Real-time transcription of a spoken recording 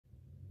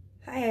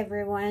Hi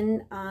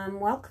everyone,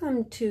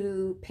 welcome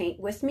to Paint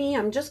With Me.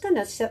 I'm just going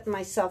to set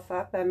myself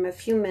up. I'm a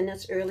few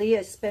minutes early,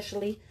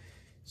 especially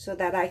so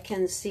that I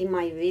can see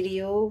my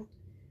video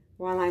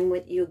while I'm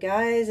with you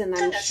guys. And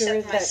I'm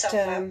sure that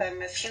I'm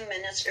a few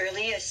minutes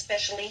early,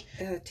 especially.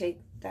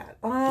 Take that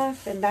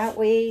off, and that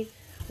way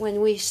when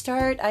we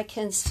start I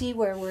can see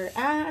where we're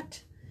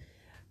at.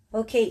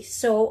 Okay,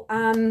 so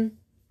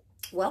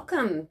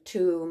welcome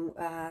to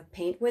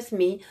Paint With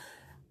Me.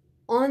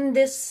 On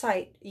this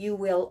site, you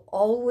will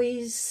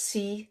always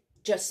see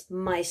just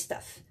my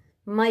stuff,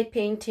 my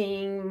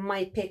painting,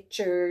 my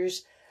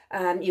pictures.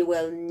 You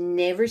will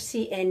never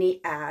see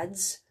any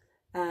ads.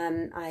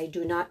 I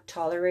do not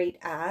tolerate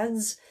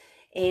ads.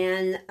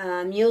 And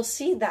you'll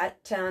see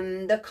that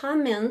the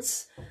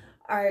comments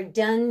are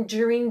done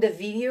during the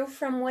video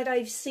from what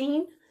I've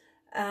seen.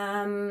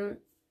 You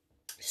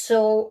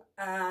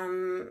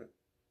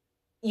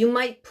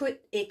might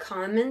put a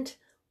comment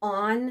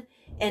on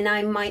and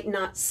I might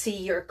not see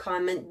your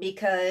comment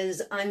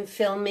because I'm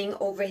filming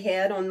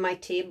overhead on my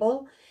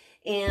table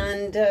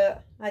and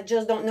I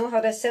just don't know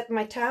how to set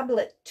my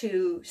tablet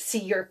to see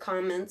your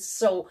comments.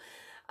 So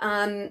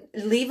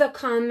leave a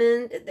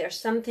comment. If there's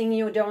something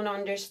you don't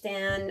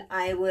understand,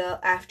 I will,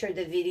 after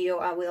the video,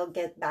 I will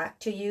get back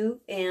to you.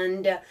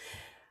 And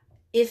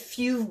if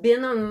you've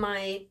been on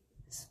my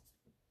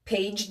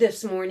page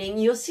this morning,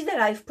 you'll see that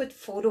I've put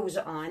photos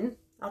on.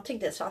 I'll take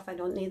this off, I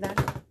don't need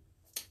that.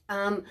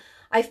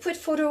 I've put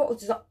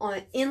photos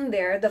in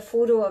there, the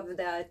photo of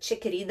the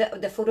Chickadee,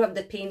 the photo of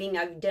the painting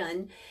I've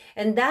done.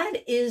 And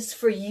that is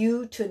for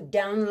you to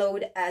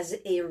download as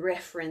a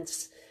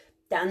reference.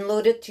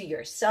 Download it to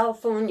your cell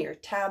phone, your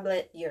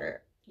tablet,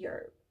 your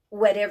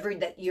whatever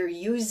that you're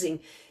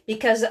using.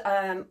 Because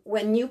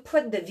when you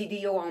put the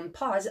video on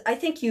pause, I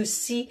think you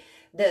see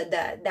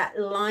that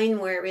line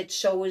where it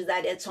shows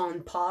that it's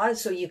on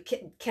pause, so you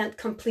can't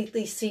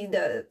completely see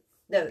the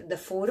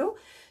photo.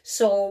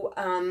 So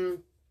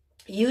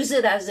use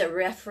it as a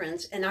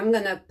reference, and I'm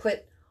gonna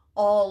put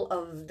all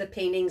of the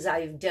paintings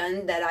I've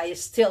done that I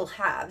still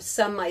have.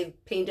 Some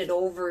I've painted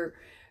over,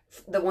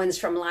 the ones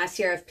from last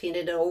year I've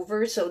painted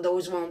over, so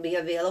those won't be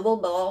available,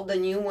 but all the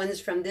new ones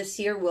from this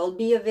year will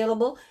be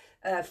available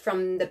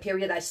from the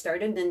period I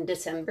started in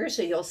December,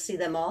 so you'll see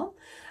them all.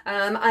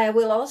 I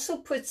will also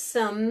put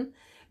some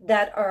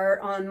that are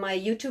on my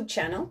YouTube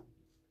channel.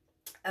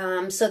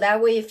 So that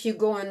way, if you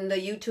go on the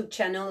YouTube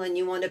channel and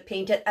you want to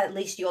paint it, at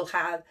least you'll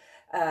have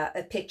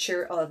a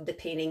picture of the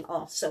painting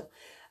also.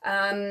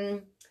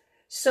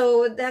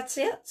 So that's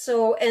it.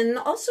 So, and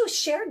also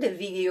share the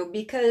video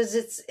because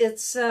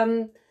it's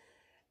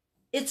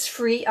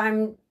free.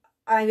 I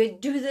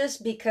do this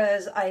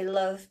because I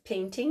love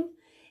painting,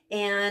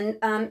 and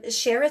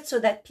share it so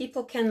that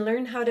people can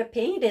learn how to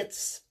paint.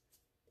 It's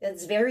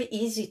very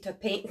easy to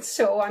paint.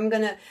 So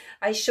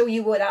I show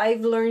you what I've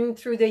learned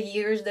through the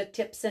years, the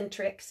tips and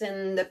tricks,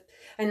 and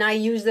I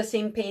use the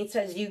same paints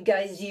as you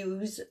guys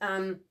use.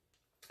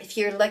 If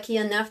you're lucky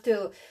enough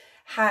to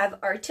have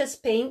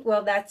artist paint,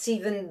 well, that's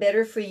even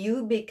better for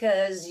you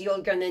because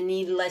you're gonna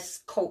need less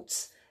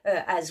coats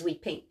as we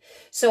paint.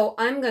 So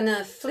I'm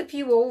gonna flip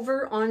you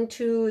over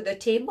onto the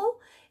table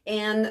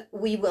and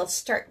we will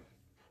start.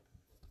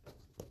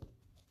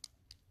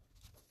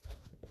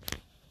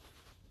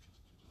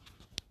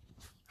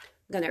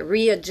 I'm going to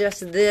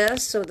readjust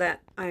this so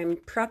that I'm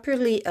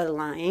properly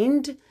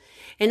aligned.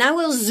 And I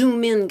will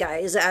zoom in,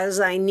 guys,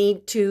 as I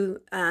need to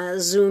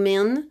zoom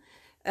in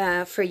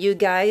for you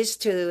guys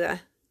to...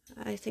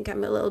 I think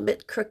I'm a little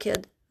bit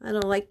crooked. I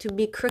don't like to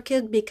be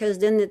crooked because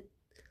then it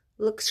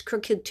looks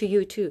crooked to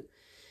you too.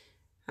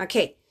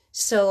 Okay,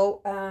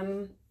 so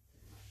I'm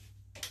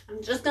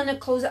just going to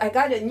close. I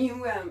got a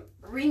new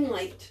ring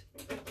light.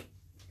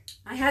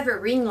 I have a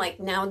ring light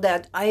now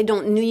that I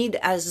don't need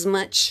as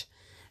much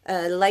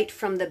light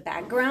from the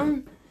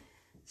background.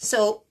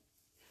 So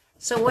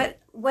what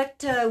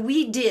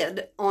we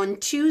did on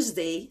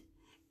Tuesday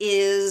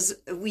is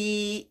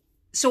I'm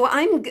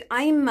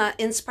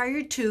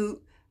inspired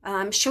to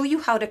show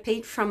you how to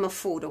paint from a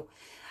photo.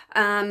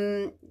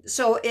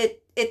 So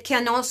it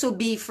can also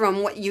be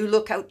from what you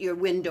look out your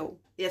window.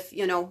 If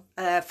you know,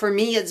 for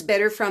me it's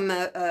better from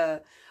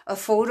a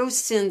photo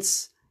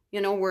since you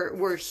know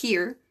we're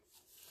here.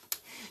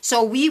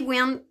 So we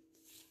went.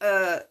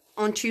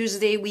 On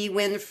Tuesday, we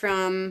went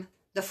from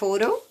the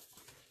photo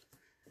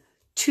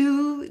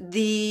to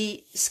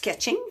the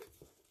sketching.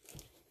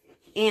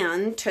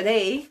 And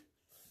today,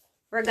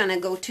 we're going to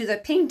go to the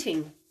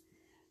painting.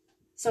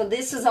 So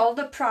this is all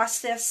the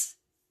process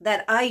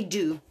that I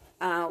do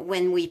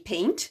when we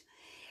paint.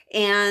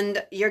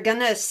 And you're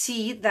going to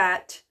see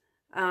that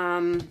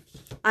I'm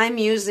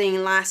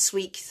using last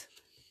week's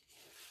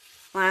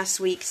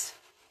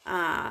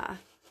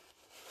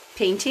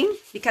painting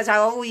because I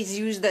always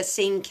use the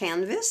same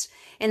canvas,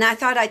 and I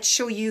thought I'd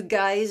show you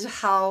guys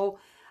how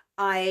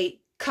I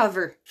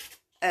cover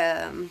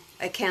a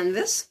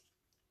canvas.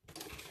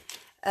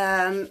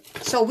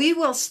 So we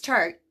will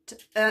start.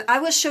 I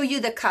will show you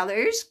the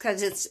colors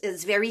because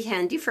it's very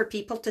handy for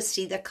people to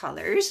see the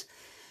colors.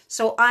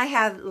 So I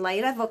have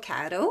light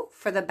avocado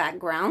for the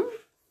background.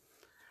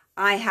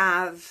 I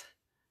have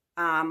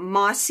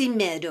mossy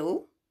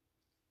meadow.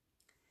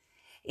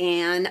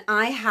 And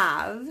I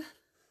have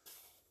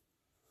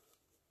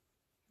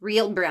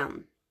real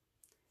brown.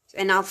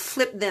 And I'll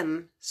flip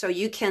them so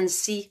you can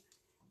see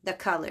the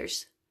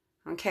colors.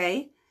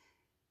 Okay?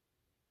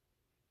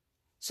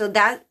 So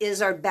that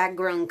is our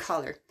background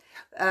color.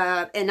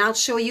 And I'll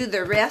show you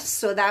the rest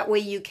so that way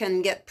you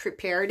can get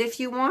prepared if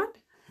you want.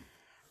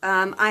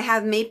 I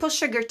have maple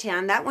sugar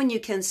tan. That one you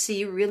can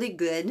see really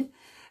good.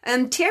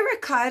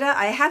 Terracotta,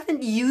 I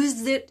haven't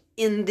used it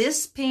in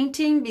this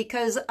painting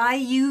because I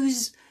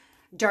use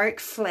dark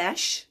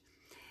flesh.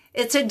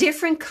 It's a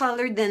different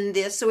color than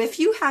this. So if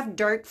you have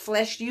dark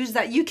flesh, use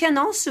that. You can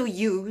also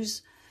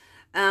use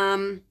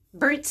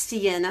burnt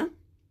sienna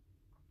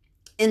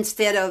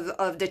instead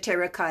of the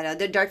terracotta,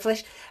 the dark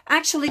flesh.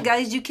 Actually,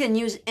 guys, you can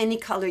use any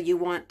color you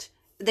want.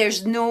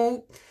 There's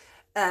no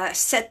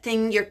set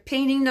thing. Your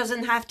painting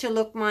doesn't have to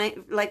look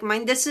like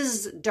mine. This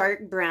is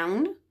dark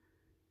brown.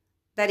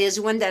 That is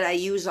one that I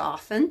use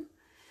often.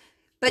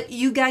 But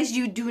you guys,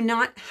 you do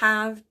not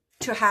have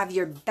to have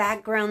your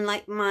background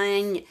like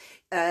mine.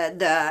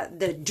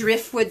 The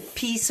driftwood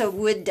piece of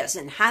wood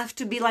doesn't have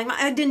to be like mine.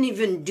 I didn't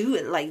even do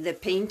it like the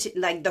paint,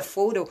 like the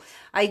photo.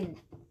 I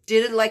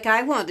did it like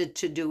I wanted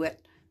to do it.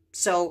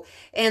 So,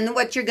 and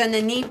what you're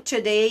gonna need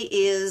today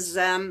is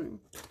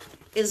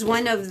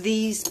one of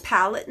these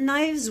palette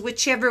knives,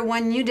 whichever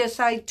one you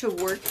decide to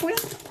work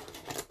with.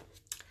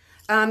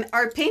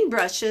 Our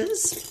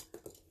paintbrushes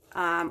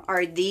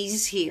are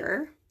these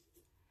here.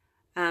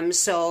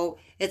 So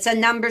it's a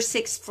number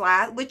 6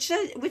 flat, which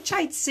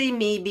I'd say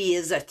maybe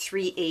is a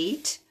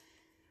 3/8.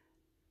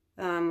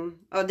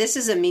 Oh, this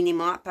is a mini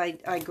mop.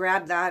 I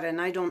grabbed that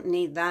and I don't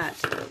need that.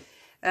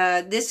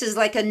 This is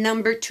like a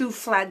number 2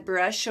 flat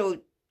brush,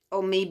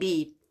 or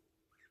maybe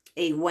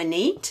a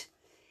 1/8.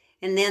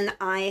 And then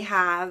I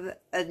have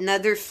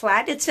another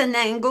flat. It's an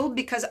angle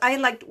because I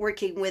liked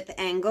working with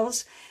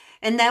angles.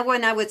 And that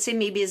one I would say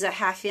maybe is a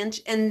 1/2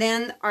 inch. And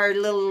then our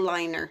little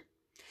liner.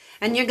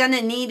 And you're going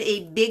to need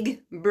a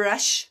big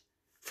brush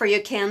for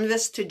your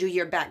canvas to do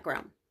your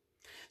background.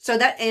 So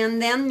that,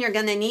 and then you're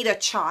going to need a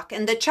chalk.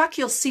 And the chalk,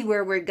 you'll see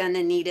where we're going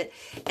to need it.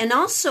 And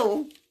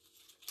also,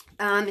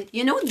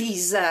 you know,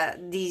 these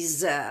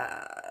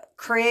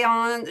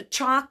crayon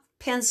chalk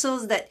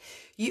pencils that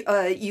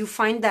you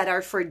find that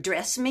are for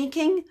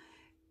dressmaking.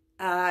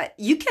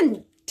 You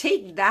can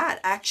take that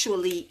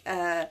actually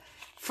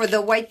for the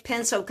white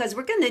pencil, because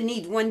we're going to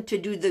need one to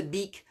do the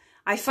beak.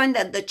 I find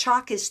that the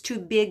chalk is too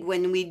big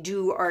when we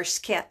do our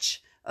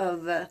sketch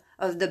of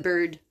the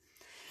bird.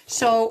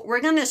 So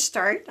we're going to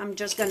start. I'm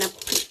just going to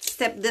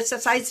step this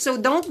aside. So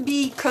don't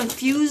be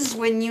confused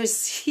when you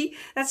see.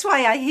 That's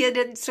why I hid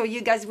it, so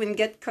you guys wouldn't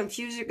get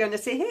confused. You're going to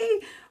say,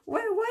 hey,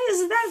 why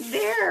is that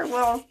there?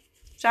 Well,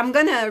 so I'm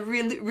going to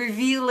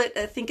reveal it,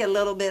 I think, a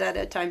little bit at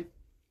a time.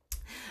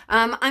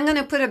 I'm going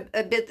to put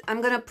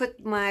I'm going to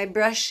put my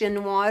brush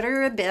in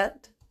water a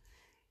bit.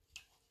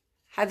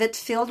 Have it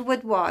filled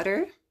with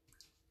water.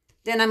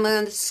 Then I'm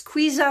going to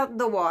squeeze out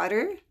the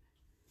water.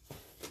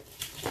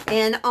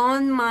 And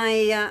on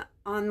my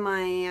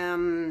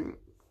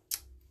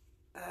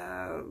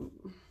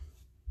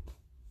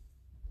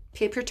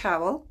paper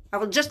towel, I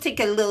will just take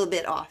a little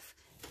bit off,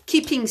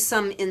 keeping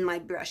some in my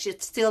brush.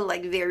 It's still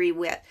like very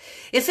wet.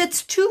 If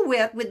it's too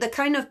wet with the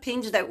kind of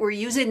paint that we're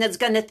using, it's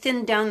going to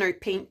thin down our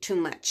paint too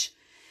much.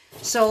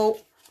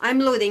 So I'm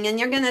loading, and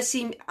you're going to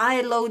see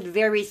I load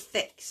very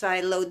thick. So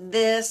I load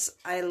this,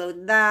 I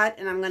load that,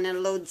 and I'm going to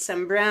load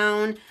some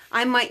brown.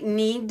 I might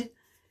need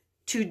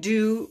to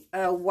do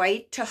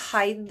white to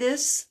hide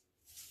this.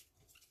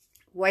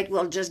 White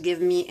will just give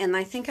me, and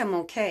I think I'm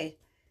okay.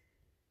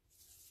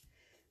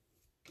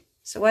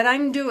 So what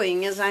I'm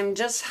doing is I'm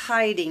just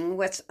hiding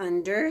what's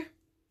under.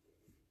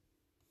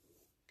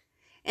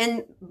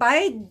 And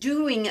by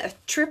doing a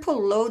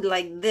triple load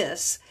like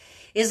this,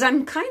 is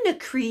I'm kind of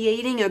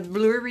creating a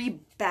blurry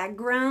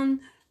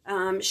background,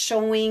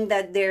 showing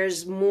that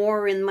there's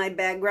more in my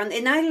background.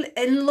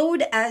 And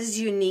load as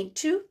you need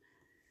to.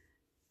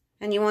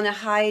 And you want to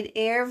hide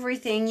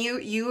everything.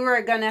 You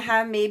are going to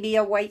have maybe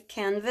a white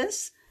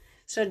canvas.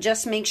 So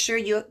just make sure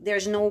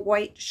there's no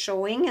white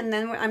showing. And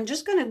then I'm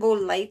just going to go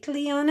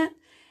lightly on it.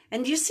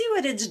 And you see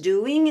what it's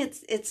doing?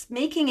 It's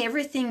making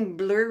everything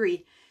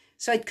blurry.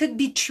 So it could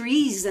be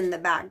trees in the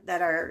back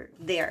that are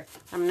there.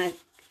 I'm going to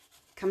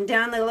come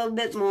down a little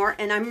bit more.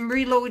 And I'm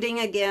reloading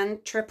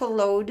again. Triple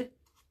load.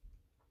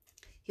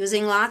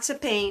 Using lots of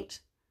paint.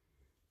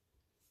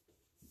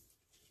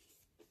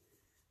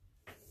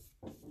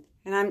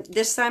 And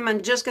this time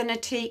I'm just going to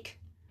take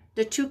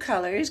the 2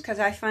 colors, because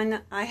I find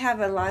that I have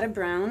a lot of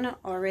brown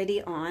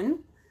already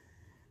on.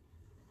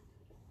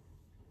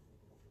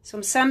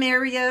 So some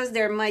areas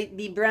there might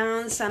be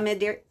brown, some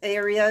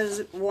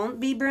areas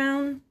won't be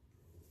brown.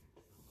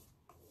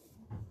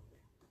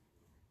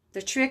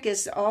 The trick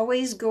is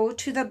always go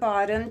to the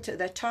bottom, to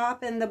the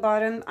top and the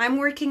bottom. I'm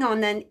working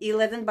on an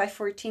 11 by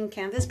 14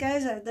 canvas,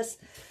 guys.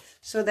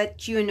 so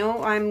that you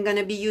know I'm going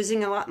to be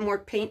using a lot more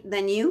paint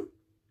than you.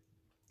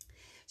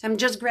 So I'm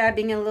just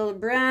grabbing a little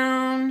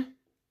brown.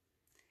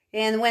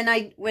 And when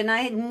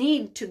I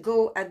need to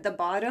go at the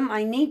bottom,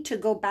 I need to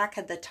go back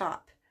at the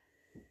top.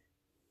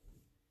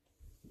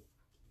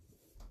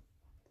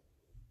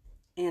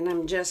 And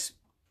I'm just,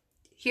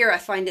 here I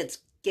find it's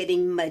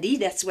getting muddy.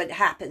 That's what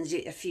happens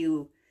if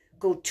you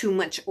go too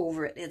much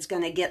over it. It's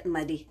going to get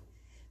muddy.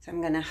 So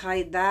I'm going to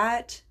hide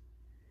that.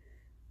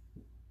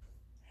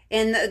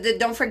 And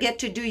don't forget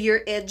to do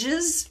your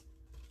edges.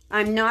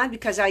 I'm not,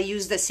 because I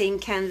use the same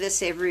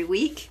canvas every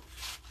week.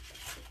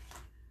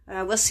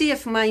 We'll see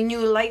if my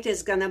new light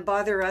is going to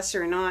bother us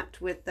or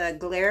not with the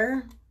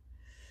glare.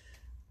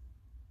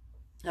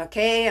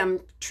 Okay,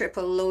 I'm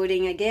triple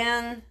loading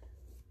again.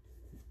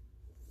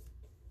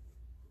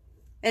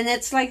 And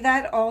it's like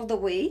that all the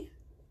way.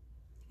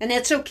 And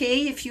it's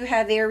okay if you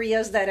have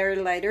areas that are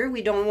lighter.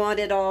 We don't want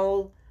it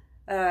all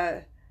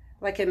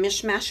like a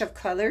mishmash of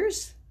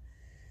colors.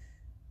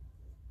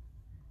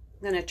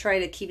 I'm going to try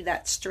to keep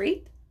that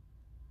straight.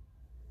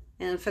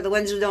 And for the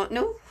ones who don't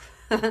know,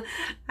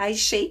 I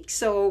shake,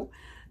 so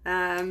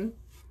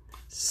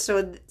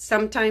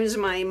sometimes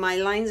my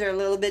lines are a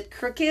little bit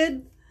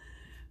crooked.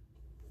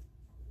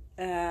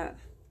 But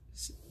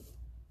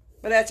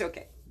that's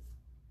okay.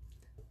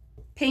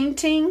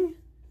 Painting,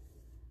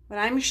 what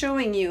I'm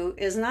showing you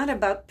is not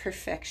about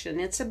perfection.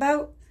 It's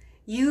about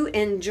you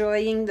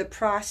enjoying the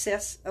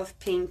process of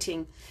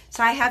painting.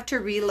 So I have to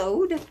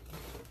reload.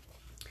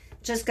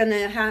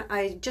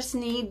 I just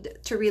need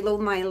to reload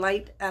my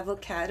light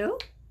avocado.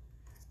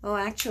 Oh,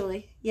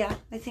 actually, yeah,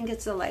 I think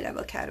it's a light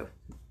avocado.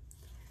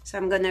 So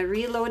I'm going to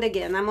reload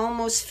again. I'm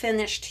almost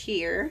finished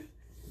here.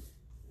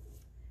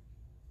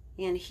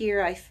 And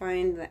here I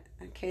find that,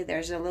 okay,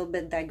 there's a little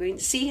bit of that green.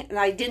 See,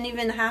 I didn't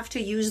even have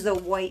to use the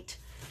white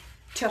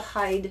to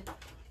hide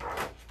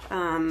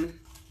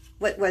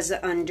what was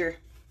under.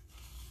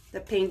 The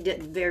paint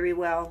did very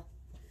well.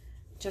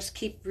 Just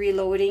keep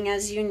reloading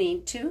as you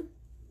need to.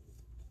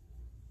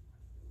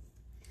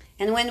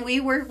 And when we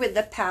work with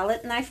the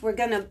palette knife,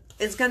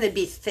 it's gonna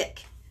be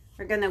thick.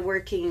 We're gonna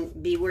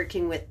be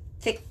working with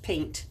thick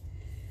paint.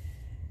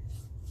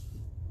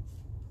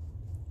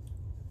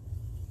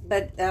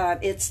 But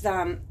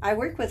I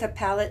work with a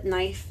palette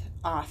knife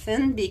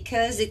often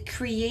because it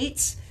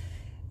creates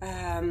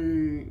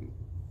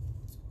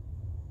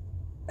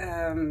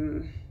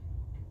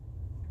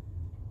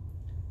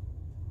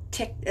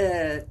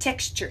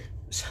texture.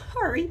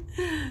 Sorry,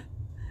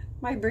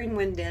 my brain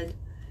went dead.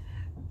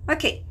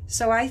 Okay,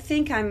 so I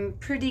think I'm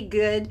pretty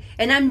good,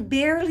 and I'm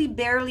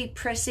barely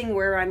pressing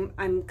where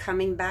I'm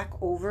coming back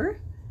over.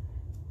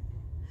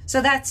 So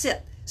that's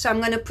it. So I'm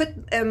going to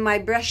put my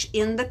brush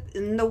in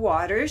the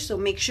water. So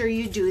make sure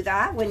you do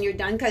that when you're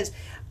done, because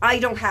I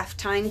don't have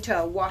time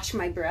to wash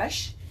my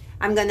brush.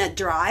 I'm going to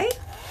dry.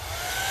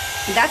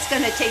 That's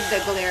going to take the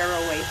glare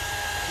away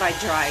by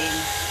drying.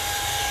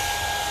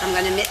 I'm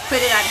going to put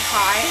it at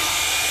high.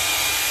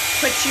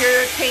 Put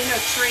your painter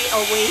tray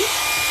away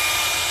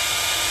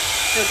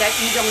so that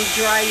you don't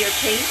dry your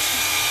paint.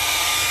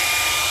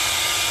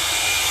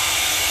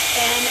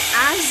 And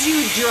as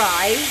you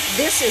dry,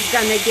 this is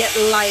going to get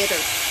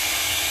lighter.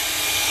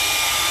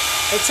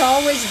 It's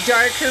always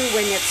darker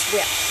when it's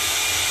wet.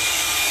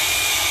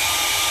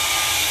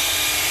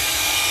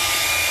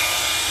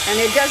 And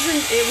it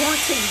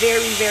won't take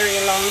very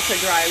long to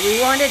dry.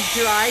 We want it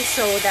dry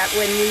so that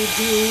when we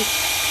do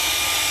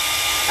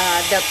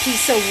the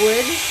piece of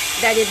wood,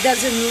 that it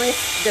doesn't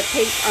lift the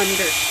paint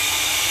under.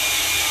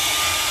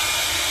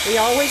 We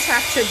always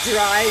have to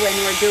dry when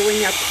we're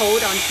doing a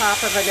coat on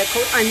top of a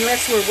coat,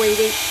 unless we're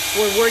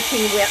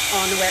working wet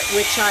on wet,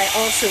 which I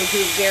also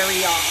do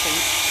very often.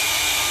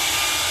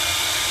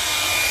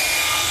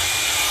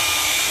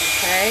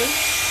 Okay.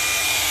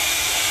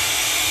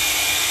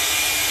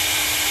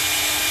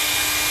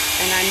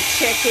 And I'm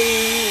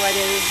checking what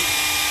is,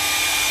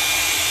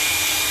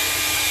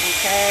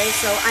 okay,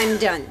 so I'm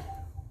done.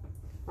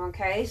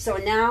 Okay, so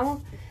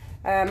now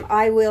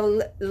I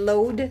will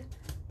load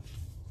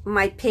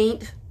my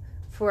paint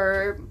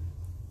for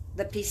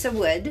the piece of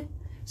wood.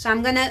 So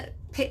I'm gonna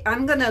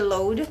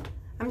load.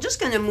 I'm just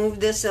gonna move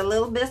this a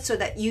little bit so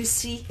that you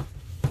see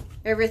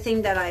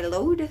everything that I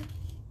load.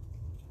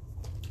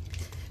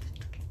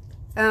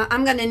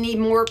 I'm gonna need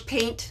more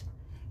paint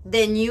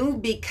than you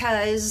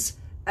because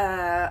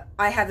I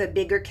have a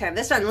bigger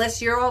canvas,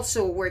 unless you're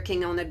also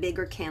working on a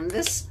bigger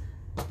canvas.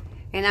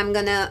 And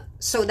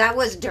so that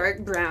was dark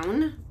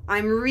brown.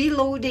 I'm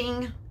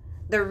reloading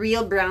the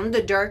real brown,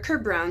 the darker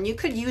brown. You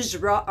could use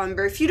raw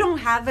umber. If you don't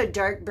have a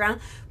dark brown,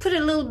 put a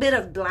little bit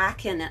of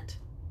black in it.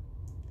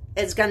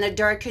 It's gonna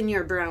darken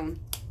your brown.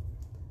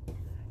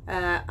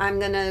 I'm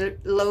gonna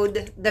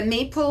load the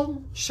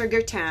maple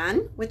sugar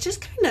tan, which is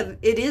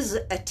it is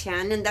a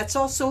tan, and that's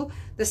also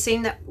the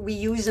same that we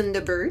use in the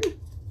bird,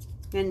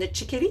 in the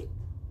Chickadee.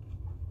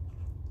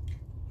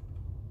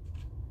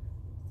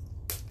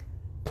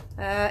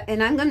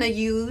 And I'm gonna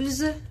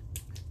use,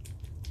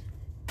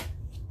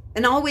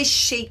 and always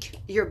shake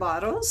your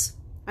bottles.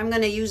 I'm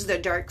gonna use the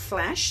dark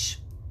flesh.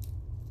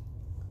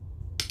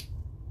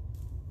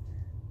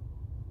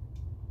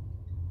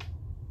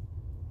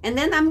 And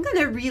then I'm going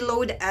to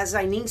reload as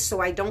I need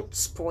so I don't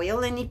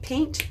spoil any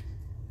paint.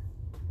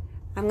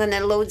 I'm going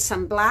to load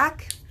some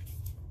black.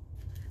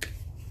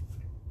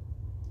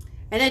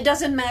 And it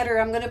doesn't matter.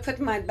 I'm going to put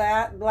my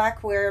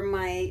black where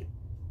my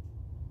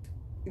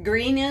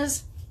green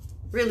is.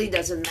 Really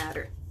doesn't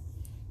matter.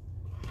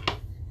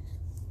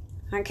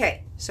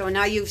 Okay, so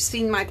now you've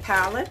seen my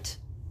palette.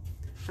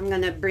 I'm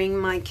going to bring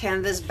my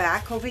canvas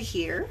back over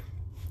here.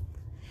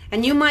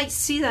 And you might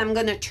see that I'm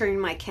going to turn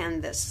my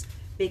canvas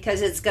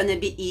because it's going to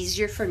be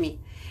easier for me.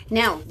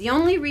 Now, the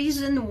only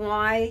reason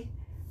why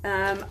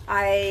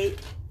I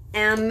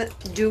am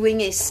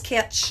doing a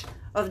sketch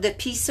of the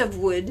piece of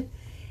wood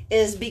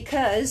is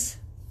because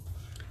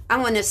I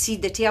want to see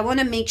the tail. I want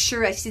to make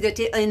sure I see the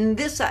tail. And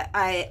this,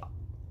 I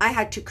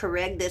had to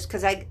correct this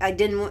because I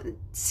didn't want to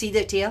see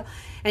the tail.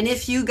 And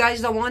if you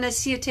guys don't want to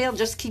see a tail,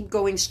 just keep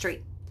going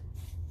straight.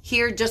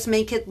 Here, just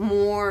make it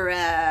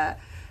more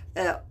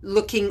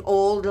looking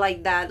old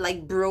like that,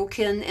 like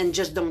broken, and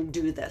just don't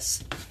do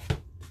this.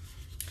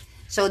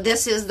 So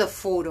this is the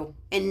photo,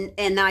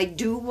 and I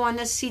do want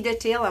to see the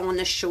tail. I want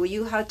to show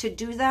you how to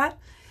do that.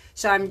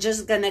 So I'm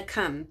just gonna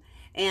come,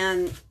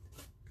 and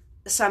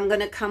so I'm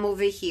gonna come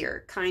over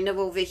here, kind of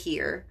over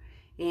here,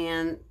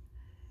 and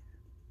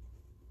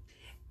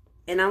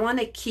I want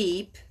to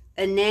keep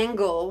an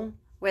angle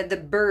where the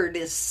bird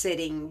is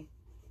sitting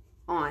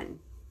on.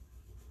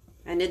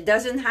 And it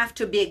doesn't have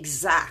to be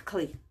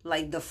exactly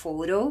like the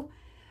photo.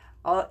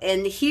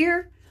 And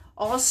here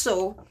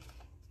also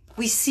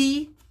we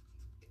see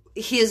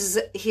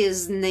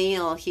his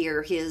nail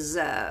here, his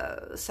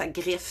sa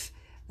griffe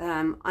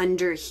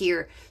under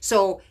here.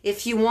 So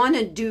if you want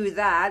to do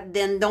that,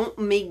 then don't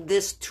make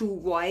this too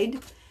wide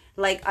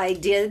like I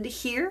did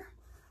here.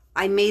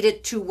 I made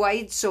it too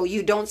wide so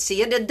you don't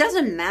see it. It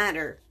doesn't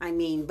matter, I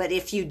mean, but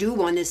if you do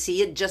want to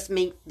see it, just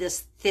make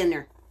this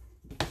thinner.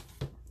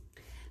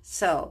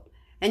 So,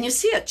 and you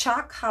see a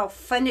chalk, how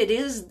fun it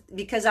is,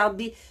 because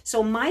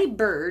so my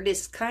bird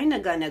is kind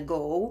of gonna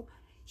go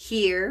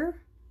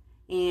here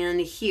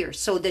and here.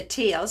 So the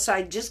tail, so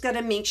I just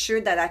gotta make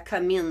sure that I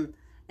come in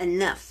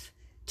enough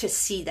to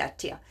see that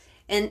tail.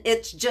 And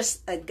it's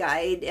just a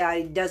guide.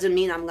 It doesn't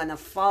mean I'm gonna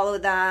follow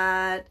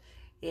that.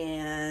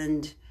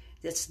 And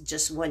it's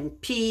just one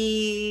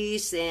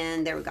piece,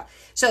 and there we go.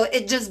 So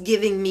it's just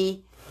giving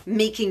me,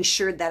 making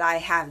sure that I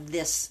have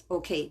this,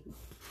 okay,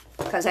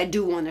 because I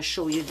do want to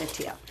show you the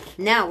tail.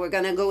 Now we're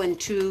going to go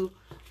into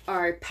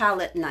our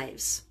palette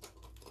knives.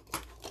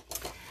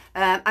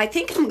 I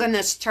think I'm going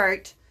to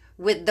start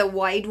with the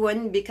wide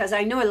one because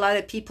I know a lot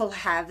of people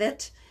have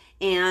it,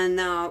 and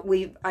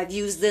I've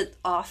used it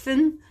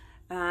often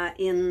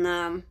in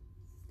my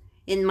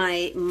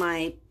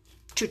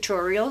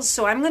tutorials.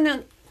 So I'm going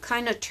to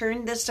kind of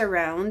turn this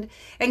around.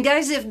 And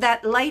guys, if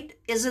that light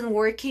isn't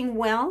working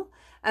well,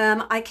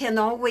 I can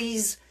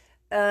always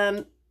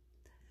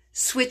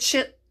switch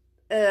it,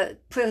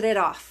 put it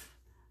off.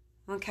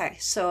 Okay,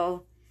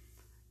 so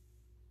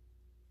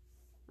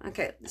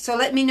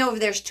let me know if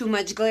there's too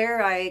much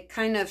glare. I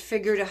kind of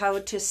figured out how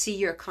to see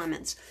your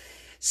comments.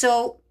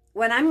 So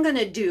what I'm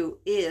gonna do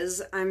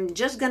is I'm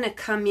just gonna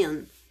come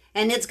in,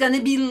 and it's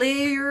gonna be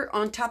layer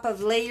on top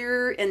of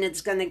layer, and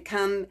it's gonna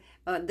come.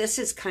 This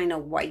is kind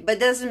of white, but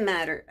it doesn't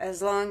matter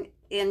as long,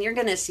 and you're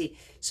gonna see.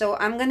 So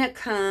I'm gonna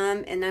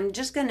come, and I'm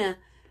just gonna,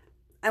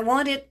 I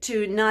want it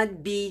to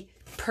not be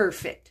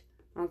perfect,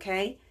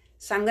 okay?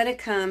 So I'm gonna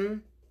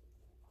come,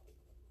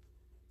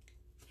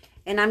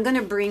 and I'm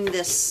gonna bring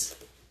this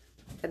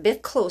a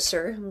bit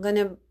closer. I'm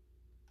gonna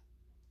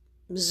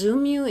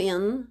zoom you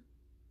in.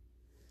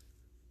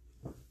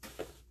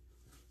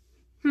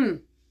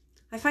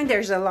 I find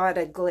there's a lot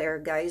of glare,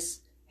 guys.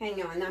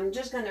 Hang on, I'm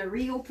just gonna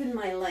reopen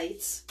my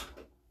lights.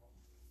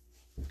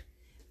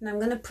 And I'm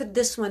going to put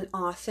this one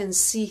off and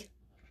see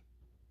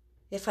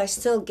if I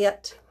still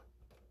get,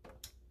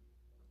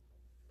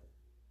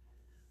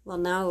 well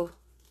now,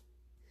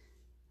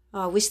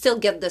 we still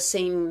get the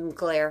same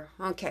glare.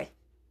 Okay.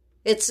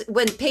 It's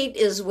when paint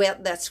is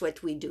wet, that's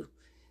what we do.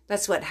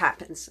 That's what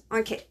happens.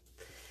 Okay.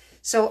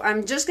 So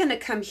I'm just going to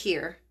come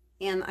here,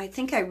 and I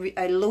think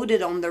I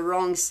loaded on the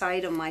wrong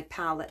side of my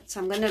palette. So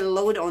I'm going to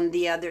load on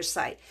the other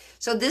side.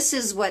 So this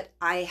is what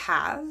I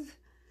have.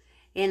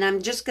 And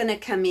I'm just going to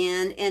come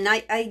in, and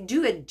I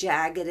do it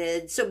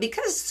jaggeded. So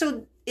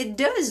it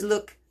does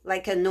look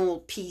like an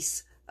old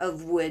piece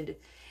of wood.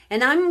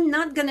 And I'm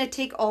not going to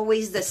take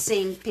always the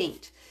same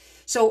paint.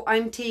 So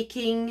I'm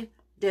taking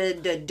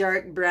the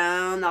dark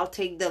brown, I'll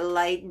take the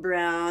light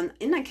brown,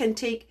 and I can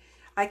take,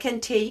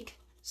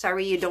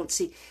 sorry you don't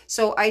see.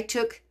 So I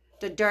took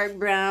the dark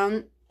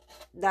brown,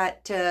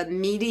 that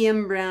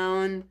medium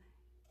brown,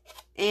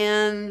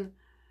 and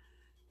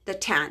the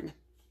tan.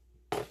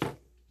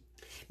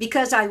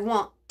 Because I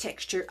want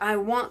texture. I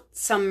want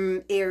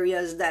some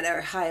areas that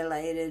are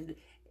highlighted.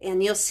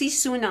 And you'll see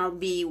soon I'll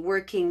be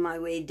working my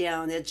way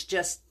down. It's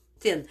just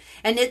thin.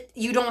 And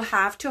you don't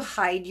have to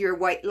hide your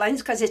white lines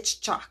because it's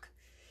chalk.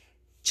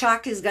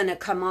 Chalk is going to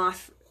come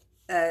off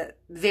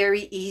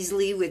very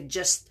easily with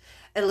just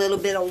a little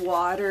bit of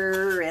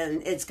water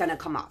and it's going to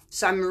come off.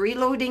 So I'm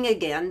reloading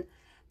again.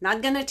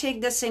 Not going to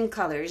take the same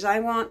colors. I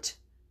want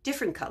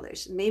different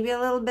colors. Maybe a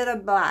little bit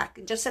of black.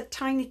 Just a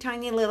tiny,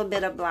 tiny little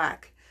bit of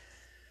black.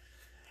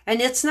 And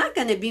it's not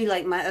going to be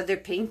like my other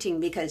painting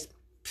because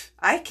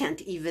I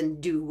can't even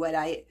do what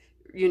I,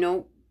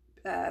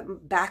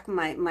 back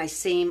my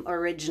same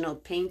original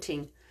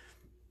painting.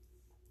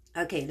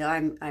 Okay, now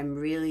I'm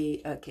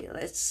really, okay,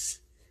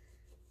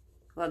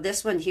 well,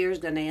 this one here is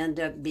going to end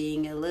up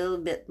being a little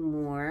bit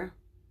more.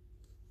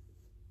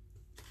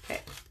 Okay.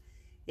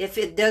 If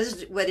it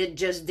does what it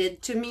just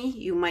did to me,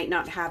 you might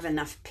not have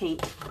enough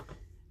paint.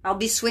 I'll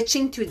be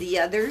switching to the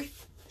other,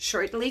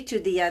 shortly, to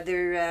the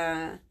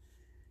other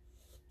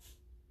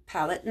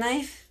palette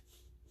knife.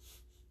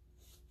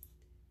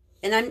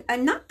 And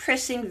I'm not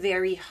pressing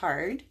very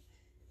hard.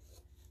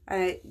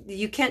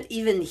 You can't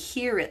even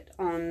hear it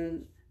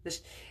on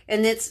this.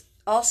 And it's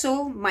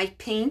also, my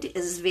paint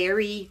is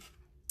very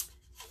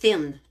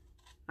thin,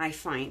 I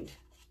find.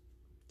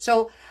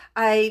 So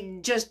I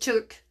just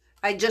took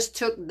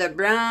the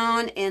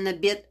brown and a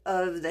bit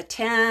of the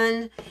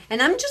tan,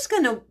 and I'm just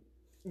going to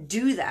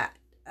do that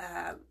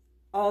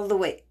all the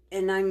way.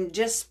 And I'm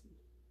just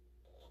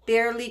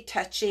barely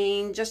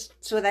touching, just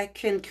so that I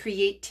can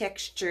create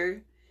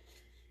texture.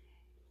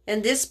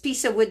 And this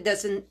piece of wood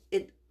doesn't,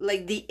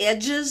 like the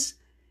edges,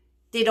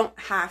 they don't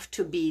have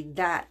to be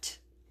that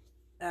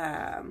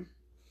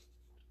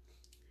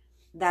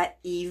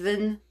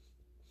even.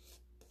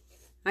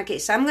 Okay,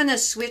 so I'm going to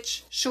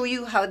show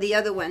you how the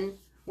other one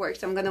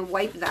works. I'm going to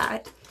wipe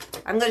that.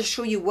 I'm going to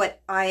show you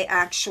what I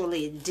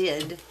actually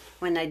did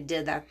when I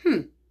did that.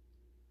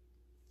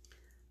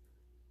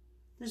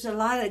 There's a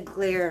lot of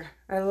glare.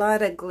 A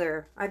lot of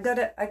glare. I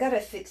gotta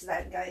fix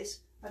that, guys.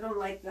 I don't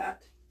like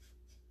that.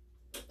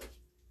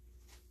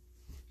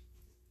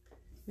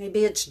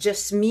 Maybe it's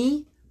just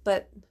me,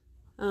 but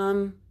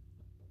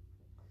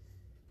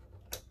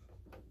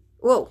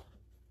whoa.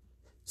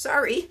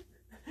 Sorry.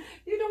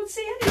 You don't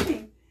see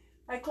anything.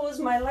 I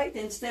closed my light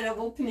instead of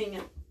opening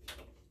it.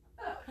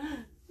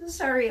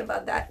 Sorry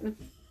about that.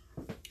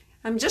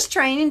 I'm just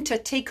trying to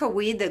take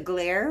away the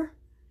glare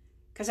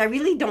because I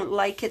really don't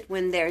like it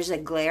when there's a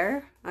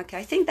glare. Okay,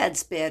 I think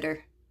that's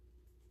better.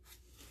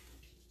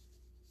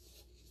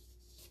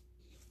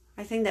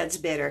 I think that's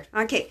better.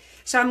 Okay,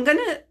 so I'm going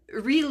to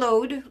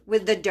reload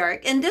with the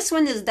dark. And this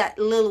one is that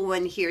little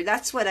one here.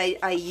 That's what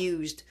I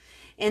used.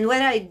 And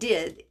what I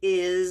did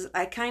is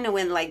I kind of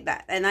went like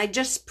that. And I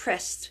just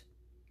pressed.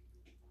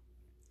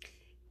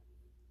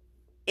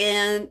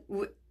 And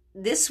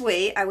this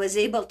way I was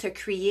able to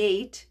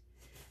create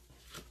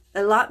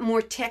a lot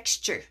more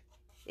texture.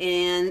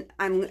 And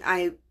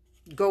I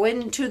go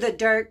into the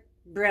dark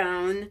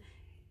brown.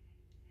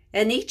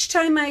 And each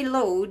time I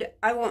load,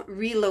 I won't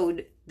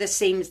reload the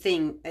same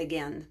thing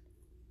again.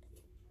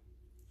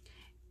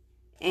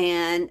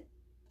 And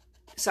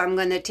so I'm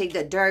going to take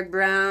the dark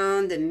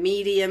brown, the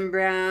medium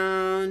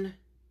brown,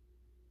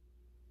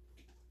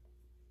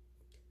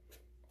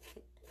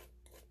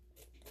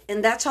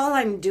 and that's all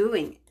I'm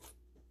doing.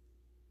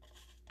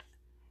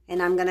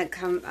 And I'm going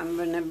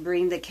to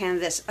bring the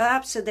canvas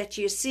up so that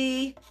you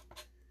see.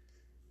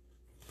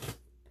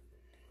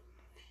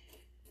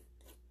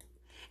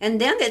 And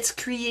then it's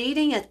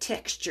creating a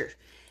texture.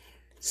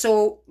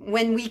 So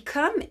when we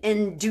come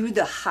and do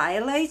the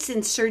highlights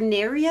in certain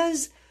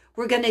areas,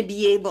 we're going to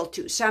be able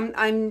to. So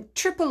I'm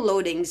triple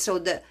loading.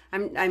 So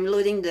I'm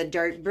loading the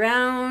dark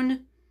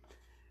brown,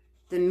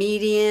 the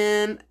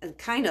medium, and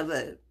kind of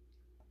a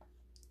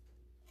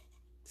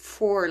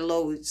 4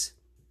 loads.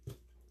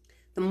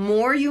 The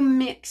more you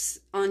mix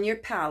on your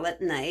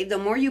palette knife, the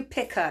more you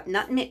pick up,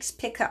 not mix,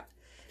 pick up,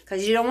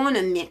 because you don't want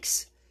to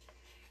mix.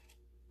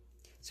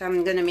 So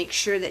I'm going to make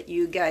sure that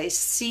you guys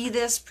see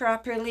this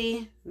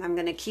properly. I'm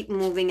going to keep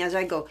moving as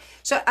I go.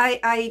 So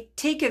I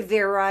take a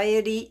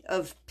variety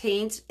of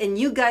paints, and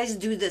you guys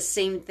do the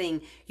same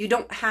thing. You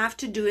don't have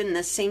to do it in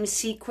the same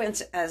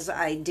sequence as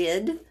I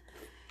did.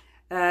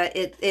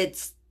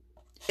 It's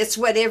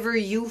whatever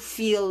you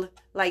feel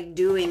like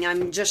doing.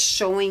 I'm just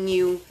showing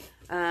you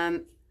a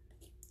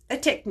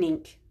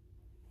technique.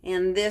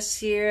 And this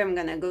here, I'm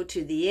going to go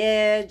to the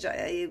edge.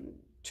 I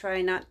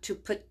try not to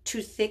put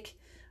too thick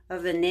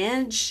of an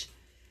edge,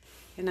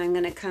 and I'm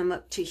going to come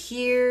up to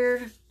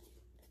here,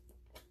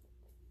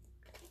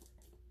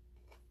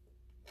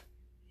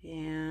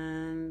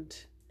 and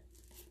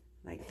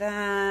like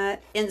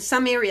that. In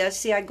some areas,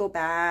 see, I go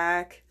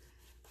back,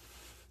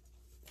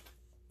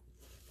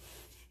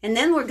 and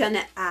then we're going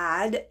to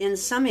add in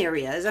some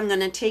areas. I'm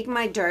going to take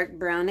my dark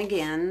brown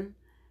again,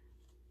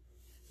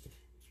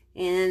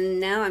 and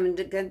now I'm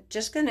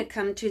just going to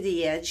come to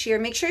the edge here.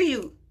 Make sure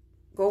you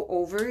go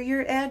over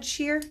your edge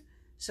here,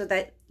 so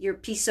that your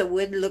piece of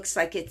wood looks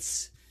like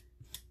it's,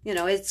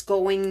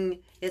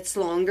 it's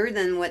longer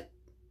than what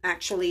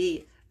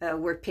actually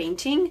we're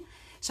painting.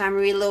 So I'm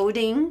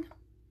reloading.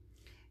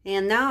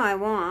 And now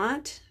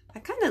I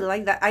kind of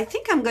like that. I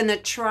think I'm going to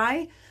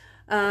try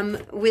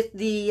with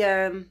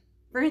the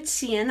burnt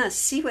sienna,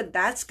 see what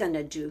that's going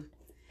to do.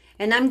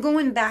 And I'm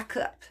going back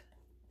up.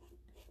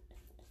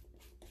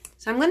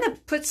 So I'm going to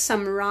put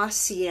some raw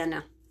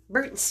sienna,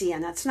 burnt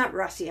sienna. It's not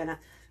raw sienna.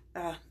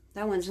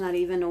 That one's not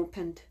even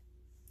opened.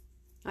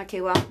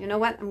 Okay, well, you know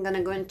what? I'm going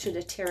to go into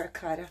the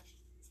terracotta.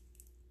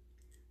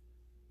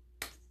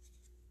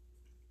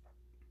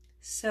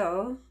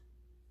 So,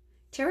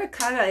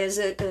 terracotta is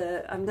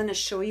I'm going to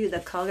show you the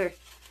color.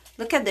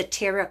 Look at the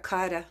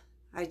terracotta.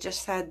 I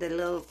just had the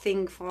little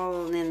thing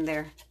falling in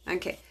there.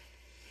 Okay,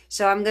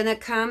 so I'm going to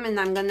come and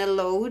I'm going to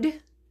load.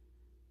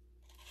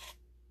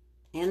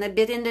 And a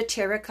bit into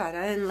terracotta,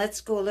 and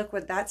let's go look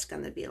what that's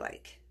going to be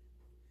like.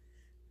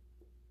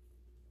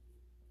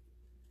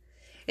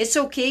 It's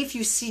okay if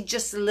you see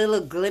just little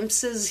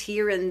glimpses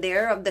here and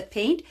there of the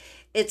paint.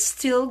 It's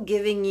still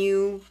giving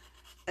you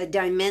a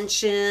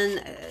dimension,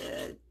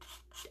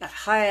 a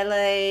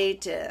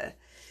highlight,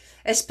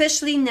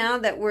 especially now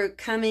that we're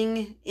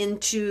coming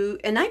into,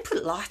 and I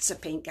put lots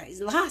of paint, guys,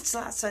 lots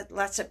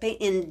of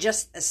paint in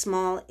just a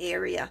small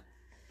area.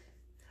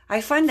 I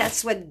find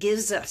that's what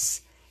gives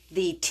us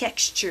the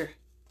texture.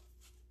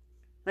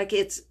 Like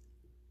it's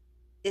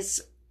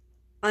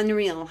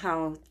unreal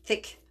how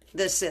thick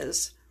this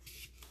is.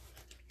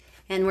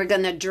 And we're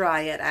going to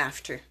dry it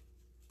after.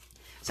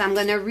 So I'm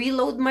going to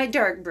reload my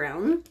dark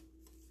brown.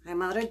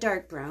 I'm out of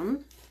dark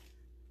brown.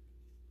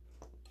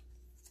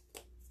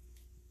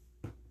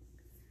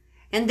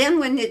 And then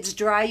when it's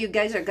dry, you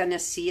guys are going to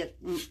see it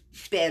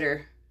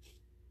better.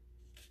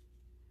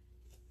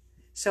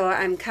 So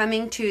I'm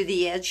coming to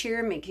the edge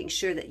here, making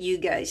sure that you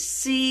guys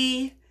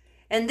see.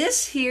 And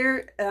this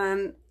here,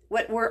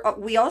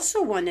 what we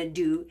also want to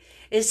do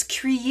is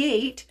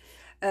create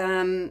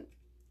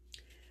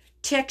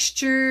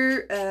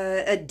texture,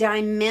 a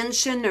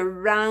dimension, a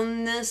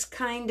roundness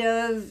kind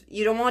of.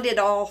 You don't want it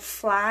all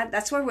flat.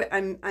 That's why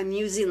I'm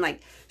using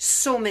like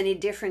so many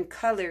different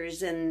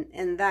colors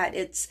and that.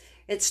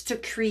 It's to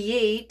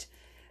create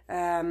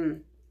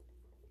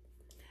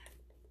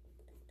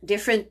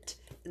different.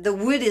 The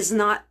wood is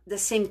not the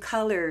same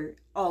color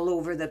all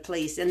over the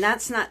place, and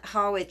that's not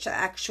how it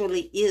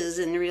actually is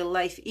in real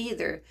life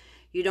either.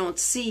 You don't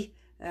see.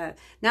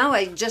 Now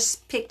I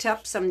just picked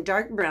up some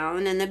dark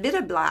brown and a bit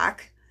of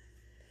black,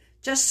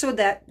 just so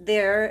that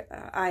there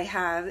I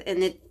have,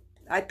 and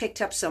I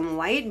picked up some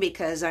white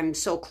because I'm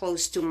so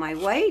close to my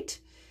white.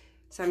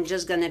 So I'm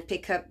just gonna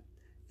pick up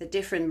a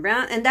different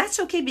brown, and that's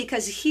okay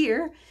because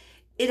here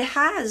it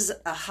has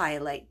a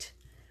highlight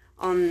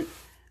on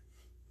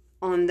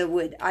the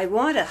wood. I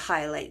want a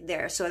highlight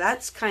there, so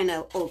that's kind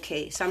of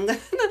okay. So I'm gonna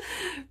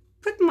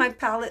put my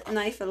palette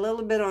knife a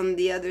little bit on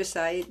the other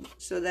side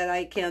so that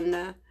I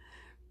can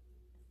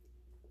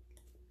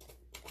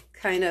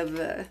kind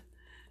of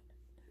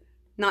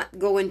not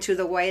go into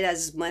the white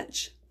as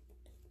much,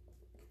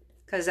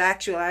 because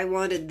actually I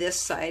wanted this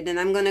side. And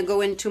I'm going to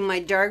go into my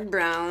dark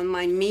brown,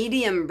 my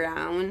medium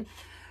brown,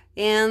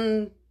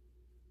 and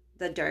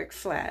the dark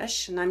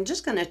flesh, and I'm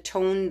just going to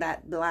tone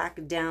that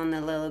black down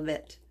a little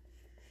bit,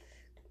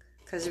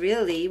 because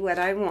really what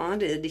I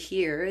wanted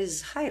here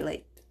is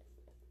highlight.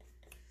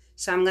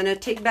 So I'm going to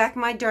take back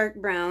my dark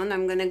brown.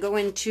 I'm going to go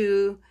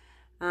into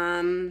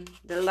the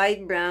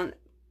light brown,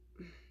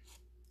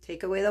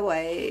 take away the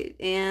white,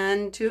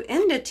 and to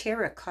end a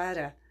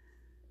terracotta.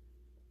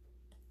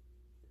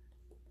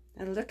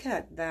 And look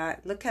at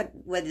that. Look at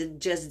what it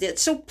just did.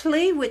 So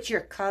play with your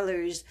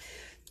colors.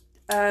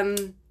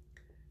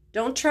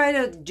 Don't try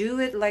to do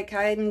it like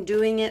I'm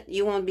doing it.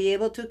 You won't be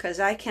able to, because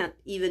I can't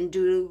even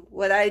do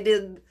what I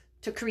did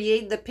to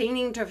create the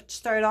painting to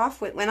start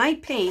off with. When I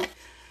paint,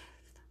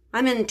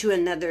 I'm into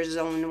another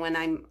zone. When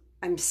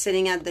I'm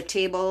sitting at the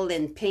table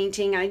and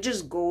painting, I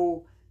just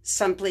go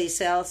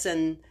someplace else,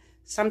 and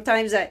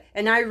sometimes I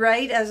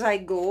write as I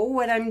go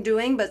what I'm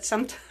doing, but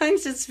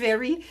sometimes it's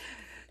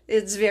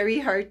very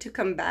hard to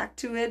come back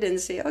to it and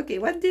say, okay,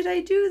 what did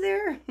I do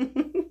there?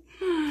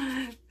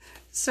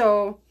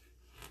 So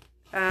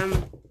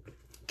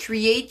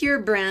create your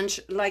branch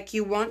like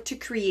you want to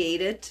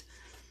create it.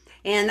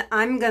 And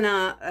I'm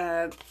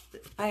gonna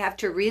I have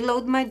to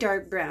reload my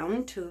dark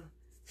brown to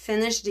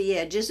finish the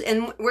edges,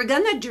 and we're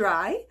gonna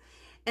dry,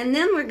 and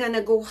then we're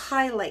gonna go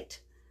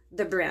highlight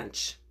the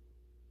branch.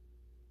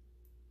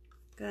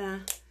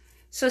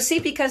 So see,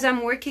 because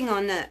I'm working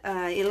on the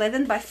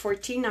 11 by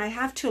 14, I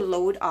have to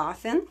load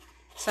often.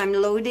 So I'm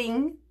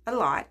loading a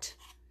lot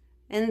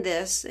in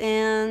this,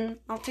 and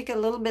I'll take a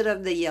little bit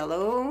of the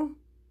yellow,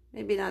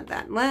 maybe not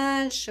that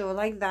much, so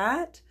like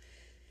that.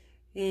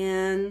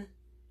 And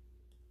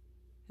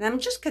I'm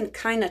just gonna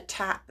kind of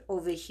tap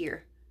over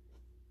here.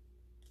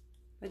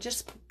 I'm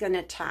just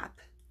gonna tap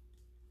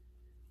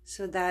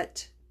so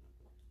that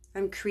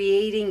I'm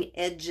creating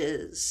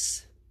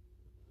edges.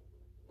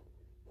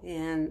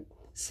 And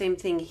same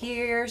thing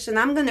here. So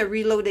now I'm going to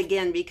reload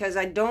again because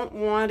I don't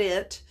want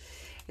it.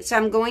 So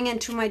I'm going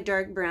into my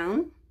dark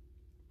brown.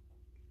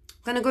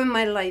 I'm going to go in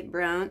my light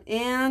brown,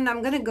 and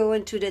I'm going to go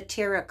into the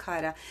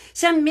terracotta.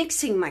 So I'm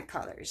mixing my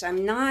colors.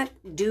 I'm not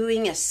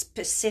doing a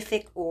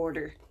specific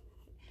order.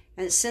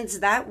 And since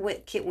that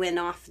went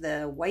off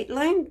the white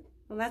line,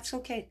 well, that's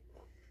okay.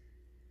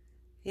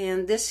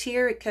 And this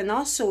here, it can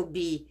also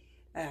be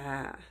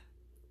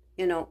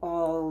you know,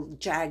 all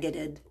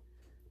jaggeded.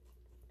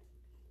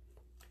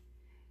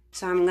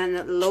 So I'm going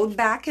to load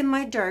back in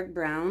my dark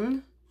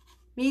brown,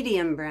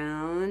 medium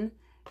brown,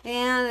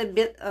 and a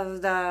bit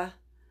of the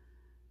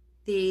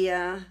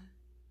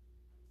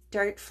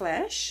dark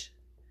flesh.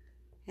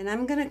 And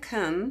I'm going to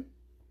come,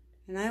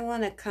 and I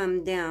want to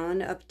come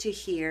down up to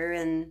here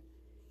and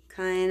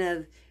kind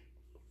of,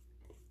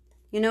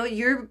 you know,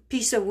 your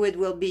piece of wood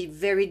will be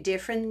very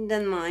different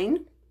than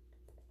mine,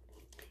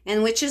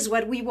 and which is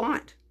what we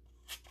want.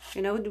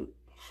 You know,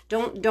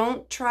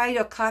 don't try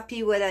to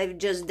copy what I've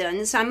just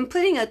done. So I'm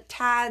putting a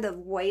tad of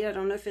white. I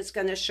don't know if it's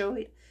going to show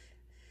you.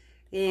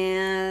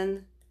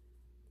 And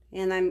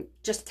I'm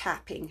just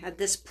tapping. At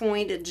this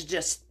point,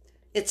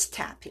 it's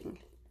tapping.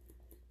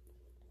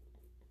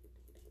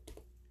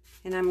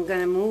 And I'm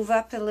going to move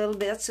up a little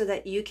bit so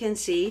that you can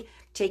see,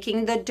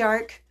 taking the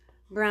dark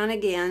brown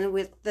again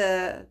with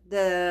the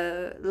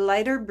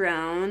lighter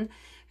brown,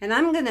 and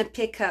I'm going to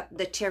pick up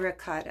the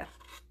terracotta.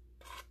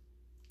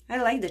 I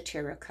like the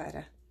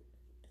terracotta.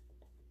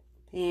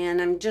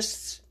 And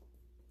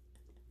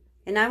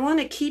I want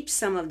to keep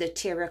some of the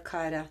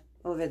terracotta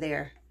over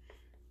there.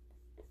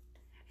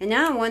 And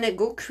now I want to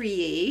go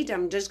create.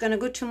 I'm just going to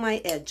go to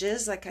my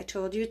edges like I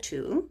told you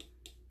to.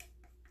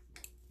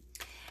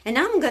 And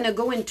now I'm going to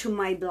go into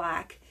my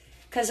black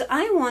because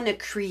I want to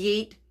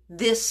create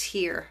this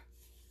here.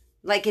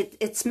 Like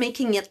it's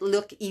making it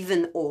look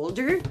even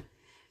older.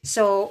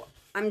 So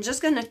I'm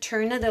just going to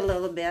turn it a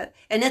little bit.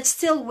 And it's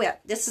still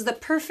wet. This is the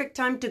perfect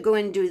time to go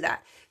and do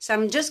that. So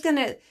I'm just going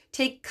to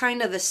take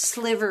kind of a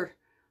sliver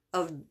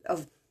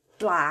of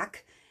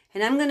black.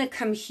 And I'm going to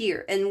come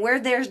here. And where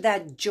there's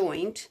that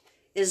joint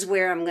is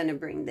where I'm going to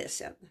bring this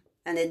in.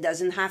 And it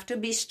doesn't have to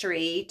be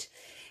straight.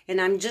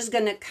 And I'm just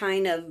going to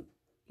kind of,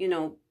 you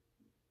know,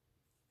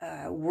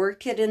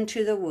 work it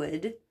into the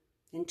wood,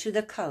 into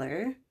the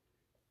color.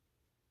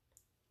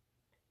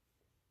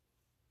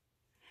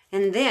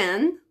 And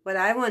then what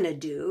I want to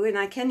do, and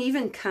I can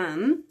even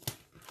come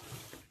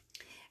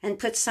and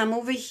put some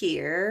over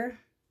here.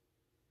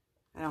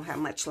 I don't have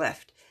much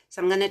left.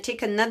 So I'm going to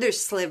take another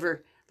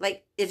sliver.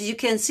 Like if you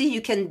can see,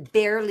 you can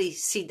barely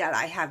see that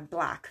I have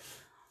black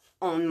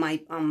on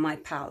my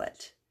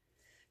palette.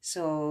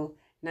 So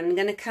I'm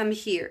going to come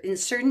here in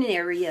certain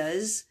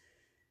areas.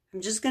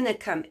 I'm just going to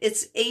come.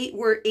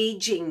 We're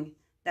aging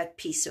that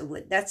piece of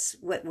wood. That's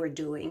what we're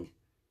doing.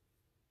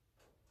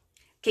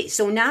 Okay,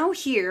 so now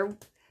here,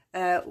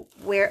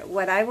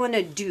 what I want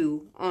to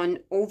do on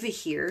over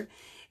here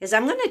is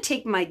I'm going to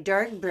take my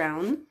dark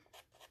brown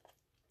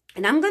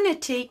and I'm going to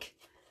take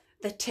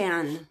the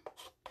tan.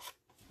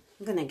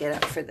 I'm going to get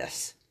up for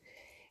this.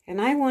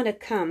 And I want to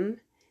come,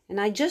 and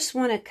I just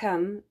want to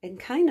come and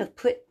kind of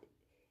put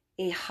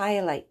a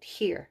highlight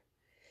here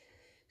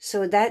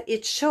so that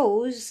it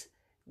shows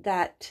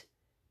that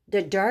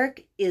the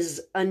dark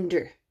is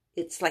under.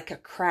 It's like a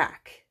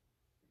crack.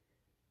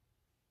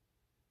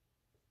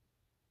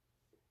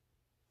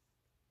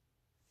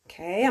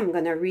 Okay, I'm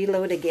going to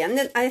reload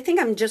again. I think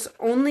I'm just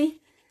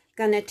only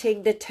going to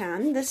take the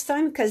tan this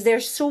time because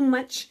there's so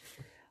much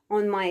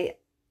on my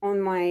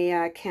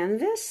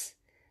canvas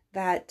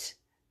that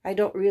I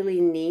don't really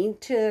need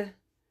to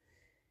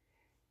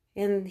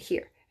in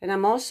here. And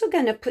I'm also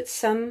going to put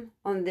some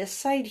on this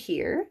side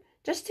here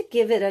just to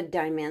give it a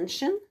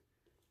dimension.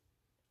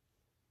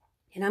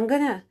 And I'm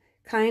going to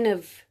kind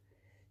of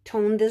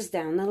tone this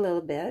down a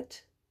little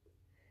bit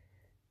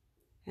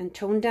and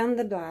tone down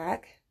the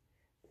black.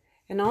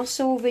 And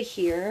also over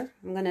here,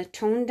 I'm going to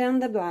tone down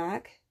the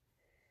black.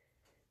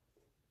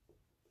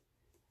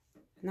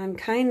 And I'm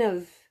kind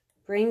of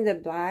bring the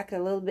black a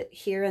little bit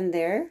here and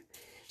there.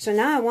 So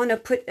now I want to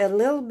put a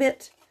little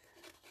bit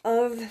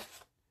of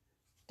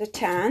the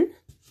tan,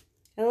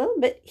 a little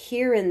bit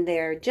here and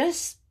there,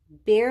 just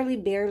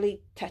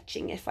barely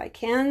touching if I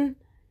can.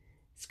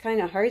 It's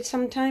kind of hard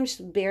sometimes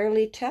to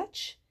barely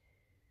touch.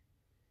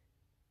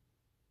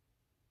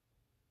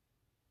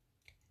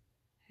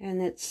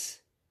 And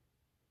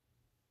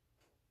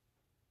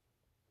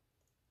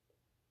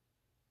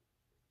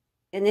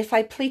if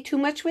I play too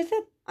much with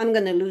it, I'm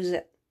going to lose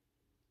it.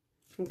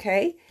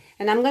 Okay?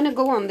 And I'm going to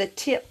go on the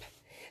tip.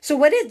 So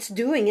what it's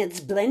doing, it's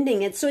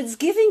blending it. So it's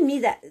giving me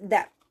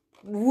that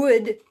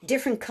wood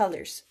different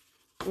colors.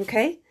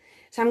 Okay?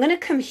 So I'm going to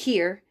come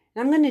here,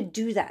 and I'm going to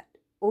do that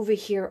over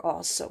here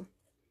also.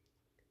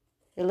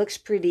 It looks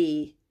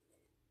pretty,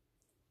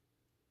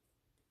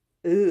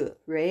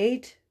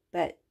 right?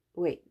 But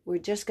wait, we're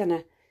just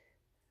gonna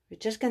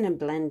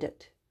blend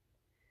it.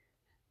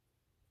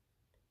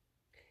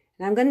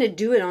 And I'm gonna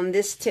do it on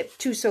this tip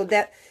too, so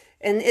that,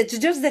 and it's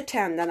just the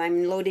tan that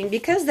I'm loading.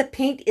 Because the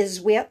paint is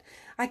wet,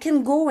 I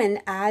can go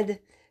and add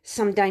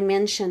some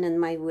dimension in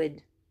my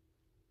wood.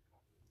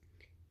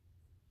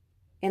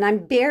 And I'm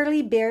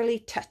barely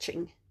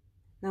touching.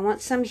 And I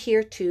want some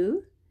here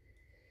too.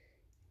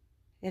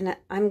 And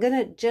I'm going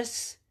to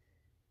just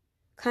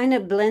kind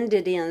of blend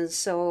it in.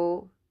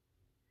 So,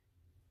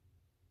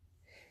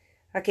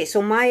 okay,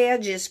 so my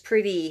edge is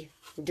pretty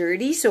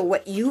dirty. So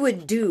what you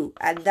would do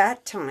at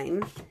that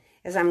time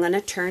is I'm going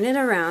to turn it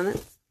around.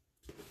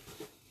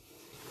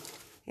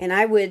 And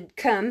I would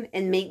come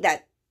and make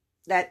that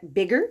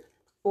bigger.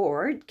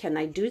 Or can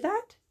I do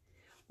that?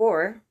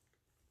 Or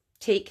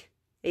take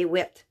a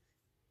wet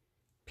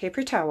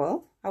paper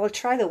towel. I will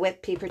try the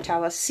wet paper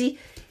towel. See,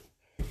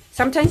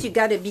 sometimes you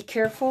got to be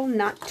careful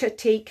not to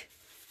take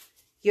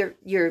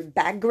your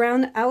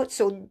background out.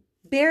 So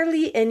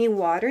barely any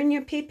water in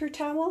your paper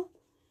towel.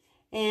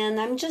 And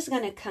I'm just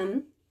going to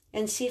come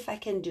and see if I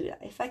can do that.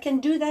 If I can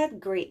do that,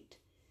 great.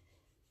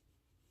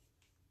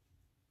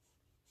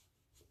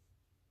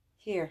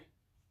 Here.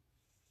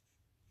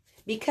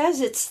 Because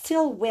it's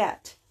still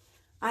wet,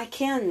 I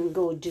can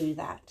go do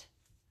that.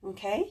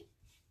 Okay?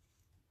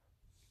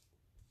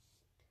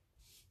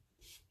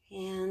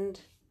 And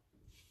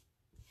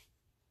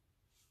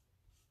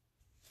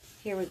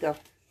here we go.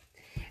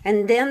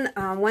 And then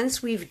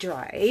once we've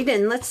dried,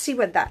 and let's see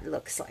what that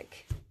looks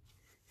like.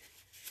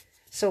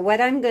 So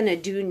what I'm going to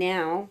do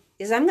now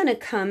is I'm going to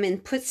come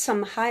and put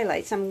some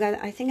highlights.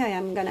 I think I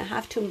am going to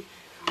have to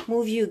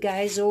move you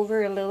guys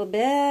over a little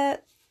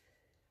bit.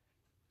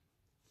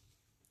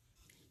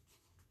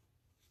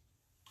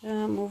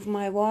 Move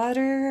my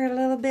water a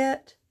little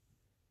bit.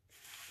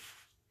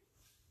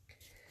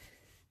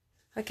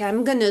 Okay,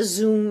 I'm going to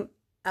zoom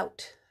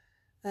out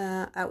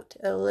a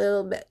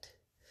little bit.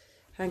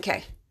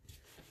 Okay.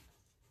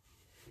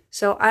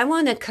 So I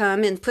want to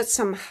come and put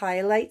some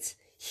highlights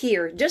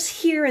here,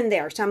 just here and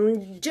there. So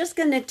I'm just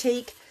going to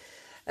take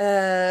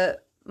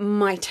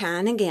my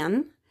tan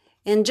again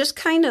and just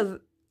kind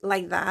of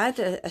like that,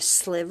 a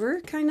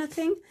sliver kind of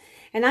thing.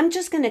 And I'm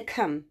just going to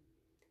come.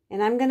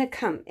 And I'm going to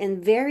come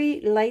and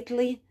very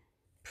lightly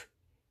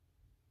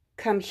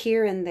come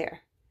here and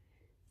there.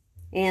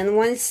 And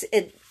once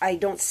I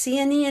don't see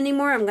any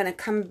anymore, I'm going to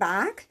come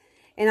back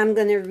and I'm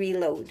going to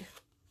reload.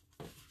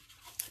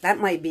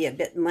 That might be a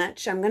bit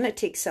much. I'm going to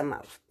take some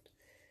out.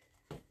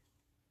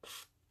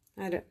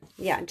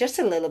 Yeah, just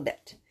a little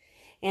bit.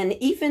 And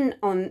even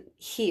on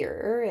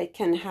here,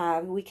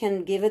 we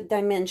can give it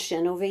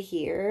dimension over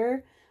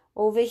here,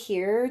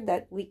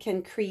 that we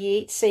can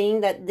create,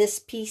 saying that this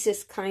piece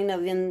is kind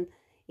of in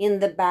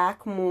the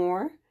back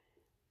more.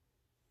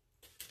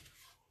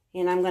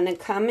 And I'm going to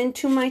come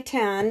into my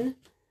tan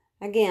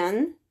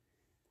again,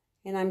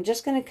 and I'm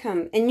just going to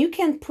come. And you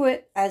can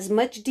put as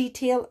much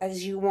detail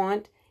as you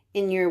want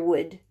in your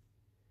wood.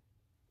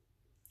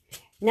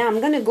 Now I'm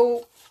going to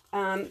go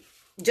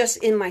just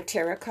in my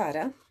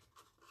terracotta.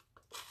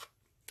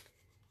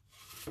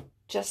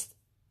 Just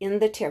in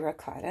the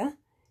terracotta.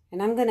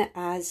 And I'm going to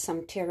add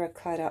some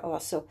terracotta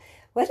also.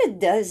 What it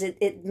does,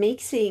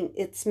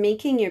 it's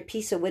making your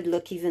piece of wood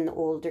look even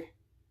older.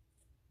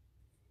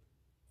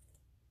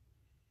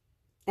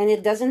 And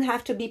it doesn't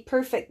have to be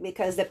perfect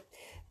because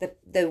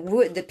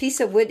the piece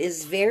of wood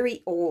is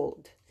very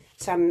old.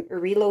 So I'm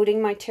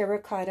reloading my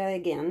terracotta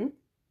again.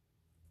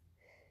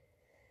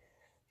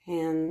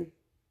 And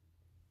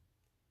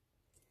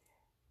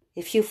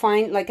if you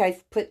find, like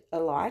I've put a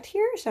lot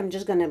here, so I'm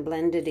just going to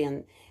blend it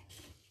in.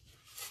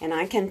 And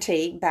I can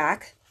take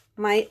back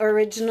my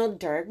original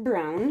dark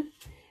brown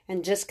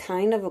and just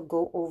kind of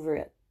go over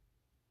it.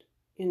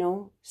 You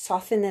know,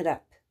 soften it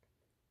up.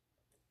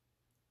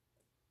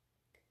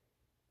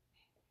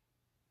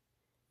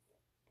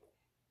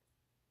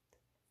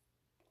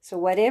 So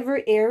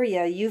whatever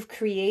area you've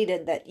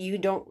created that you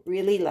don't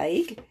really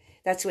like,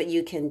 that's what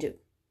you can do.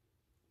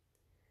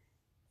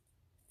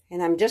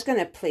 And I'm just going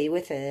to play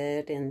with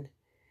it and,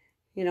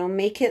 you know,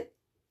 make it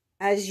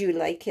as you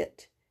like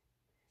it.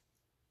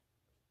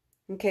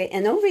 Okay,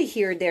 and over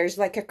here, there's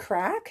like a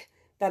crack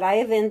that I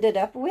have ended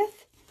up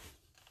with.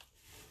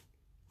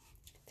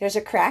 There's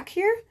a crack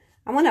here.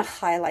 I want to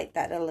highlight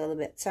that a little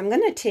bit. So I'm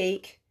going to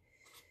take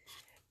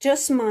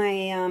just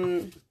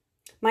my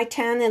my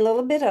tan, a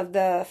little bit of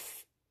the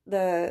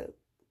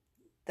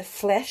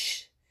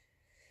flesh,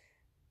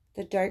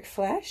 the dark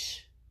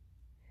flesh,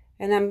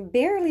 and I'm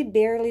barely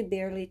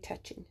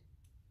touching.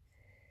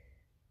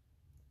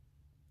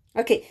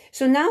 Okay,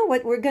 so now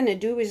what we're going to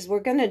do is we're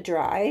going to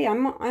dry.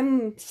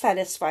 I'm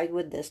satisfied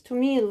with this. To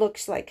me, it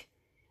looks like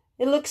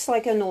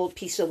an old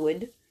piece of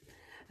wood.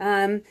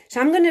 So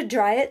I'm going to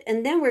dry it,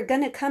 and then we're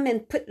going to come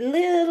and put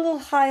little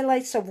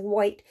highlights of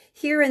white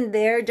here and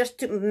there just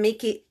to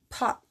make it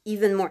pop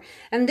even more.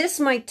 And this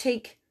might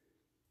take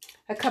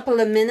a couple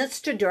of minutes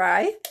to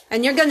dry,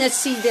 and you're going to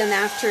see then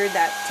after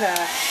that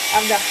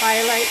of the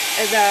highlight,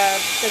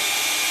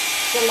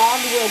 the log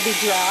will be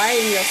dry,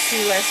 and you'll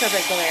see less of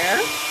a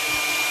glare.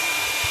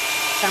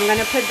 So I'm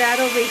going to put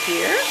that over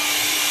here,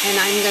 and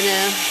I'm going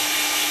to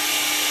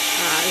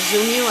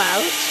zoom you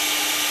out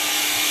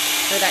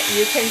so that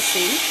you can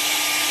see.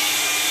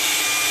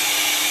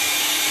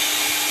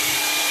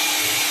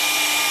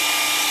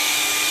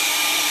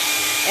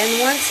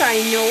 And once I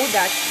know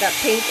that the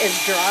paint is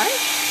dry,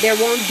 there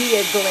won't be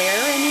a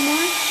glare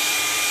anymore.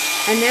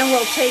 And then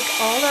we'll take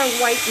all our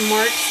white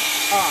marks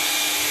off.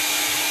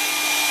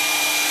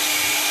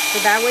 So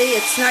that way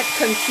it's not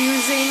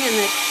confusing and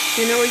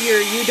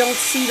you don't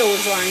see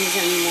those lines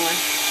anymore.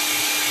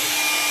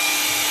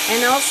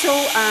 And also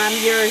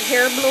your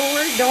hair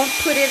blower, don't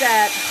put it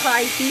at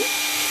high heat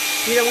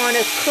You don't want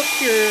to cook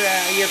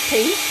your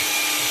paint,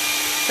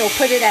 so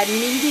put it at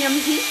medium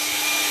heat.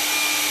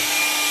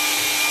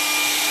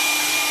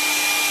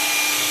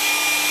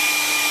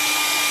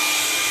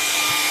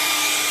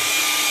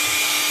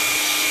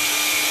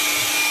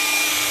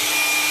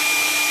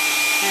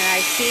 And I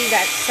see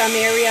that some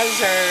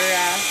areas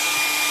are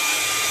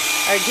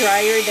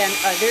drier than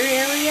other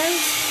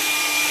areas.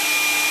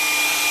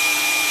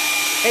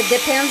 It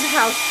depends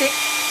how thick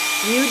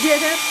you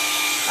did it.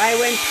 I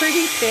went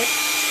pretty thick.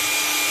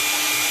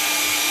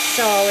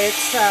 So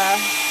it's gonna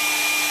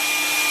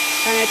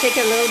take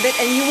a little bit,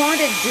 and you want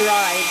it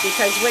dry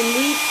because when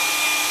we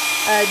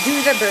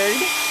do the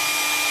bird,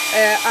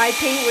 I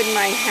paint with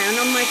my hand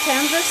on my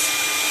canvas,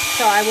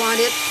 so I want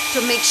it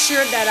to make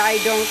sure that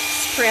I don't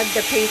spread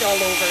the paint all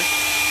over.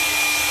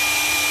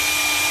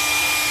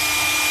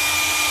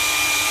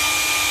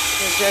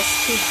 So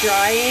just keep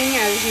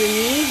drying as you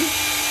need.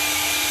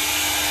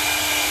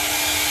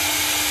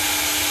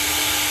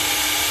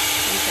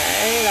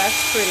 Okay,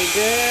 that's pretty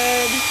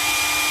good.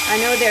 I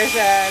know there's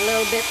a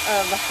little bit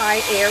of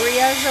high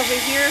areas over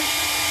here.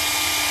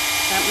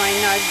 That might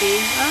not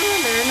be,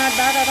 they're not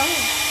bad at all.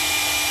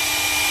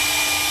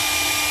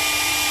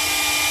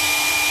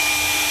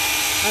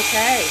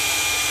 Okay.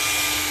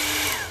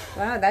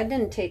 Wow, that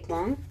didn't take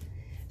long.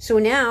 So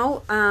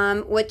now,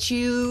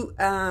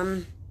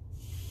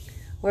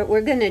 what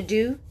we're gonna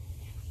do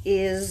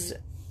is,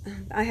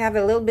 I have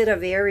a little bit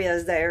of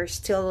areas that are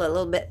still a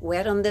little bit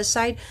wet on this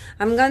side.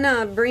 I'm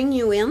gonna bring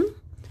you in,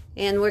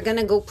 and we're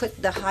gonna go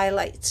put the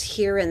highlights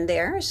here and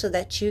there so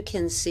that you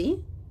can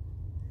see.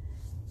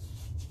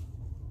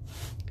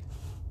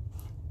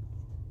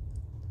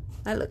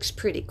 That looks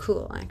pretty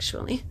cool,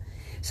 actually.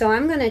 So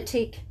I'm gonna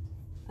take,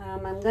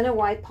 I'm gonna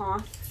wipe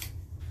off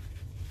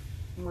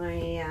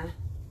my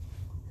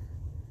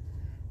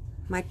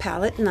my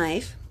palette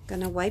knife. I'm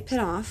gonna wipe it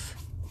off.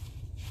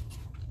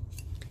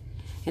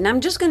 And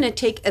I'm just gonna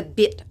take a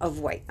bit of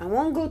white. I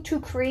won't go too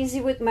crazy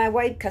with my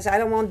white because I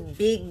don't want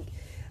big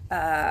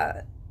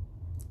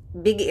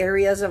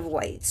areas of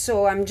white.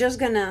 So I'm just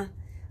gonna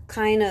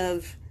kind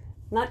of,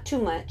 not too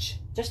much,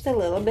 just a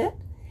little bit.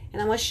 And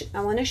I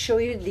want to show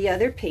you the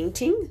other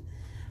painting.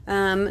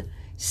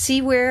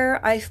 See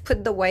where I've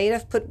put the white?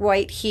 I've put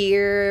white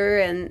here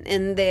and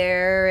in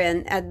there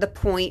and at the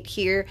point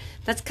here.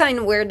 That's kind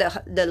of where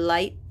the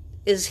light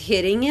is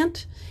hitting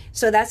it.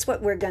 So that's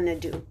what we're gonna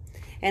do.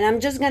 And I'm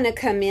just gonna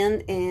come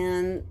in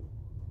and,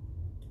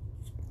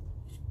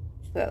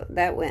 well,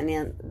 that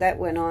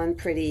went on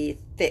pretty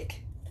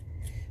thick.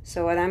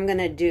 So what I'm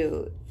gonna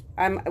do,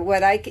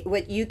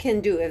 what you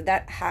can do if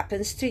that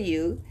happens to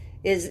you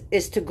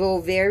is to go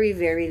very,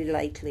 very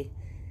lightly.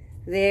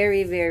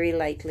 Very, very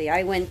lightly.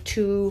 I went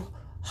too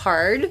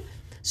hard.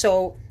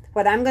 So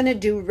what I'm gonna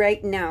do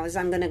right now is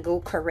I'm gonna go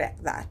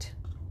correct that.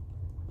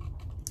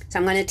 So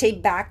I'm gonna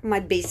take back my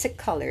basic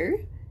color,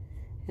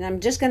 and I'm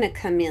just gonna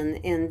come in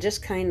and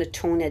just kind of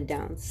tone it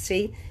down.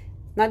 See,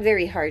 not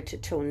very hard to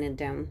tone it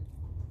down.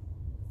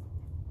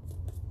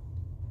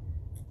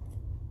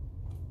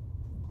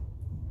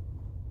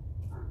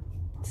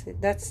 See,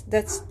 that's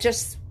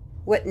just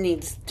what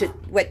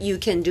you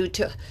can do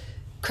to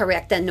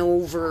correct an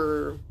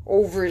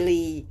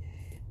overly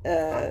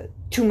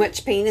too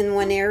much paint in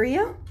one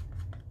area.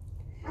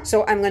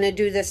 So I'm gonna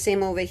do the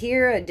same over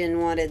here. I didn't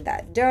want it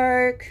that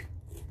dark.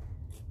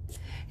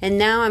 And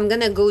now I'm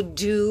gonna go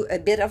do a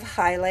bit of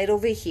highlight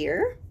over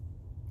here.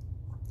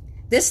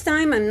 This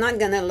time I'm not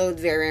gonna load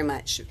very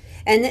much.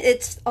 And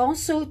it's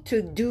also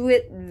to do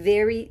it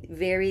very,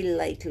 very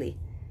lightly.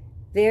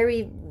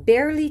 Very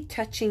barely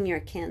touching your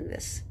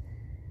canvas.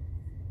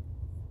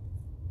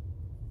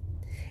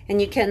 And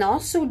you can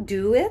also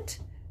do it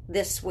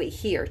this way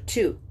here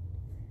too.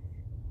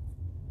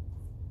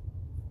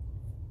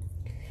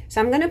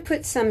 So I'm gonna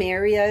put some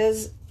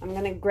areas, I'm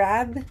gonna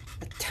grab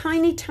a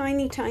tiny,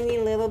 tiny, tiny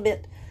little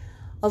bit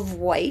of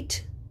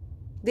white,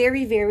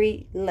 very,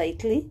 very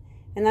lightly.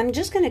 And I'm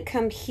just gonna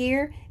come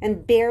here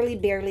and barely,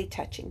 barely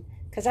touching,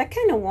 because I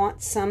kind of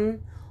want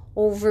some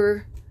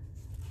over,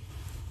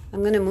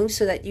 I'm gonna move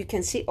so that you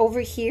can see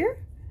over here,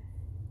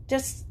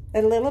 just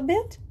a little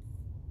bit.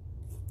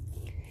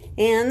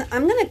 And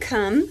I'm gonna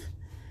come,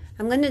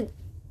 I'm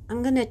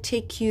gonna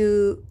take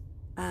you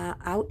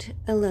out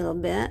a little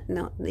bit,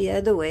 no, the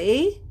other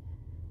way.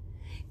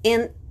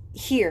 And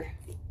here,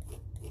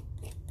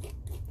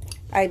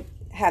 I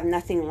have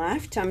nothing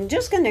left. I'm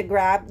just gonna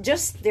grab,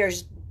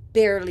 there's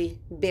barely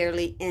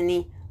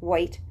any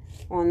white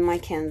on my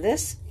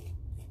canvas.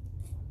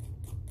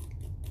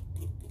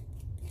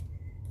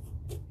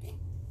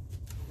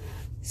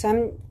 So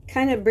I'm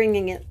kind of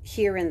bringing it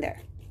here and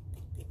there.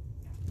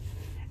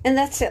 And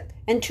that's it.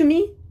 And to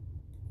me,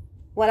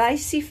 what I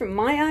see from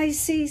my eyes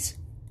sees,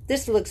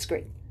 this looks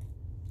great.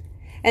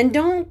 And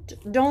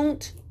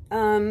don't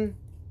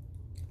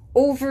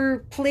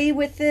overplay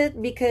with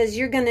it, because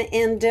you're gonna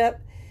end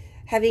up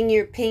having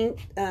your paint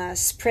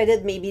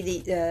spreaded,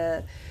 maybe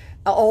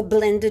all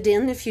blended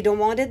in. If you don't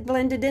want it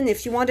blended in,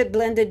 if you want it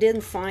blended in,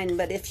 fine.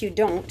 But if you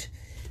don't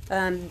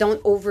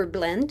over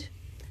blend.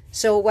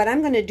 So what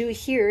I'm going to do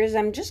here is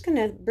I'm just going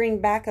to bring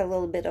back a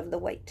little bit of the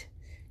white.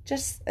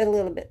 Just a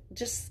little bit.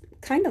 Just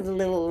kind of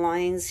little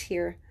lines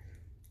here.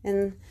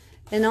 And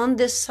on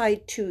this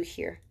side too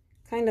here.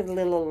 Kind of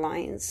little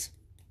lines.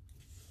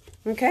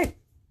 Okay.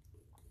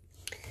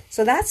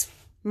 So that's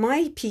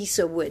my piece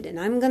of wood. And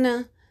I'm going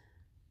to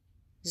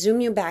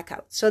zoom you back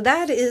out. So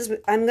that is,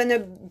 I'm going to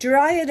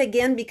dry it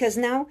again because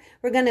now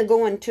we're going to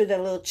go into the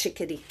little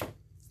Chickadee.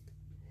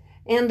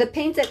 And the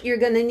paint that you're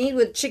going to need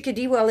with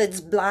Chickadee, well,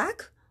 it's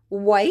black,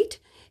 white,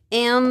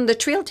 and the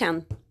trail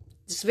tan.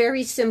 It's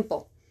very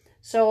simple.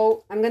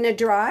 So I'm going to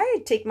dry,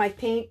 take my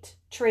paint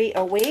tray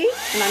away,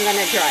 and I'm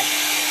going to dry.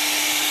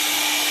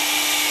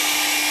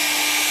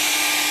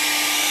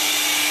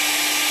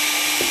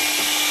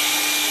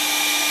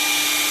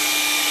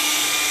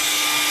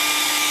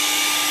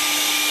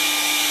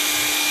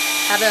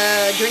 Have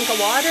a drink of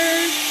water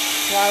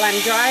while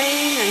I'm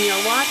drying and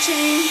you're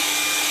watching.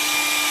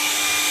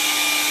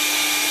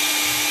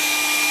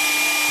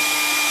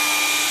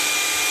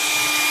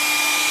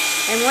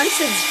 And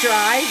once it's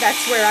dry,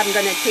 that's where I'm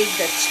going to take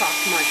the chalk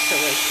marks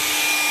away.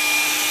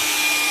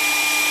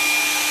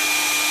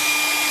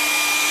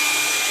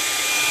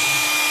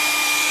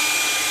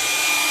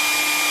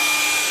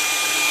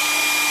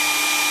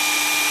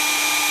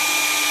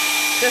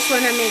 Just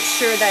want to make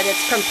sure that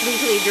it's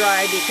completely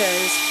dry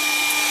because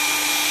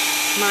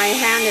my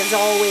hand is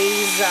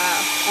always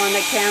on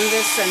the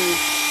canvas and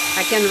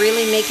I can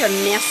really make a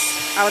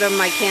mess out of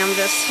my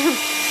canvas.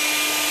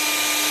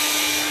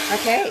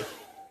 Okay.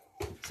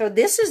 So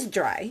this is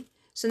dry.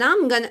 So now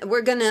I'm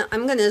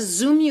gonna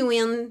zoom you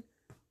in.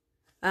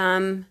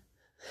 I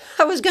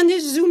was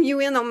gonna zoom you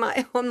in on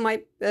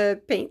my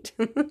paint,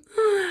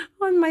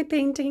 on my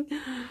painting.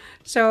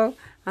 So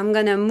I'm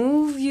gonna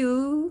move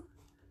you.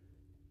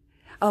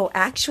 Oh,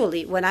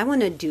 actually, what I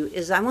want to do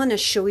is I want to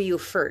show you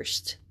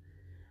first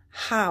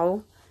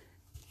how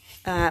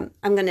I'm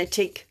gonna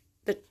take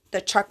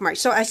the chalk mark.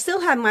 So I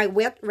still have my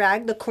wet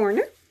rag, the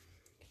corner,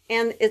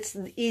 and it's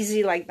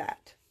easy like that.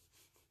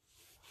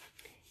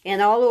 And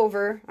all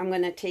over, I'm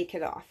going to take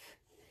it off.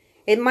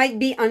 It might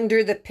be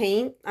under the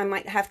paint. I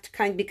might have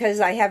to because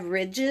I have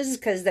ridges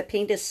because the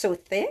paint is so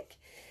thick.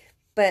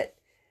 But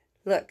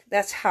look,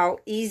 that's how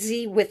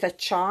easy with a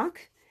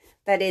chalk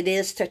that it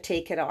is to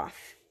take it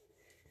off.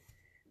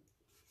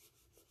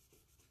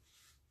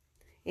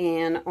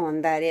 And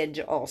on that edge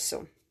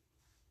also.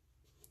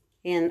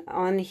 And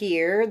on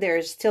here,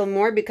 there's still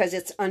more because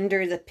it's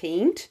under the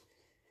paint.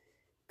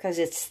 Because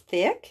it's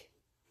thick.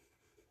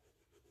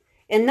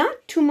 And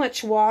not too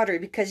much water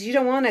because you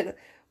don't want to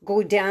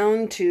go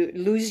down to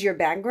lose your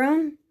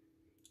background.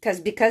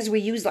 Because we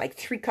use like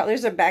 3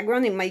 colors of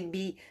background, it might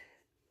be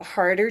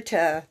harder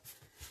to,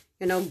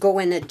 go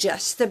and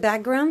adjust the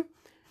background.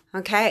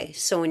 Okay,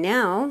 so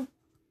now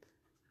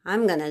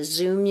I'm going to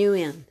zoom you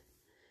in.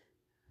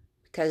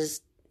 Because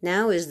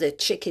now is the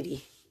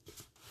Chickadee.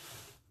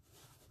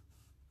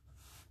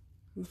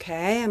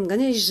 Okay, I'm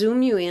going to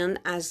zoom you in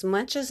as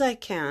much as I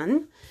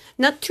can.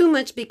 Not too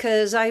much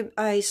because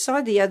I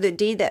saw the other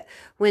day that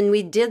when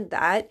we did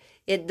that,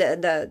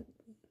 the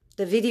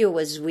video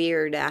was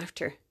weird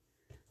after.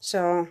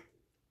 So,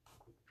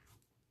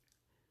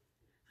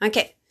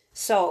 okay,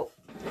 so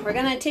we're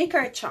going to take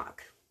our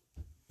chalk.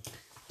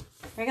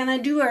 We're going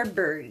to do our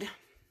bird.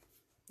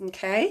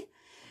 Okay,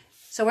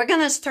 so we're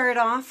going to start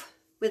off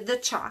with the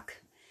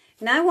chalk.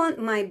 And I want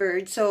my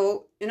bird,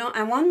 so,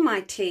 I want my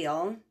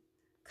tail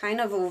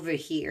kind of over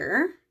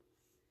here.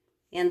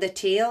 And the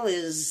tail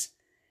is...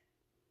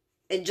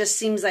 It just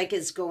seems like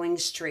it's going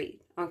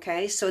straight.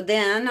 Okay, so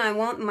then I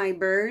want my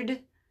bird.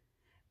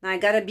 I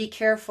got to be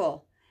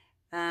careful.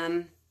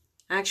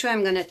 Actually,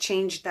 I'm going to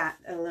change that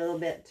a little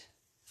bit.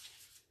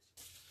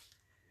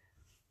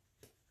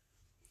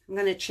 I'm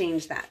going to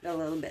change that a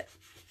little bit.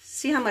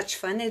 See how much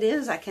fun it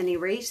is? I can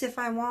erase if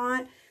I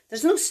want.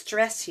 There's no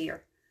stress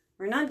here.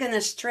 We're not going to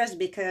stress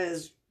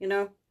because,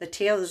 the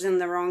tail is in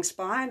the wrong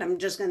spot. I'm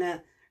just going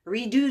to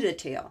redo the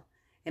tail.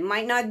 It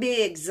might not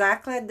be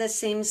exactly at the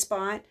same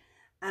spot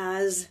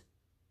as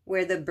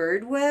where the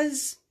bird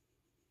was.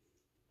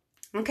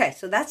 Okay,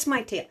 so that's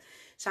my tail.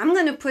 So I'm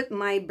going to put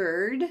my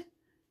bird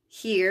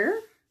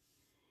here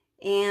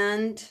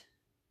and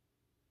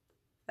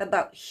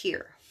about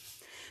here.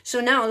 So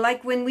now,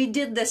 like when we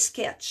did the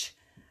sketch,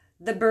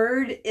 the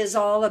bird is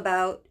all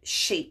about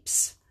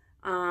shapes.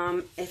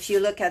 If you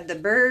look at the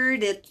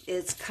bird,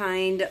 it's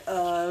kind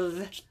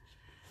of,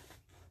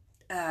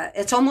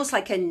 it's almost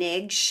like an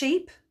egg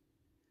shape.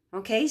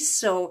 Okay,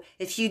 so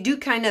if you do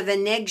kind of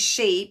an egg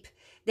shape,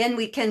 then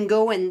we can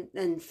go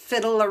and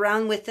fiddle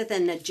around with it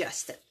and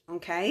adjust it,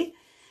 okay?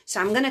 So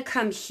I'm going to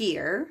come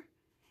here,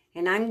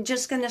 and I'm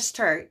just going to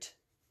start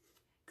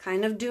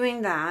kind of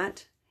doing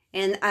that.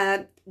 And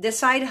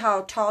decide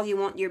how tall you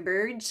want your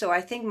bird. So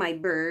I think my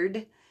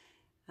bird,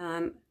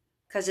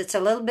 because it's a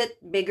little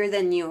bit bigger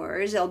than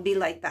yours, it'll be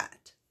like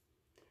that.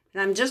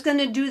 And I'm just going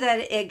to do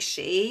that egg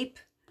shape.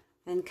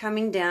 And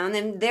coming down,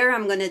 and there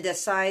I'm going to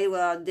decide,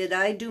 well, did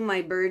I do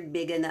my bird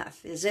big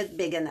enough? Is it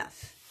big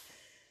enough?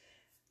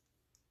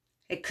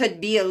 It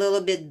could be a little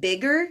bit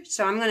bigger,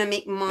 so I'm going to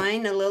make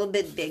mine a little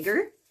bit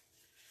bigger.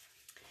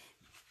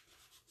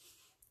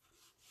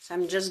 So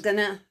I'm just going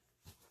to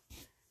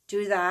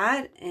do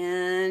that,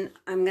 and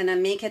I'm going to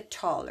make it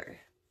taller.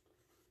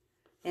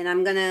 And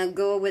I'm going to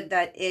go with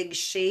that egg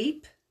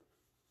shape.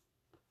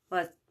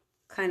 Well,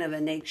 kind of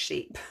an egg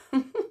shape.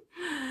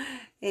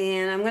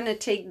 And I'm going to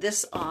take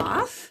this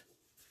off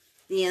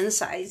the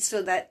inside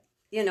so that,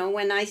 you know,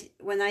 when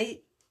I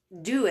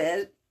do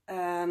it,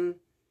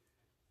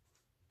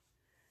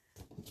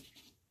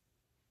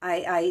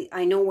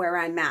 I know where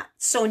I'm at.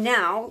 So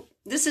now,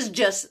 this is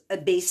just a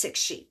basic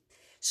shape.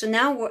 So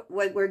now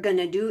what we're going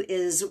to do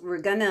is we're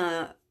going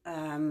to,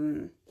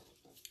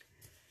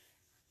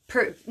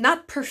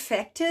 not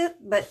perfect it,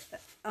 but,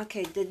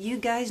 okay, did you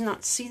guys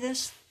not see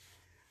this?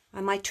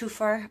 Am I too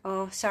far?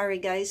 Oh, sorry,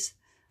 guys.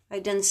 I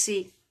didn't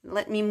see.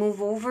 Let me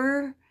move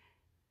over.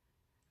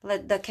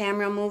 Let the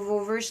camera move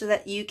over so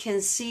that you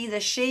can see the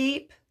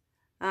shape.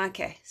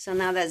 Okay, so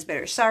now that's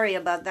better. Sorry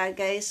about that,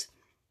 guys.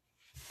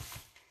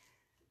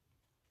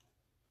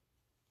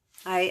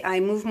 I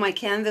moved my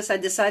canvas. I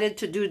decided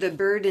to do the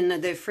bird in a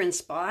different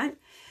spot.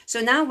 So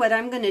now what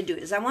I'm going to do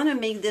is I want to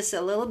make this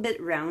a little bit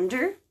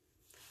rounder.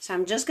 So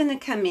I'm just going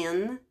to come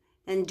in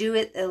and do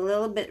it a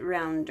little bit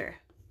rounder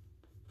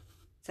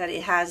so that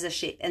it has a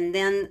shape. And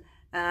then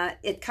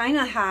it kind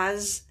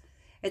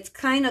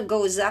of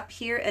goes up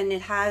here and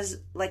it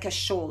has like a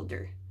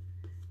shoulder.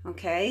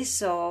 Okay,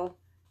 so,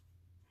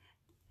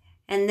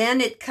 and then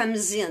it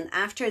comes in.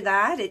 After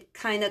that, it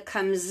kind of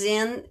comes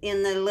in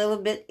a little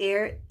bit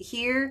air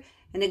here,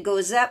 and it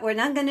goes up. We're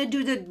not going to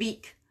do the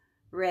beak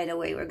right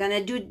away. We're going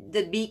to do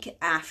the beak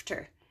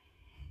after.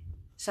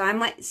 So I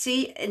might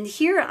see, and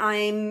here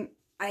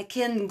I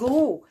can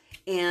go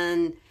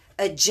and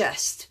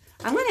adjust.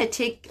 I'm going to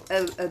take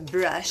a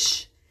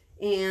brush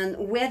and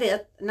wet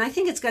it, and I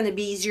think it's going to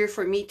be easier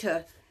for me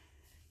to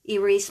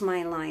erase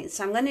my lines.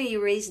 So I'm going to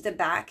erase the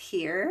back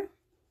here.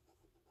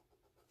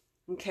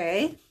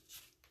 Okay.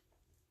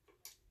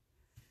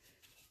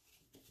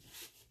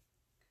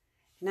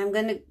 And I'm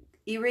going to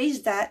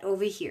erase that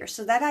over here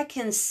so that I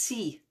can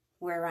see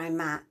where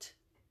I'm at.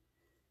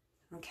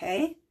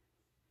 Okay.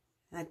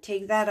 I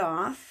take that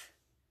off.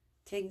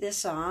 Take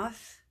this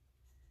off.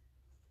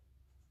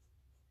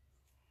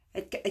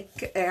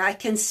 I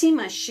can see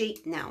my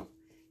shape now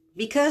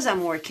because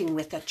I'm working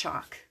with a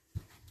chalk.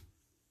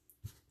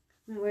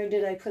 Where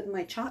did I put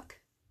my chalk?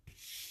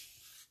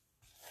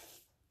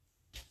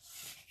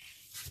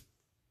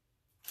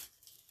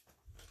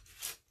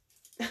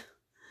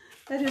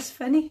 That is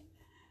funny.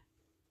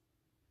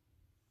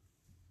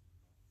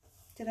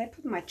 Did I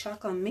put my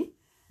chalk on me?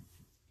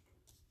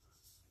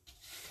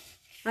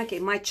 Okay,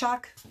 my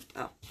chalk.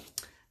 Oh,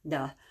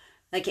 duh.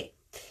 Okay,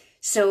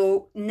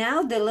 so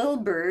now the little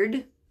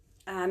bird,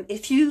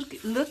 if you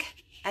look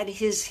at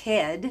his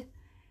head,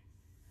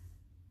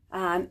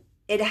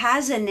 it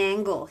has an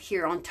angle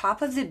here on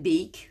top of the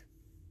beak.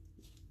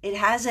 It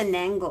has an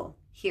angle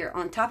here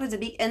on top of the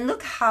beak. And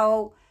look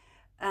how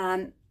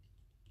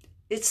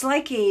it's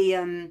like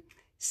a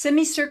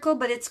semicircle,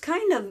 but it's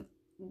kind of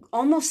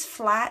almost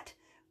flat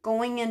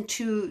going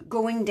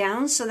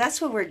down. So that's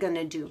what we're going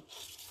to do.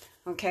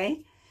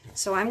 Okay,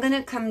 so I'm going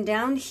to come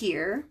down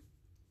here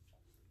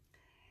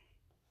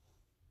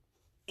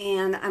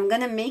and I'm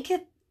going to make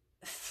it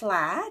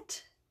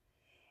flat,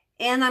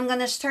 and I'm going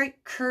to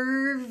start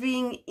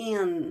curving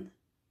in,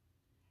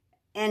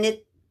 and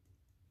it,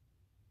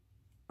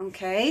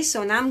 okay,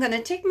 so now I'm going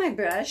to take my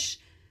brush,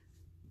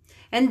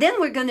 and then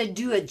we're going to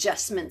do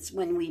adjustments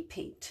when we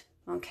paint,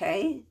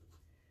 okay,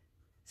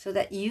 so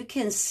that you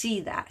can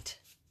see that.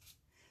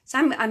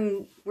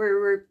 So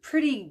we're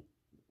pretty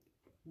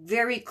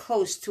very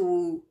close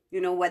to,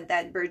 you know, what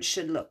that bird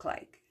should look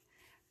like.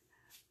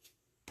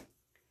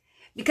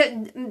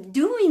 Because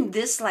doing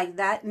this like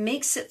that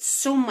makes it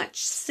so much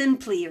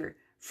simpler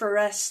for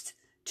us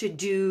to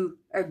do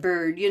a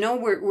bird. You know,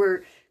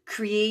 we're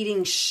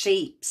creating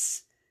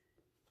shapes.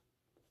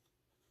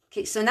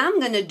 Okay, so now I'm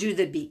going to do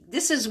the beak.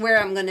 This is where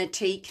I'm going to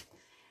take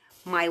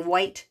my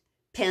white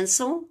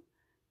pencil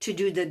to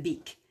do the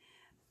beak.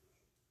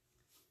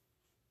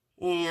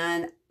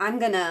 And I'm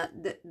going to,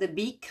 the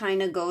beak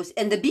kind of goes,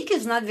 and the beak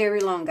is not very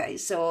long,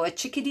 guys. So a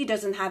chickadee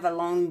doesn't have a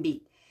long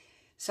beak.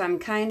 So I'm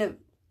kind of,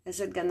 is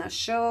it going to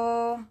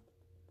show?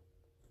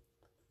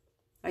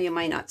 Oh, you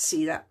might not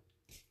see that.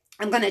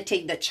 I'm going to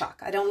take the chalk.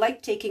 I don't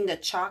like taking the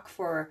chalk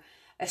for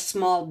a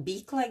small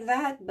beak like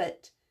that,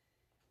 but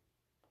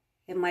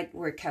it might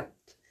work out.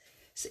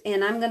 So,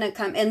 and I'm going to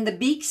come, and the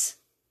beaks,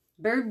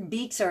 bird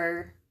beaks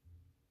are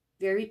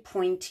very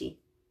pointy.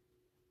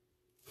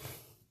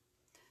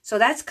 So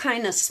that's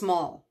kind of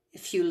small.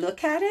 If you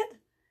look at it,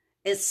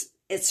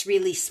 it's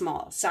really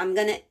small. So I'm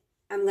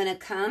gonna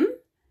come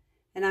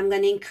and I'm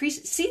gonna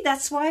increase. See,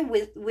 that's why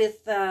with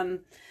the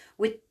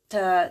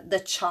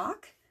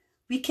chalk,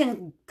 we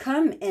can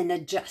come and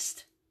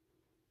adjust.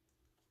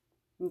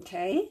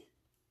 Okay.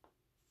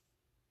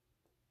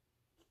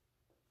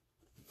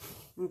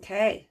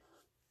 Okay.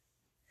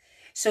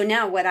 So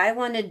now what I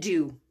want to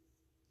do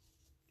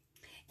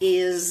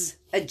is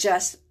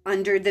just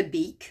under the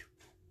beak.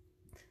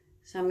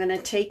 So I'm going to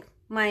take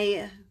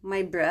my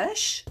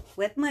brush,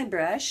 wet my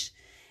brush,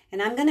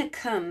 and I'm going to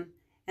come,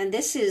 and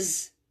this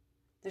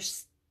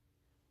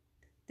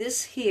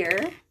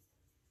here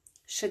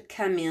should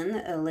come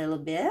in a little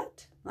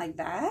bit like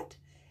that.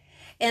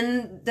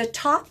 And the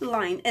top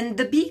line and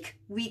the beak,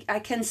 I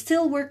can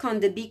still work on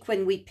the beak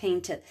when we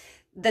paint it.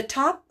 The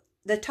top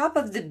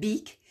of the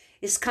beak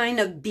is kind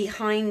of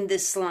behind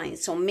this line,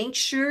 so make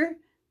sure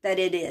that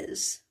it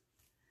is.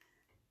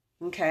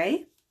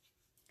 Okay?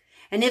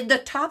 And if the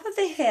top of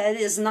the head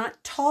is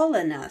not tall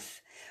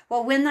enough,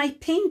 well, when I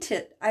paint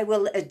it, I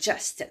will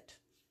adjust it.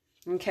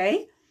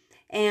 Okay?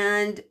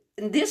 And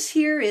this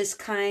here is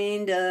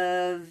kind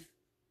of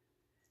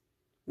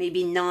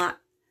maybe not.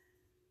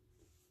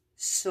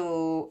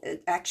 So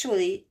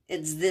actually,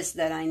 it's this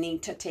that I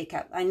need to take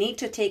out. I need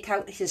to take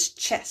out his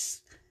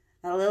chest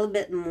a little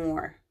bit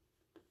more.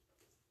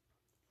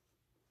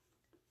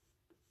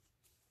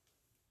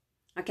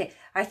 Okay,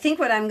 I think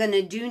what I'm going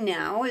to do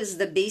now is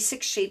the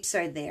basic shapes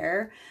are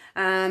there,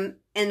 and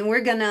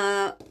we're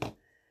gonna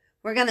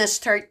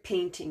start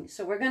painting.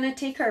 So we're gonna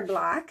take our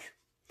black,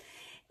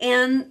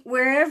 and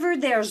wherever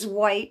there's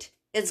white,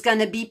 it's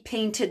gonna be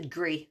painted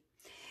gray,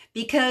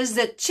 because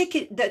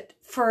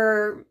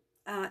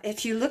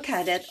if you look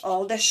at it,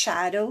 all the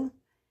shadow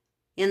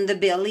in the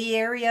belly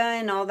area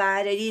and all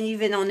that, and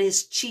even on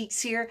his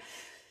cheeks here,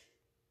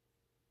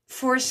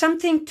 for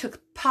something to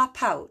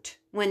pop out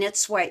when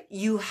it's white,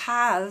 you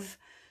have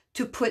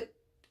to put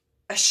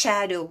a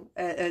shadow.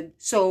 And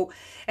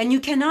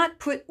you cannot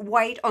put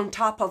white on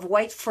top of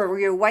white for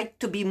your white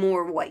to be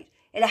more white.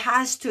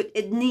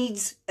 It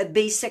needs a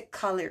basic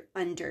color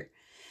under.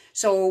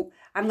 So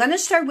I'm going to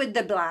start with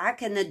the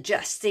black and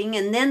adjusting,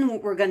 and then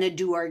we're going to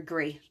do our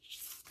gray.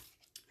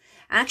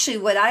 Actually,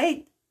 what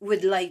I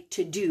would like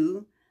to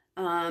do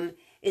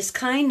is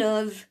kind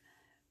of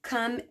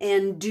come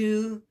and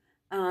do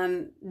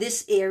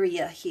this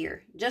area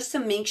here, just to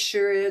make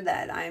sure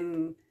that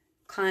I'm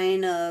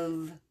kind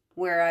of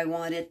where I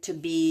want it to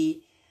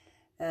be.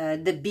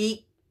 The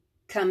beak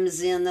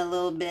comes in a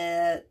little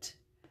bit,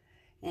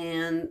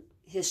 and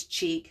his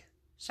cheek.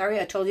 Sorry,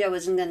 I told you I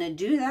wasn't going to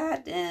do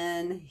that,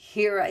 and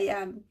here I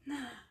am.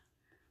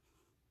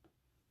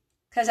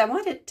 Because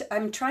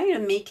I'm trying to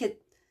make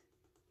it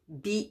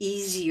be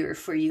easier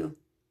for you.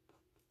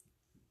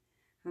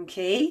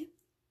 Okay?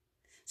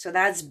 So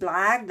that's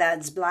black,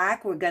 that's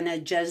black. We're going to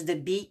adjust the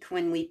beak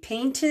when we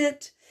paint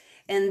it.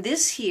 And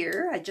this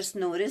here, I just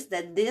noticed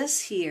that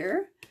this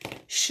here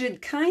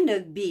should kind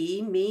of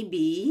be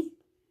maybe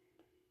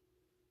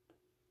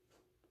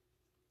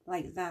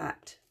like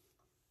that.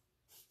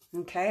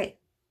 Okay.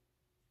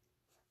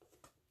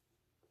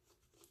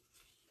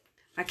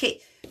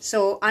 Okay,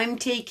 so I'm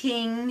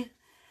taking,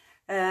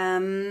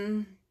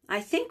 I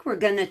think we're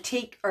going to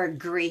take our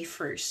gray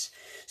first.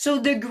 So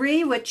the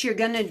gray, what you're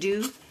going to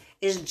do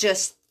is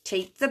just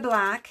take the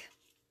black,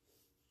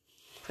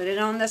 put it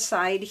on the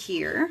side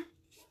here,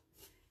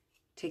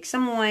 take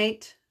some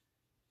white,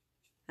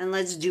 and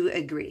let's do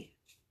a gray.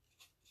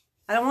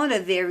 I don't want a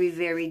very,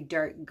 very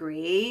dark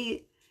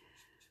gray.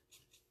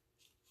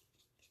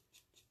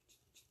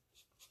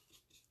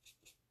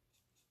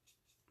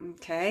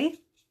 Okay,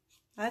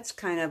 that's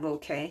kind of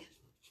okay.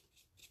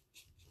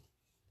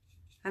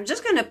 I'm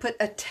just going to put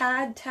a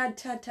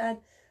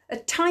a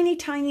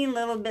tiny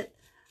little bit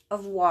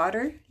of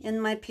water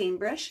in my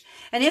paintbrush.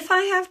 And if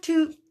I have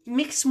to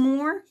mix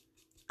more,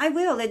 I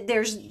will.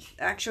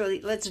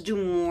 Let's do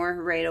more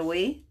right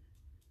away.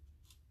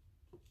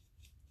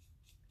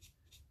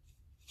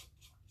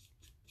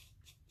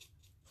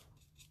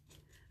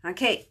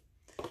 Okay,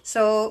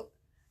 so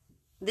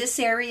this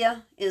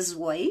area is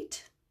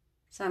white.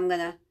 So I'm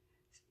gonna,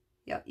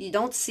 you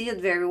don't see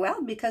it very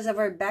well because of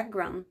our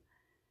background.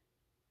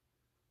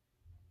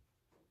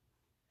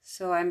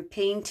 So I'm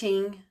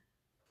painting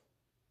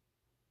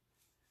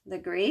the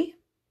gray.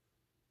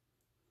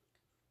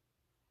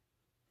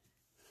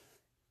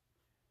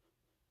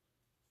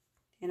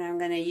 And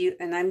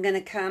I'm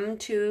gonna come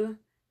to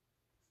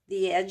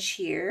the edge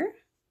here.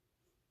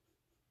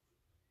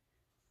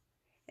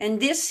 And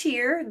this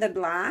here, the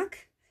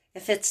black,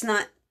 if it's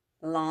not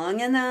long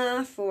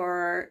enough,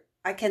 or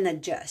I can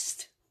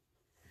adjust.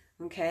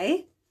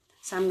 Okay,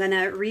 so I'm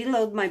gonna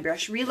reload my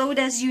brush. Reload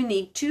as you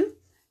need to.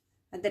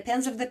 It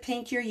depends on the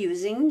paint you're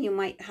using. You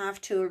might have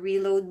to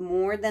reload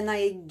more than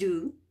I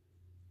do.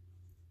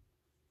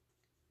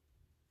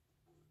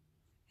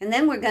 And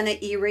then we're gonna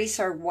erase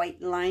our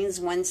white lines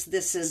once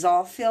this is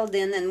all filled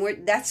in,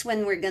 and that's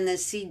when we're gonna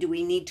see, do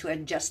we need to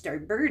adjust our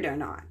bird or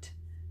not?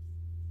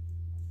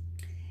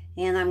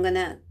 And I'm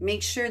gonna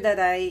make sure that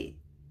I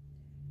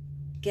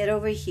get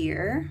over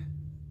here.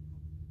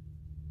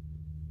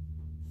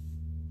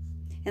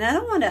 And I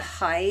don't want to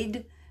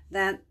hide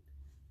that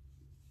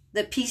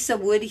the piece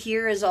of wood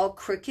here is all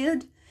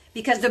crooked,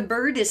 because the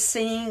bird is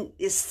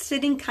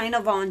sitting kind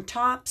of on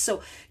top,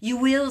 so you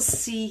will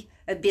see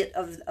a bit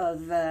of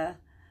the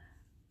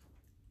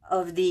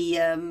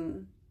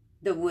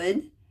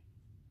wood.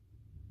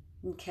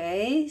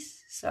 Okay,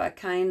 so I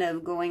kind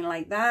of going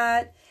like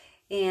that.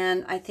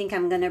 And I think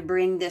I'm going to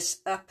bring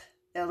this up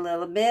a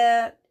little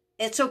bit.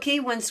 It's okay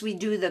once we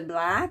do the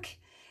black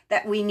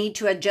that we need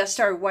to adjust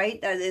our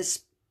white. That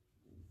is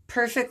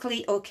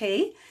perfectly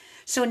okay.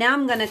 So now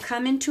I'm going to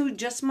come into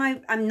just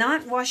I'm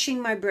not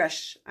washing my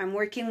brush. I'm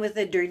working with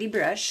a dirty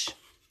brush.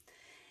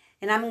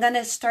 And I'm going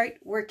to start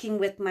working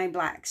with my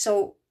black.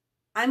 So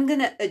I'm going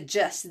to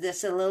adjust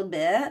this a little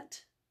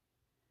bit.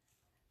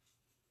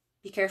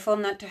 Be careful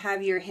not to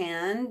have your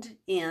hand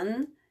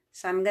in.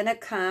 So I'm going to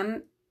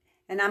come,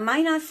 and I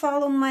might not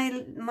follow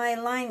my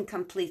line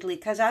completely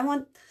because I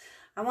want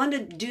to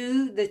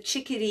do the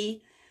chickadee's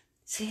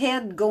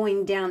head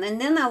going down, and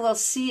then I will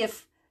see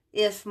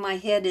if my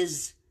head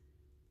is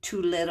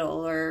too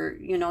little, or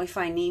you know, if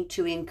I need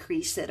to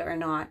increase it or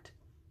not.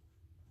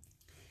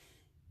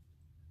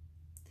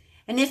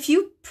 And if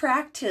you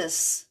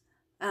practice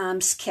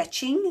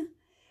sketching,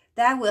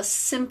 that will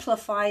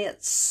simplify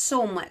it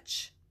so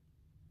much.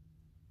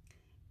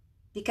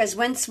 Because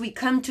once we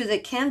come to the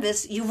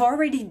canvas, you've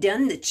already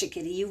done the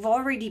chickadee. You've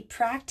already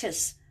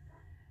practiced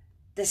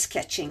the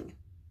sketching.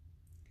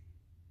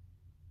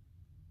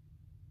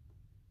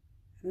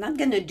 I'm not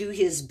going to do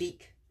his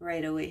beak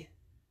right away.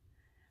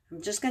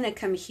 I'm just going to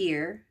come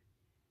here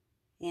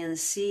and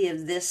see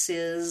if this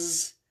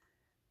is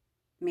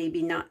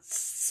maybe not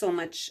so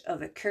much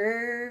of a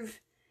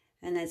curve.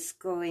 And it's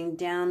going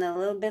down a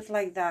little bit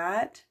like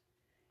that.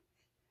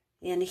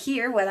 And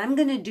here, what I'm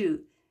going to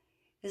do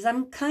is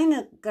I'm kind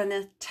of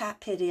gonna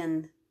tap it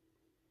in.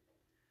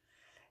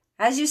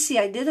 As you see,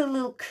 I did a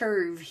little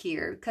curve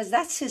here because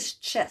that's his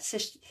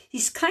chest.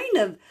 He's kind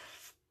of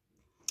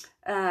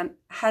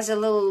has a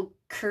little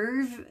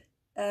curve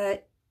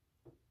the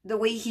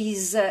way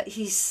he's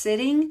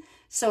sitting.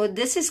 So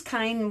this is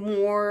kind of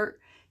more,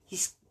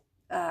 he's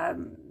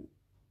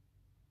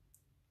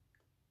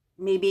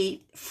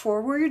maybe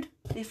forward,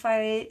 if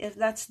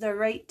that's the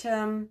right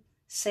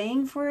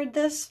saying for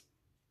this.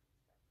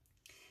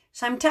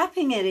 So I'm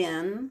tapping it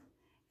in,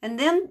 and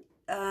then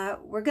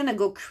we're going to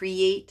go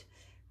create,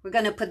 we're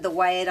going to put the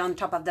white on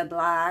top of the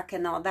black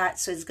and all that,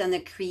 so it's going to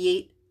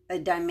create a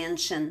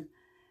dimension.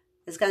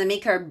 It's going to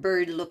make our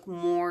bird look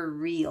more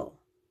real.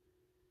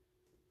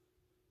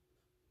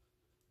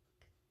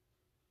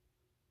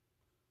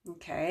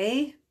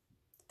 Okay,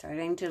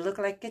 starting to look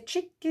like a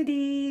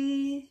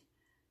chickadee.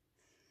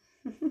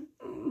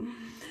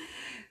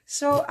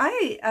 So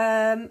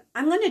I'm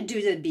going to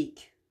do the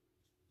beak.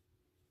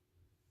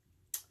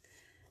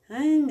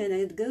 I'm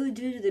going to go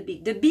do the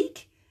beak. The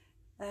beak,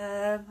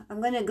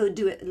 I'm going to go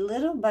do it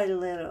little by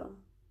little.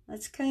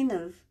 That's kind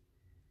of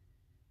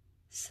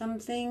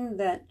something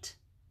that,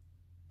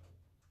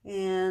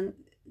 and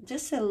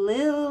just a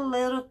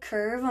little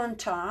curve on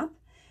top.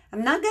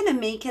 I'm not going to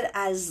make it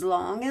as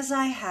long as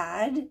I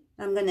had.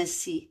 I'm going to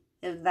see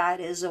if that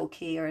is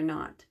okay or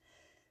not.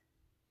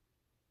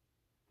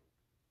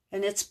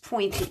 And it's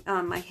pointy.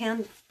 My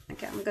hand,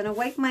 okay, I'm going to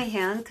wipe my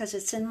hand because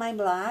it's in my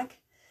black.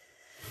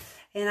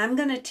 And I'm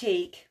going to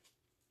take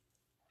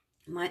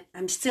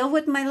I'm still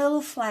with my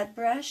little flat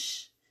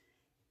brush,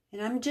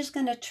 and I'm just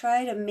going to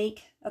try to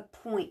make a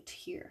point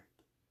here.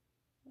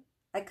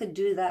 I could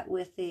do that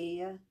with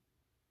a,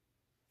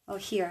 oh,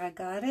 here, I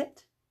got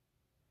it.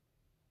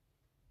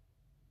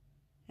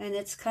 And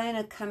it's kind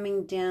of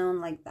coming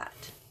down like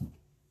that.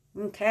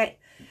 Okay,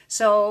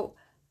 so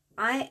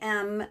I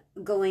am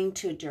going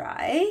to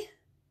dry.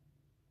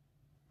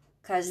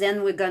 Because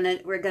then we're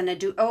gonna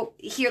do, oh,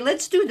 here,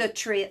 let's do the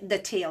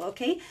tail,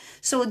 okay?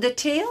 So the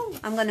tail,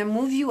 I'm gonna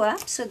move you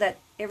up so that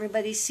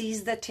everybody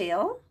sees the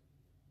tail.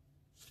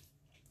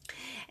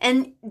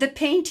 And the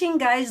painting,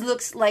 guys,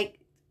 looks like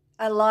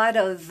a lot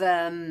of,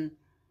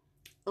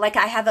 like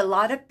I have a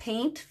lot of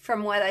paint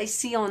from what I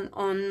see on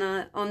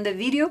the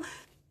video,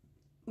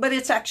 but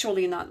it's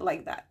actually not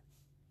like that.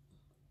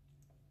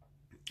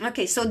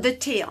 Okay, so the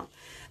tail.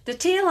 The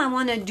tail, I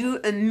want to do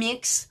a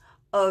mix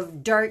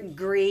of dark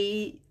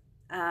gray.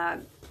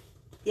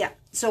 Yeah,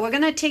 so we're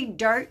gonna take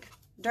dark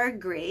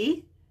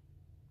gray,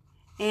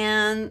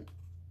 and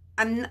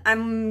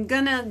I'm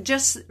gonna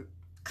just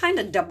kind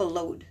of double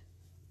load,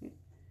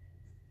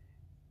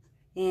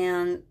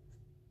 and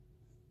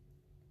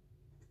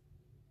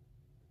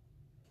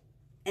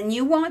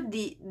you want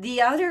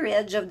the outer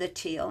edge of the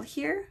tail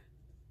here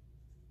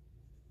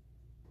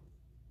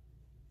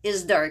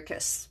is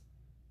darkest,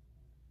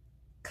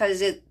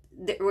 because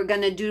we're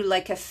gonna do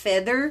like a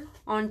feather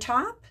on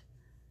top.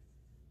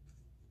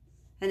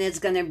 And it's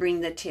going to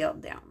bring the tail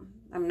down.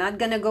 I'm not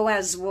going to go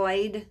as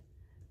wide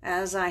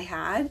as I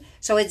had.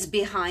 So it's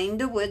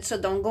behind the wood,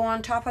 so don't go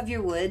on top of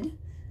your wood.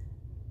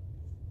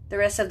 The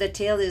rest of the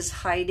tail is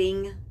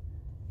hiding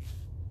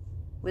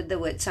with the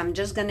wood. So I'm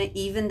just going to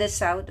even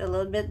this out a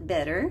little bit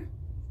better.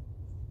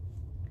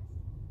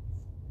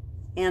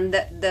 And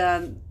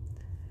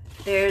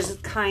there's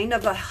kind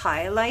of a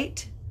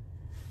highlight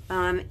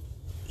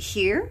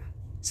here.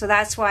 So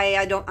that's why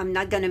I'm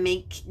not going to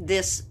make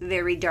this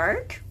very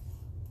dark.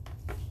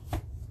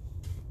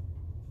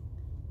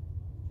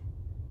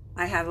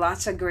 I have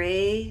lots of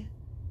gray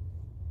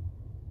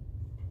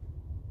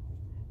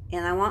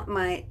And I want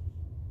my,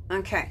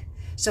 okay.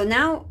 So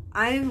now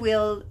I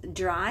will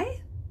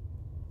dry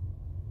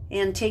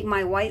and take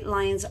my white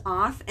lines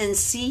off and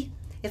see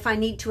if I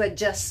need to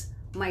adjust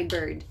my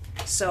bird.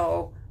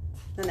 So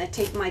I'm gonna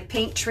take my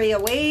paint tray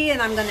away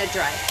and I'm gonna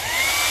dry.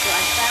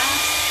 Dry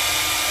fast.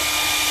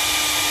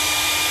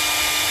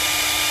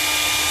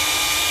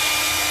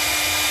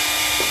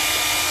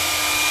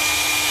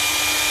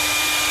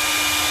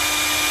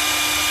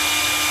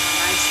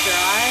 Nice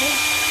dry.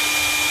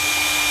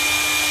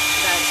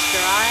 That's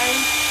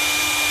dry.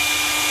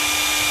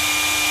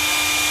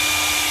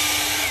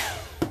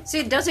 See,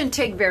 it doesn't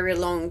take very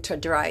long to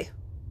dry.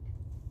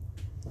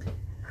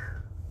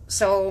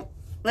 So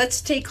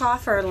let's take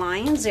off our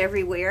lines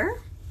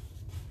everywhere.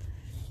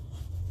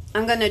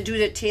 I'm gonna do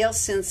the tail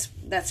since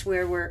that's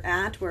where we're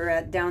at. We're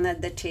at down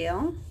at the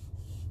tail.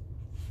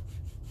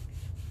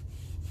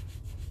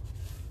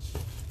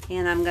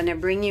 And I'm gonna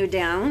bring you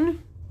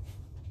down.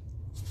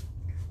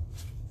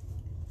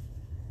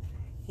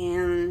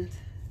 And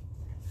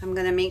I'm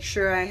gonna make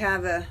sure I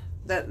have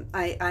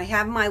I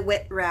have my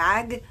wet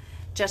rag,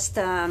 just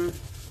a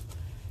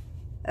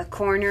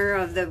corner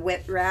of the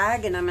wet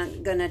rag, and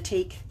I'm gonna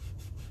take,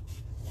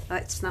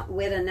 it's not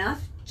wet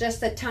enough,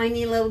 just a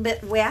tiny little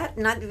bit wet,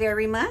 not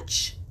very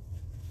much.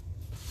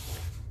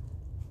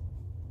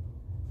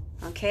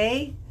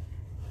 Okay,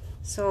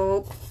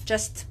 so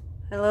just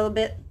a little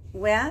bit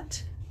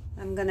wet.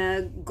 I'm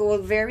gonna go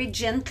very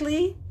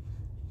gently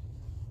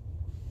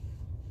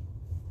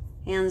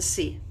and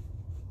see,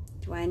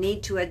 do I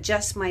need to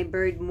adjust my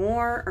bird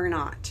more or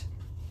not?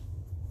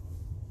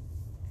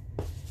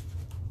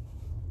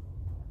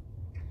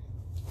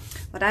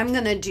 What I'm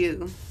gonna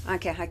do,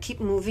 okay, I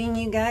keep moving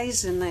you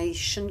guys and I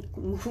shouldn't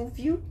move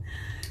you.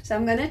 So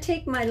I'm gonna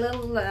take my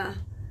little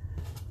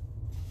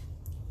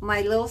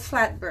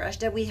flat brush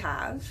that we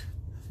have,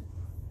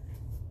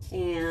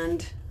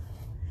 and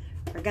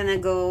we're gonna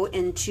go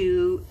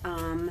into,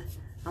 I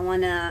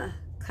wanna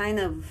kind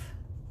of,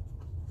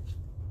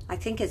 I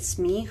think it's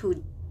me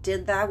who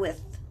did that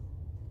with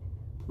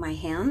my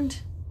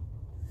hand.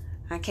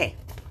 Okay.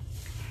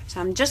 So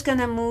I'm just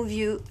gonna move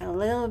you a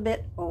little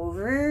bit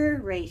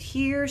over right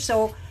here.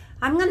 So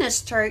I'm gonna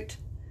start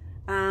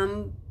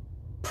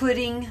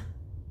putting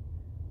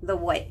the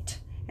white.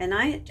 And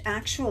I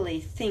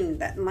actually think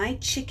that my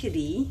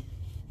Chickadee,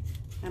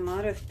 I'm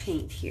out of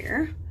paint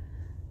here.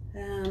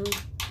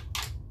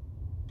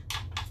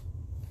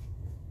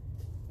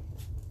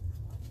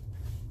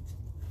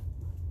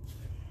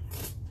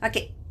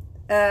 Okay,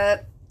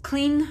 I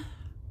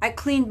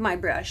cleaned my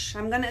brush.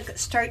 I'm gonna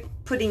start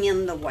putting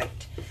in the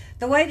white.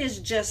 The white is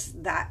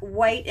just that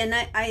white, and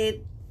I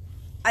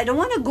don't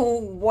want to go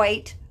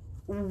white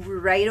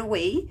right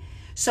away.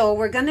 So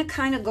we're gonna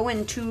kind of go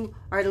into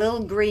our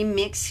little gray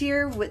mix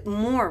here with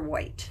more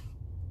white,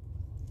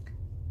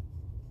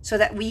 so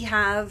that we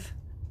have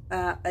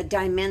a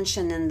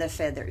dimension in the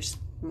feathers.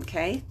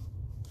 Okay,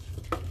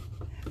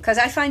 because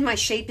I find my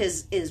shape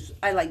is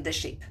I like the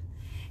shape,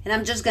 and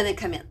I'm just gonna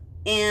come in.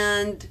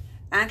 And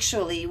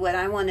actually, what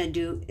I want to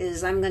do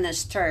is I'm gonna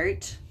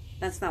start.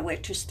 That's not where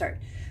to start.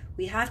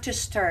 We have to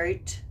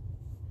start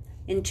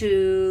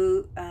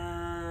into,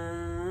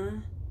 yeah,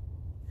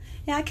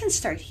 I can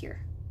start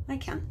here. I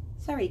can.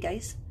 Sorry,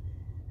 guys.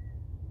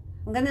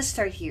 I'm going to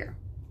start here.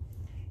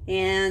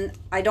 And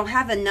I don't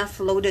have enough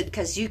loaded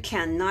because you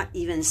cannot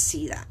even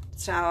see that.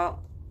 So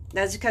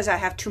that's because I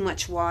have too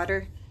much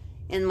water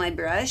in my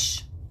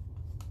brush.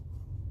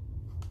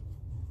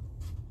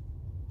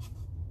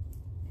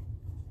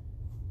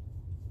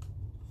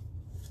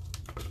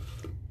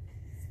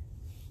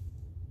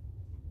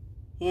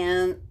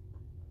 And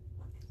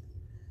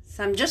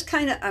so I'm just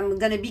kind of, I'm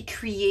going to be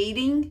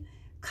creating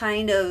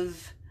kind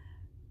of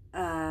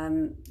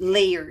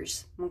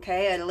layers,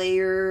 okay? A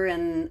layer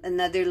and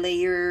another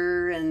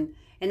layer, and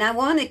I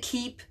want to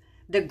keep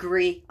the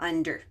gray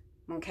under,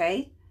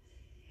 okay?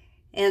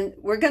 And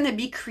we're going to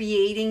be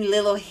creating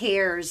little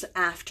hairs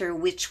after,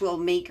 which will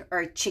make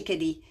our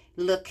Chickadee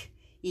look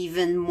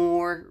even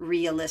more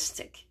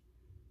realistic.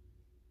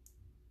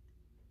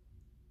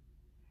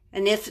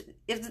 And if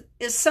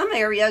some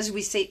areas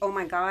we say, oh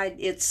my God,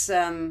 it's,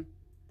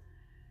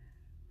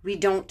 we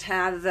don't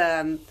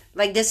have,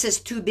 like this is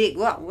too big.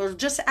 Well, we'll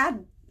just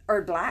add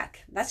our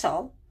black, that's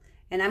all.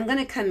 And I'm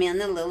gonna come in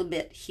a little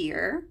bit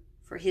here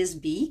for his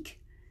beak.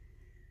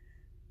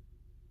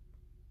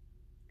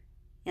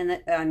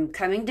 And I'm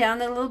coming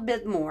down a little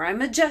bit more.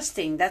 I'm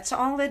adjusting, that's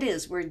all it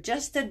is. We're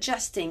just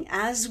adjusting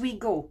as we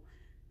go.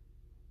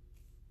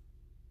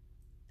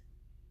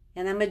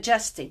 And I'm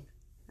adjusting,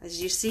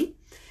 as you see.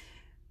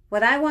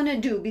 What I want to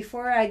do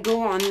before I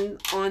go on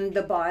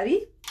the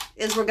body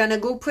is we're going to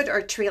go put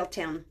our trail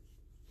tan.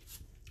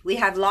 We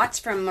have lots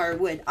from our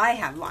wood. I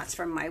have lots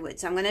from my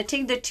wood. So I'm going to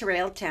take the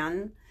trail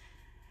tan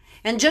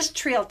and just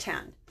trail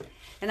tan.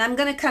 And I'm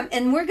going to come,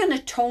 and we're going to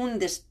tone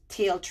this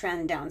tail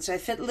trend down. So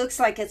if it looks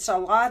like it's a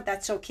lot,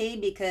 that's okay,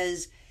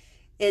 because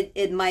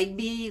it might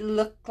be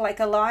look like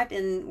a lot,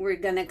 and we're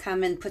going to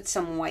come and put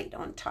some white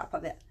on top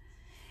of it.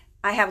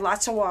 I have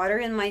lots of water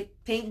in my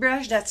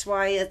paintbrush. That's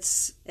why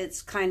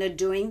it's kind of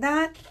doing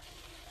that,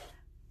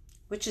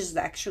 which is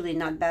actually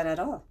not bad at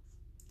all.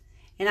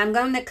 And I'm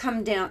going to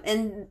come down,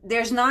 and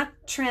there's not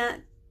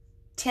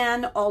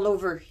tan all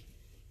over.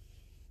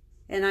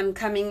 And I'm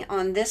coming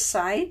on this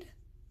side.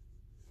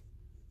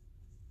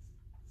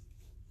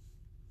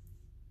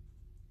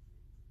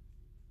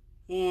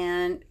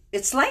 And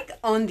it's like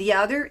on the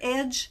other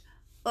edge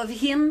of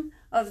him,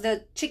 of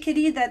the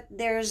chickadee, that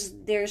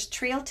there's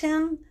trail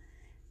tan.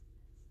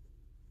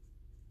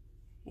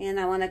 And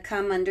I want to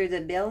come under the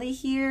belly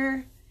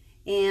here.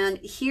 And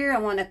here I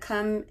want to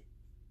come,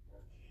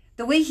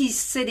 the way he's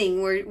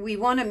sitting, where we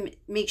want to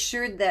make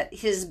sure that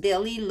his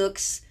belly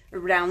looks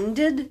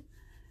rounded.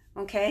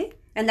 Okay?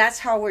 And that's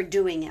how we're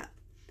doing it.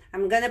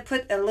 I'm going to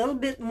put a little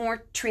bit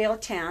more trail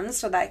tan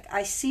so that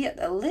I see it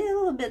a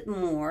little bit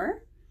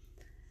more.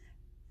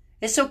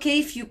 It's okay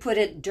if you put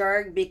it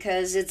dark,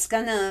 because it's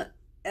gonna,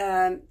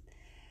 we're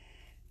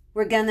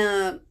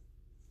gonna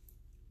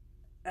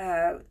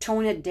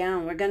tone it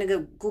down. We're gonna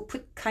go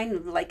put kind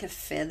of like a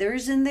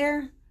feathers in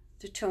there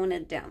to tone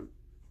it down.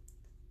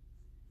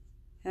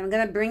 And I'm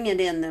gonna bring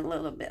it in a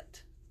little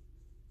bit.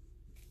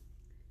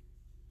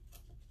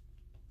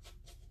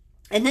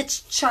 And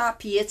it's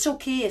choppy. It's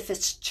okay if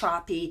it's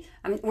choppy.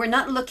 We're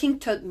not looking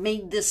to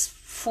make this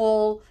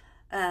full,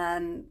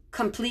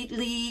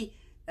 completely,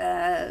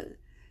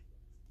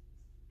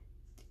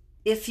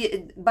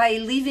 by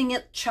leaving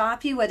it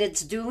choppy, what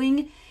it's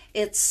doing,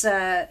 it's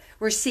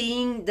we're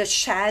seeing the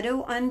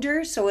shadow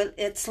under, so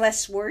it's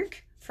less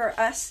work for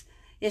us.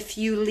 If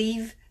you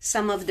leave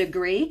some of the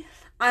gray,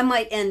 I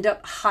might end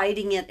up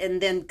hiding it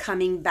and then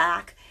coming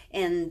back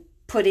and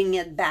putting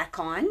it back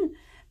on.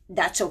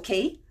 That's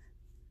okay.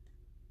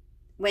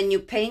 When you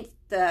paint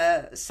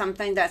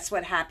something, that's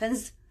what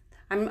happens.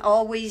 I'm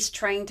always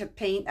trying to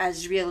paint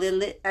as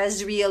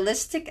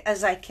realistic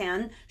as I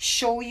can,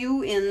 show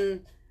you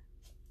in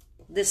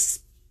this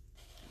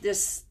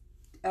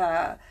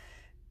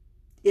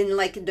in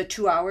like the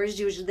 2 hours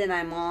usually that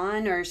I'm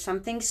on or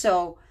something.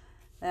 So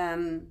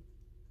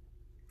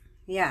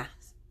yeah.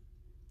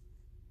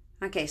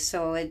 Okay,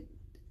 so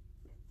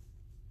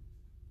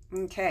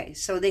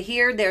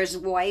there's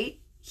white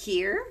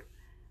here.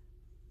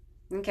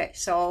 Okay,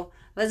 so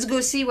let's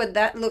go see what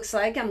that looks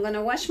like. I'm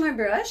gonna wash my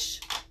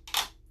brush,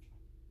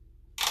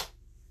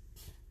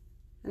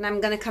 and I'm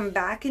gonna come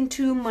back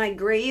into my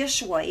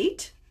grayish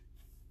white.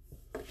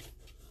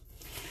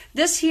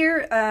 This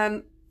here,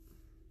 I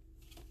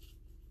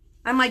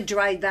might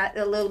dry that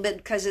a little bit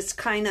because it's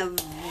kind of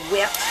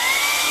wet,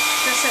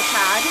 just a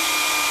tad.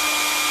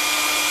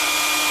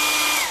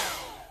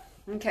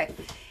 Okay,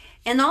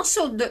 and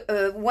also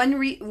the one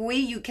way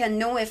you can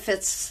know if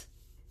it's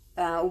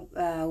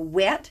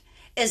wet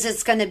is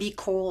it's going to be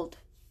cold.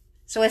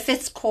 So if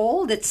it's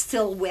cold, it's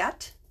still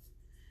wet.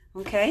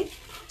 Okay,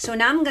 so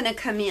now I'm going to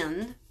come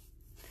in,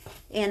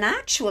 and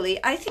actually,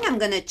 I think I'm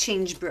going to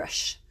change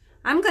brush.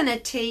 I'm going to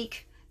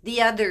take the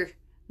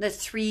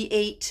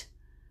 3/8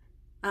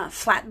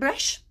 flat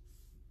brush.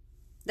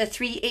 The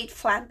 3/8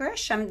 flat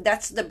brush.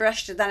 That's the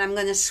brush that I'm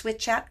going to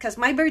switch at, because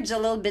my bird's a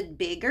little bit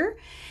bigger,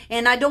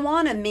 and I don't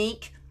want to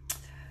make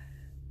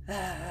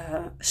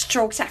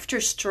strokes after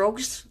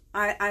strokes.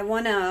 I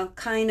want to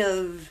kind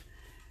of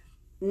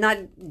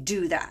not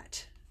do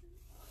that.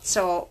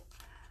 So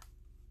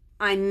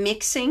I'm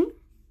mixing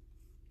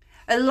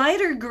a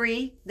lighter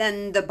gray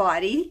than the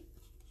body,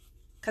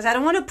 because I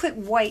don't want to put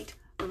white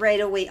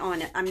right away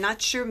on it. I'm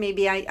not sure,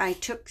 maybe I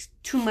took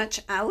too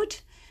much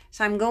out.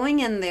 So I'm going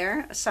in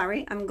there,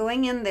 I'm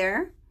going in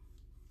there,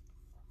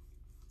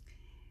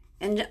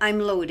 and I'm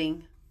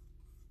loading.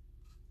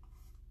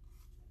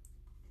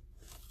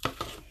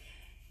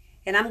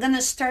 And I'm going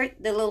to start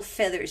the little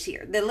feathers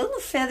here. The little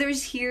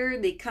feathers here,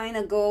 they kind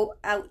of go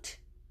out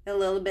a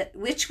little bit,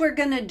 which we're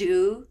going to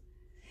do.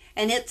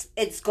 And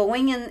it's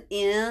going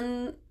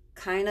in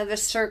kind of a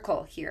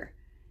circle here.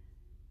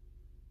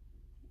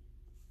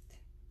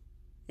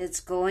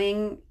 It's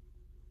going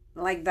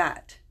like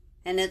that,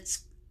 and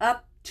it's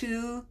up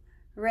to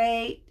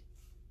right,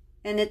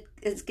 and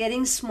it's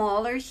getting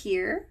smaller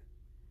here,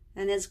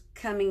 and it's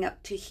coming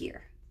up to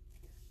here.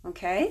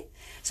 Okay,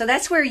 so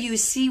that's where you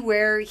see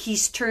where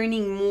he's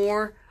turning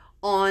more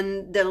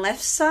on the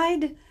left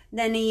side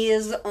than he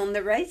is on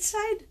the right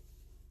side.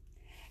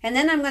 And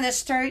then I'm going to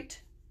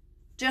start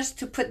just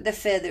to put the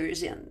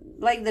feathers in,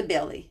 like the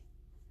belly.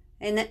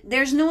 And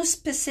there's no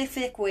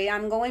specific way.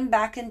 I'm going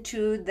back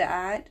into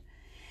that.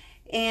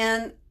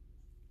 And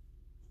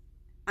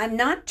I'm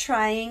not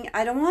trying,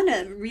 I don't want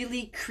to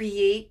really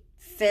create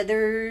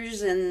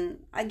feathers,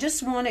 and I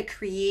just want to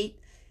create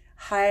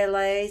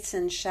highlights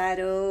and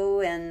shadow,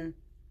 and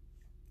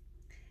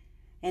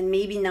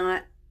maybe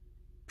not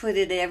put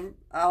it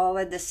all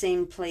at the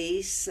same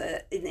place,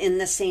 in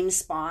the same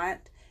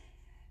spot.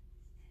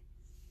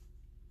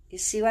 You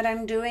see what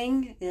I'm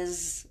doing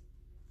is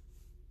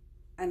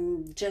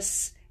I'm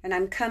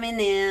coming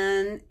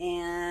in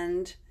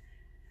and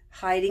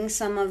hiding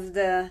some of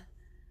the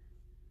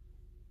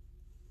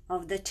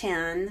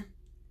tan,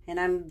 and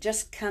I'm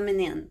just coming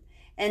in.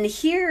 And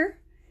here,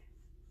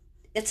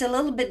 it's a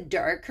little bit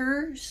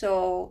darker,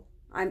 so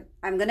I'm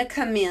going to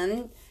come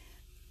in,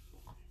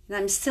 and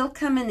I'm still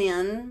coming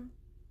in.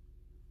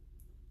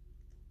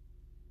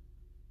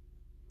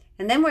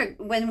 And then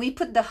when we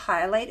put the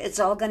highlight, it's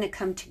all going to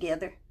come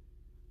together.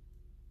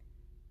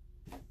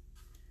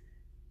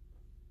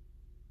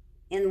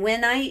 And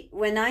when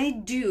I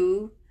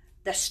do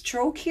the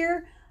stroke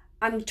here,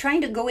 I'm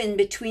trying to go in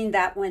between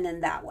that one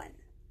and that one.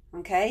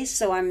 Okay,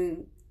 so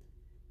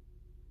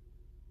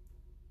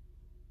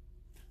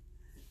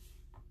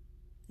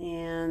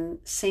and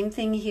same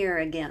thing here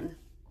again.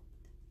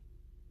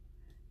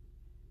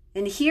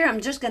 And here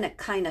I'm just going to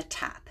kind of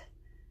tap.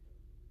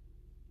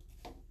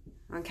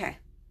 Okay.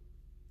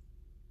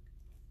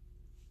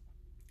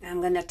 I'm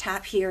going to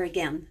tap here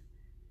again.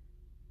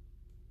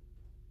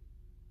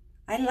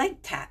 I like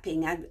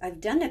tapping. I've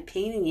done a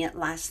painting yet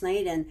last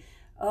night, and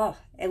oh,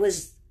 it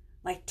was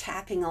like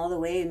tapping all the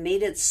way. It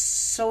made it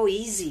so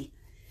easy.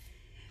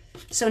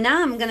 So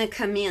now I'm going to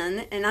come in,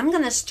 and I'm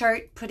going to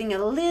start putting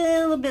a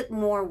little bit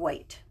more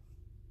white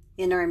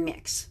in our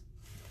mix.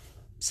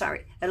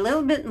 Sorry, a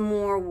little bit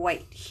more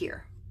white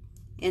here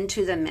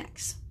into the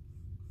mix.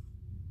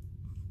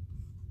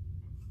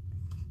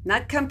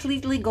 Not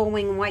completely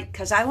going white,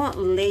 because I want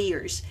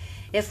layers.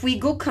 If we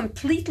go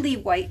completely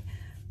white,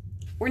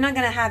 we're not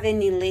going to have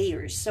any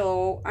layers.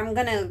 So I'm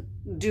going to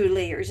do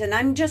layers. And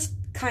I'm just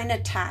kind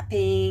of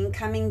tapping,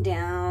 coming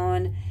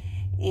down.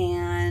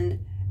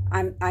 And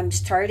I'm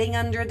starting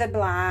under the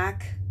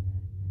black.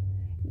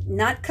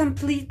 Not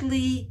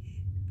completely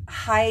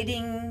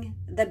hiding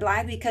the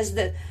black, because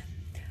the...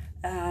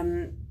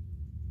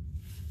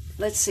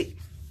 let's see.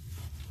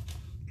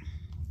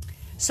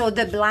 So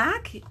the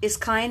black is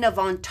kind of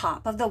on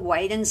top of the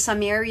white. In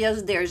some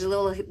areas, there's a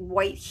little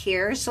white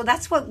here. So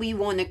that's what we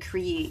want to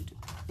create,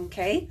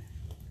 okay?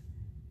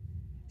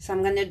 So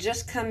I'm going to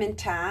just come and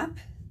tap.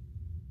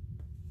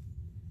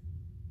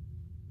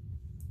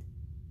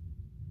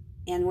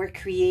 And we're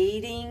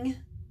creating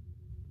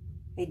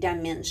a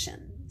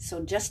dimension.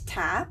 So just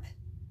tap.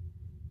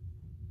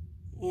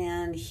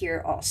 And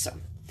here also.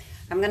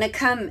 I'm going to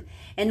come,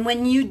 and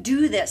when you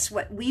do this,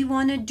 what we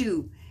want to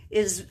do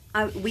is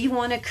we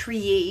want to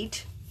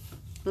create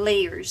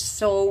layers.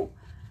 So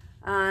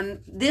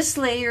this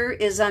layer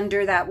is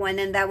under that one,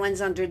 and that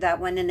one's under that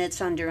one, and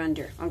it's under,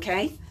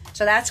 okay?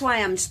 So that's why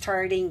I'm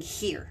starting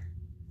here.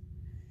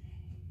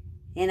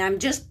 And I'm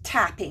just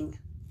tapping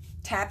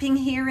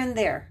here and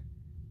there.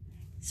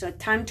 So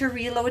time to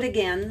reload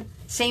again.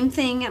 Same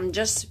thing, I'm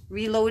just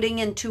reloading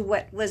into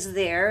what was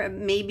there.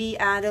 Maybe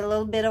add a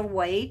little bit of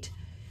white,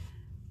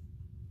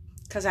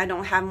 because I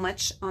don't have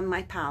much on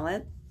my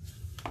palette.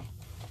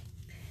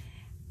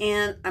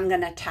 And I'm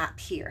going to tap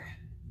here.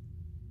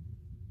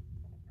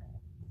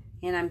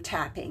 And I'm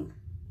tapping.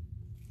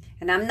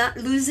 And I'm not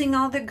losing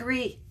all the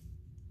gray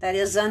that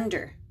is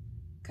under,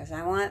 because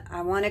I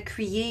want to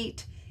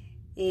create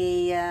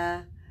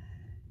a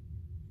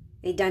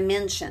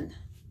dimension.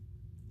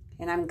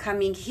 And I'm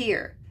coming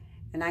here.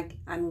 And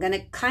I'm going to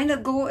kind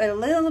of go a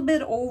little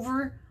bit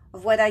over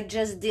of what I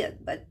just did,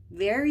 but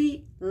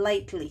very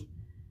lightly.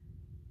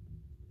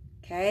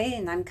 Okay,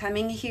 and I'm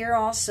coming here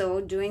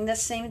also, doing the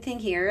same thing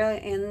here,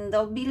 and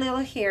there'll be little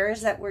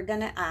hairs that we're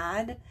going to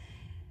add.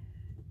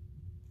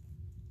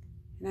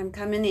 And I'm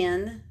coming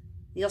in.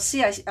 You'll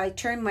see I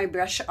turn my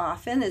brush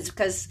often. It's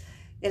because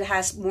it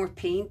has more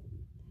paint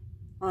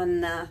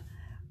on the...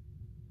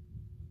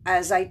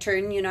 As I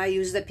turn, you know, I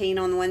use the paint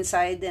on one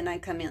side, then I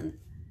come in.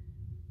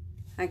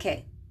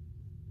 Okay,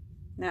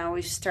 now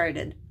we've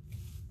started.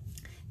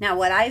 Now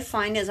what I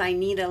find is I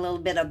need a little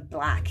bit of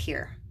black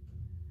here.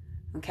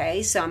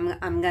 Okay, so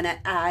I'm going to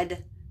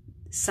add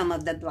some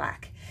of the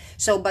black.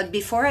 So, but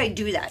before I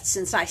do that,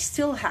 since I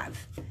still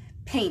have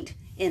paint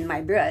in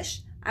my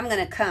brush, I'm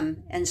going to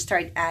come and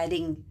start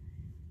adding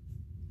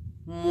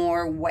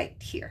more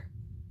white here.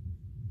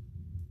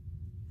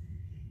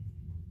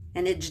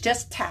 And it's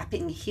just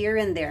tapping here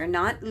and there,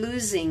 not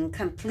losing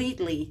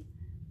completely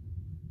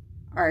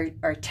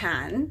our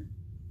tan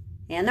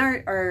and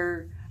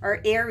our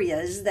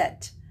areas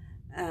that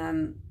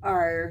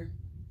are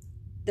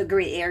the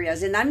gray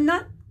areas. And I'm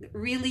not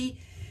really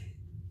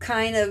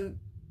kind of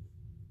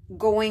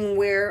going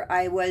where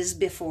I was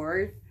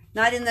before,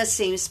 not in the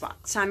same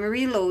spot. So I'm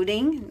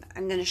reloading.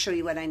 I'm going to show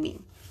you what I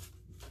mean.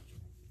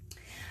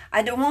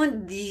 I don't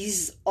want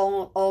these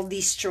all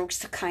these strokes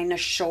to kind of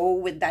show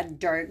with that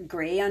dark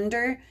gray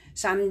under.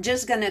 So I'm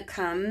just going to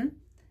come,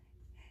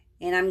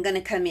 and I'm going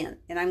to come in,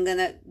 and I'm going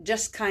to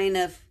just kind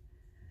of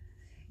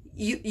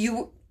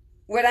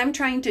what I'm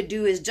trying to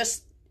do is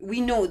just,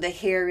 we know the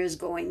hair is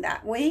going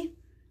that way.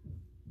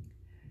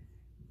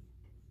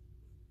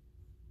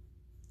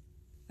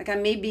 Like, I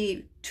may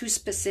be too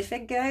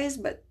specific, guys,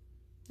 but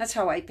that's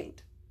how I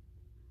paint.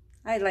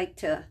 I like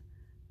to,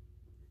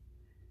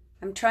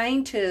 I'm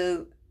trying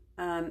to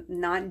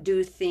not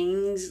do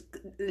things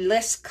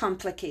less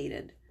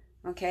complicated.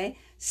 Okay,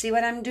 see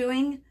what I'm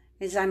doing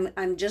is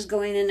I'm just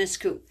going in a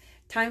scoop.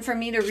 Time for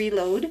me to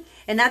reload.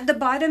 And at the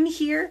bottom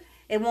here,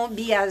 it won't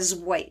be as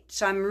white.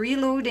 So I'm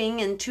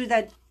reloading into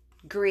that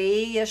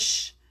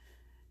grayish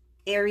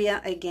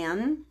area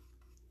again.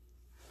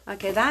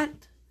 Okay, that,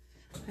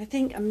 I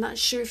think, I'm not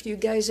sure if you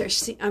guys are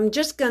seeing. I'm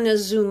just going to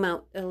zoom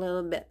out a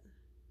little bit.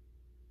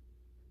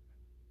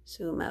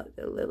 Zoom out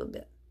a little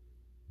bit.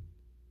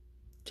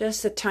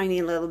 Just a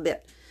tiny little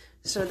bit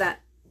so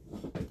that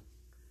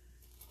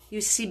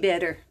you see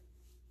better.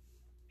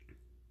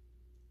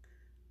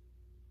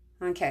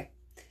 Okay,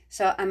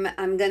 so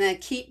I'm going to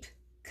keep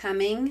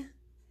coming,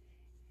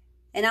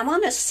 and I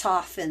want to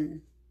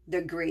soften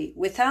the gray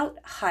without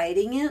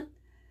hiding it.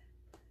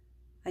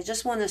 I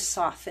just want to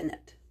soften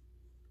it.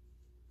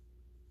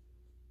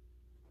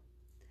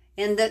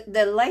 And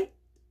the light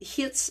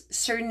hits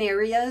certain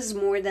areas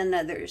more than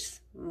others,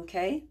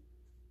 okay?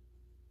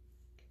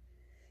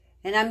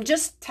 And I'm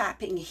just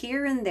tapping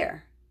here and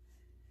there.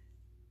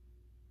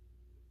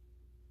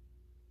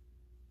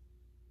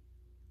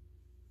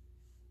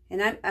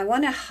 And I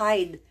want to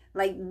hide,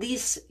 like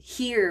this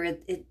here,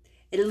 it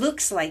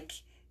looks like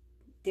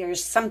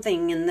there's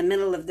something in the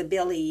middle of the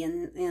belly,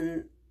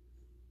 and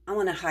I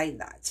want to hide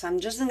that. So I'm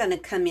just going to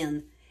come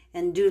in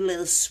and do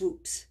little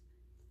swoops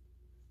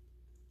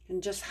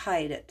and just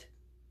hide it.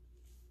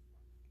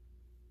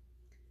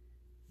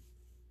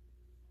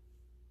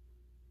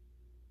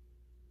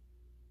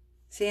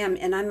 See, I'm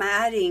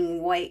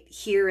adding white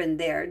here and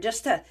there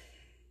just to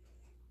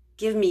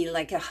give me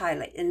like a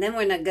highlight. And then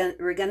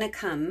we're gonna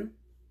come,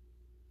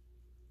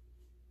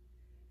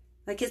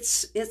 like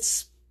it's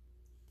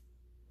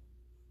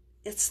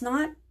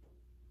not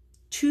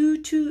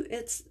too,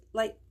 it's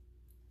like,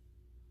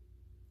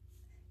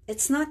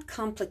 it's not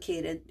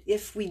complicated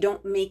if we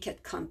don't make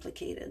it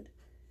complicated.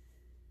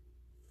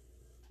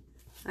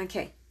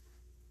 Okay,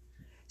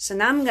 so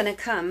now I'm gonna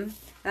come,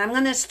 and I'm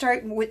gonna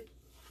start with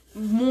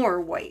more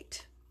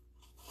white.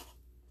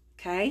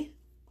 Okay,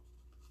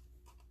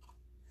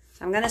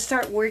 so I'm gonna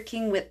start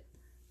working with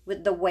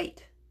the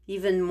white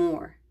even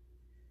more,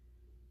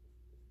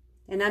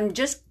 and I'm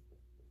just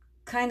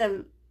kind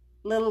of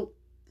little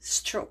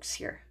strokes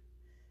here,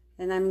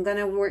 and I'm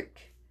gonna work,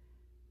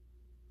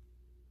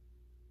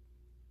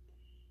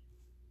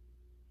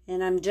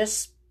 and I'm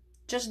just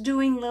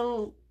doing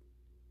little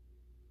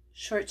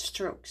short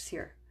strokes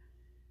here.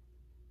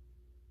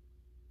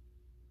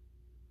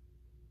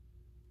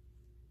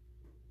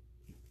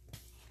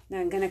 Now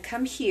I'm going to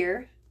come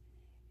here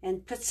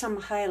and put some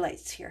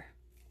highlights here.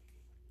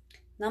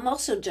 And I'm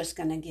also just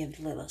going to give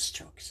little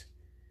strokes.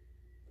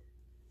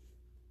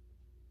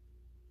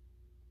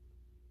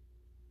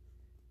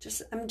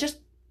 I'm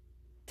just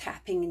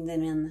tapping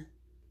them in.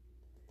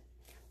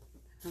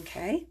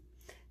 Okay.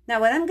 Now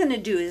what I'm going to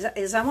do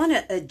is I want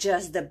to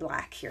adjust the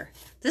black here.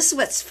 This is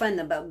what's fun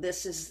about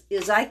this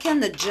is I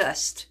can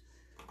adjust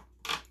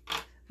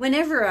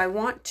whenever I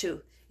want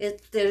to.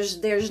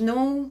 There's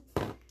no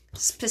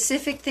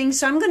specific thing.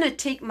 So I'm going to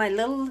take my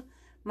little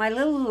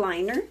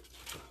liner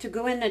to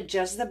go and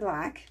adjust the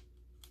black.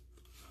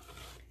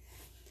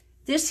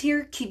 This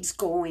here keeps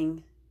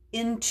going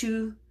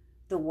into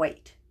the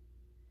white.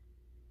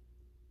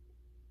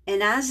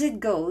 And as it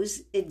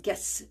goes, it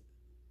gets,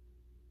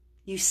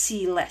 you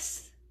see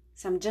less.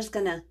 So I'm just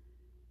going to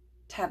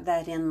tap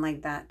that in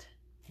like that.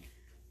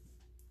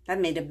 That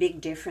made a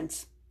big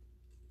difference.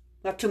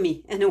 Well, to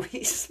me,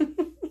 anyways.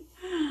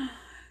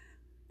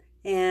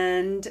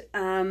 And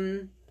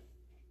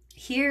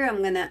here I'm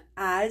going to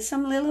add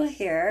some little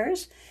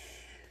hairs.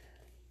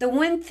 The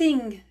one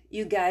thing,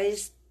 you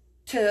guys,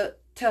 to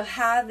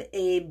have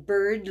a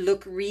bird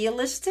look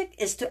realistic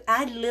is to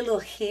add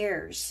little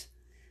hairs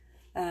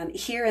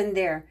here and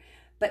there.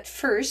 But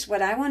first,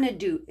 what I want to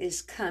do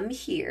is come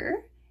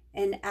here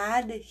and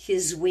add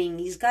his wing.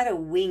 He's got a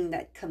wing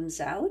that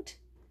comes out.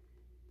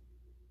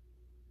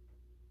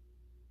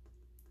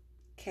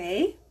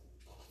 Okay.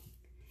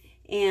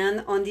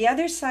 And on the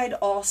other side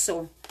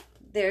also,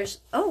 there's,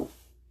 oh,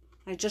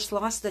 I just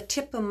lost the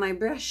tip of my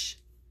brush.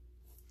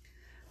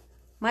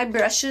 My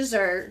brushes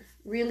are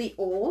really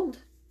old,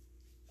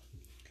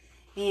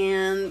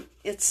 and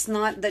it's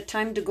not the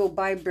time to go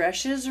buy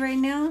brushes right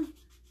now.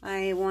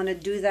 I want to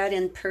do that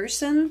in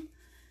person,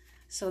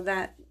 so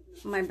that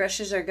my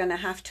brushes are going to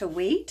have to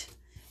wait.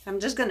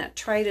 I'm just going to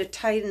try to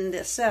tighten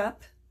this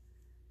up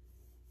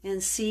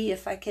and see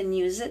if I can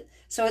use it.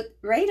 So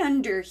right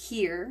under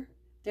here,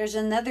 there's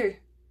another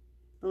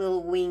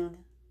little wing,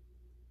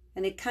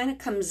 and it kind of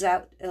comes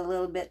out a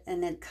little bit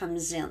and it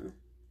comes in.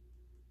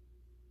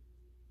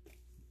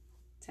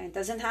 So it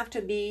doesn't have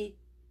to be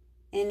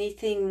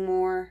anything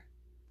more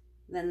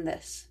than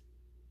this.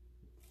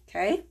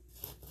 Okay,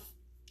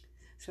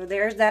 so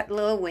there's that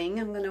little wing.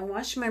 I'm going to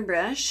wash my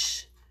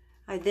brush.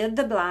 I did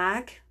the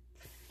black.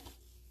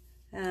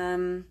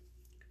 I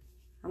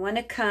want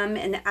to come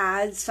and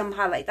add some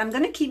highlight. I'm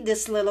going to keep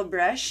this little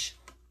brush,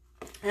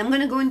 and I'm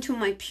going to go into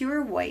my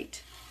pure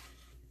white.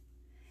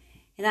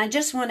 And I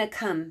just want to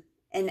come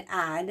and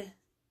add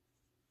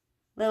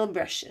little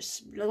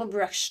brushes, little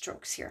brush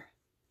strokes here.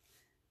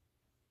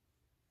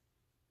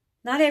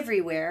 Not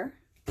everywhere,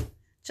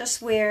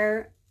 just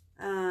where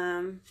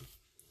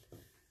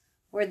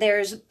where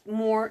there's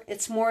more,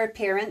 it's more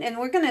apparent. And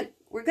we're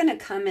gonna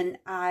come and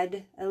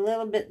add a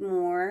little bit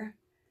more.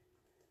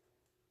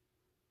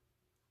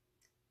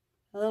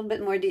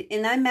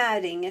 And I'm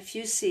adding, if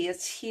you see,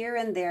 it's here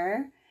and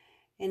there.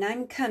 And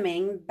I'm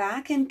coming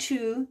back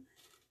into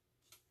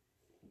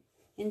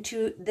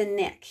the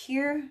neck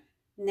here,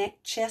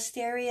 neck, chest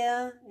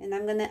area. And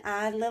I'm gonna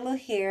add little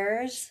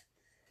hairs.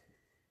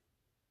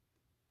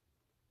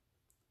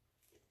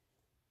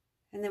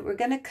 And then we're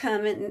going to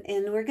come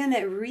and we're going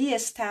to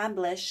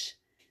reestablish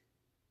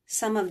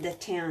some of the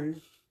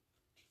tan.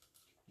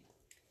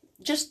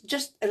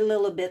 Just a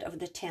little bit of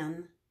the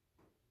tan.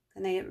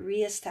 And I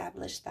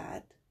reestablish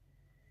that.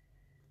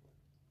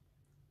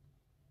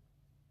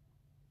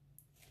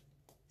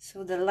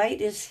 So the light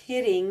is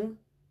hitting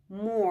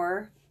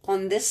more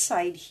on this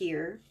side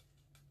here.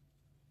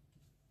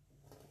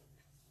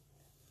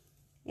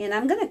 And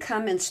I'm going to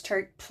come and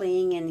start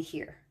playing in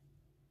here.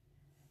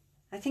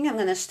 I think I'm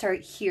going to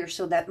start here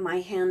so that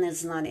my hand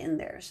is not in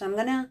there. So I'm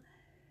going to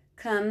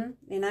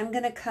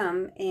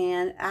come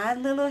and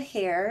add little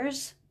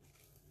hairs.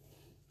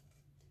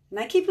 And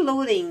I keep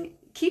loading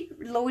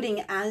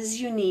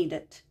as you need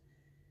it.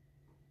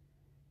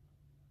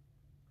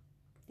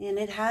 And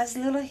it has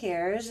little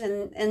hairs.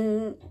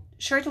 And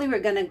shortly we're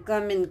going to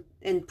come in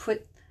and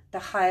put the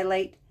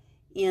highlight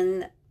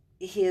in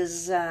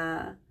his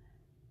eye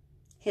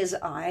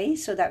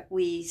so that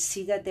we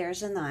see that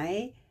there's an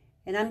eye.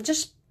 And I'm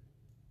just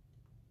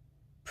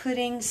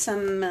putting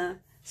some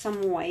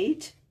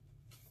white,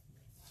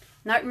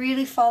 not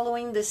really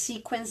following the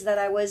sequence that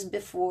I was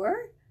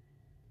before,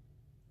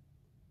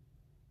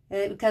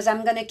 because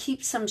I'm going to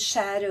keep some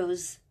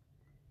shadows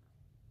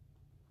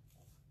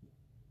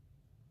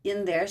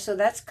in there. So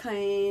that's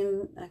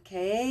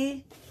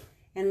okay.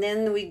 And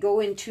then we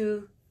go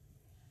into,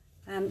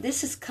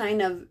 this is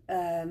kind of,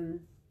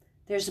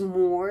 there's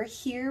more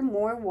here,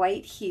 more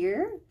white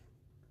here,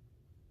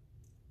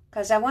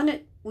 because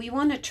we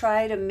want to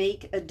try to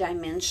make a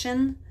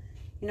dimension,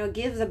 you know,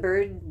 give the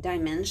bird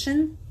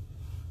dimension.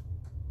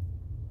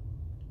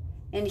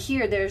 And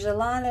here, there's a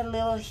lot of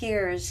little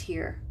hairs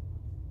here.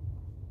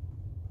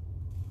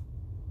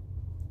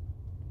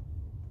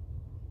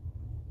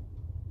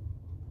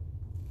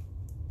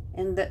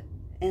 And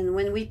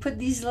when we put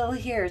these little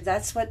hairs,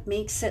 that's what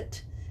makes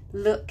it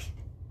look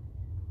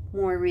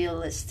more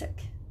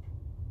realistic.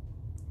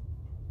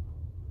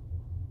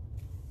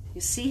 You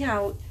see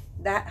how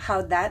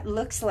that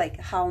looks, like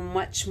how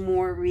much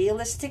more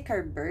realistic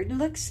our bird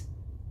looks?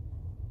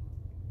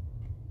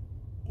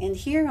 And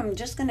here I'm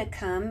just going to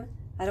come,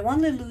 I don't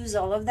want to lose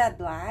all of that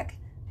black,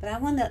 but I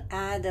want to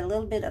add a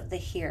little bit of the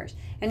hairs.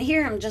 And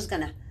here I'm just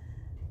going to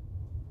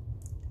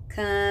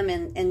come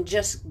and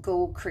just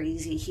go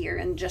crazy here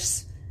and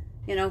just,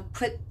 you know,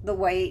 put the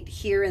white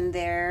here and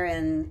there.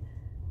 And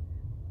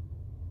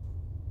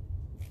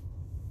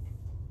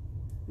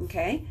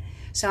okay,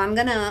 so I'm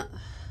going to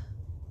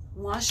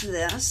wash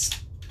this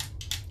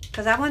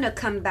because I want to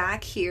come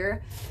back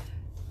here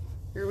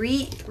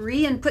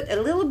and put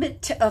a little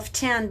bit of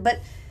tan,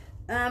 but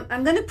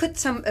I'm going to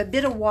put a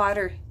bit of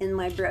water in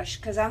my brush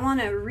because I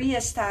want to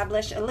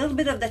reestablish a little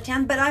bit of the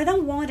tan, but I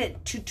don't want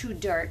it too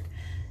dark.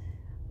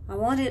 I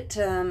want it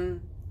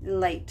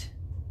light,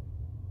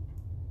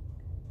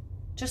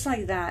 just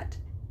like that.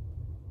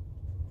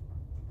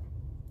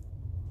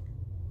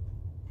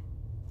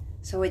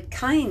 So we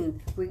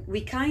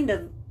kind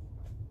of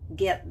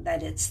get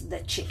that it's the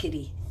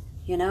chickadee,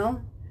 you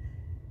know?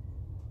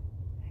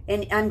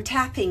 And I'm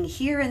tapping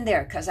here and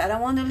there because I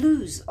don't want to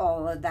lose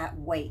all of that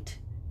weight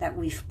that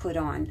we've put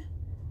on.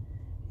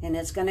 And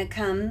it's going to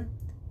come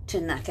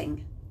to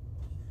nothing.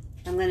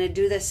 I'm going to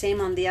do the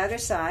same on the other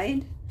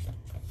side.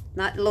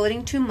 Not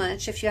loading too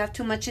much. If you have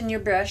too much in your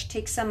brush,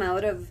 take some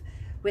out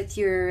with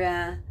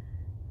your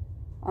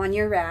on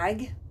your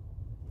rag.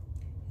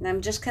 And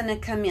I'm just going to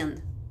come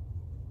in.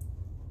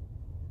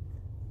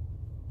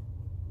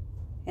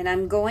 And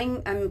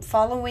I'm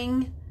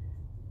following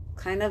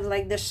kind of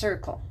like the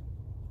circle.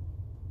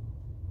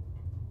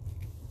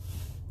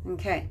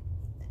 Okay.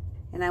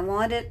 And I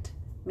want it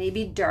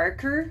maybe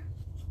darker,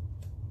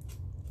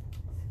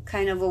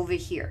 kind of over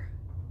here.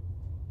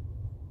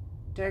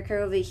 Darker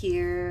over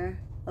here,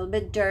 a little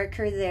bit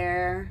darker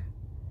there.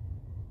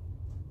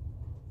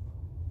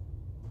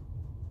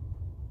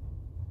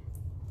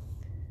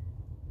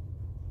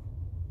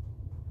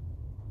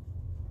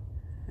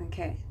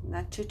 Okay,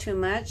 not too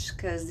much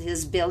because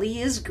his belly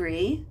is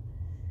gray,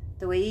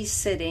 the way he's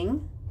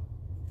sitting.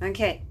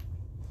 Okay,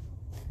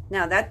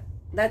 now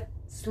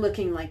that's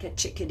looking like a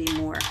chickadee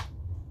more.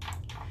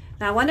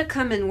 Now I want to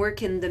come and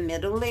work in the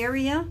middle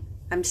area.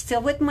 I'm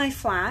still with my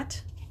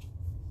flat.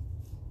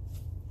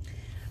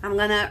 I'm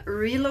gonna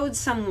reload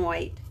some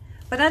white,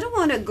 but I don't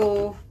want to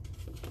go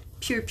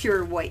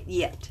pure white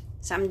yet.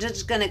 So I'm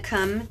just gonna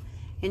come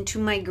into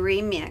my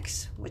gray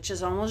mix, which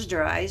is almost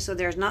dry, so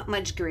there's not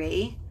much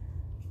gray.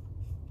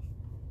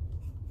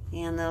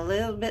 And a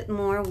little bit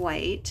more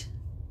white.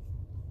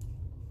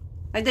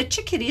 Like the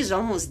chickadee is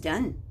almost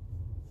done.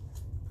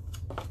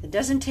 It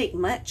doesn't take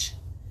much.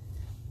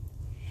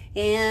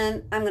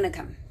 And I'm going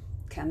to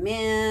come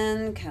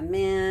in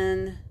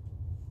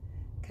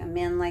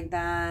like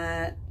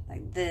that,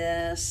 like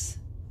this,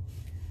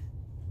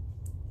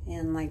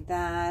 and like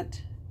that.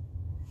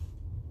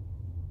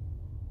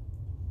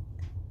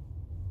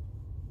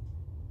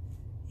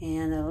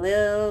 And a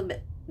little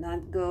bit,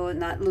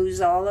 not lose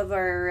all of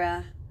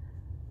our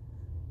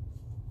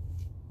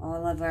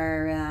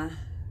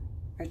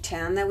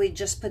tan that we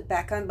just put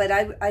back on. But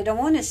I don't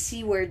want to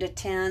see where the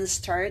tan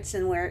starts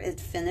and where it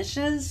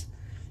finishes.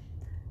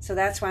 So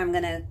that's why I'm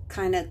going to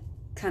kind of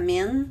come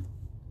in.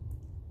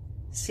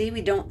 See,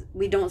 we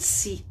don't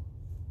see.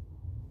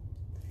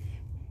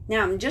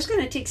 Now I'm just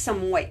going to take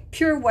some white,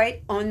 pure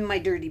white on my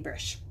dirty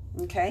brush.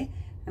 Okay,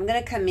 I'm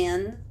going to come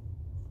in.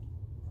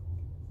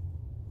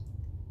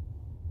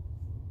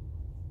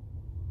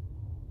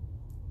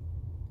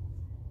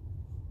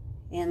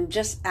 And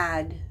just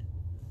add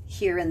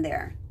here and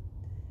there.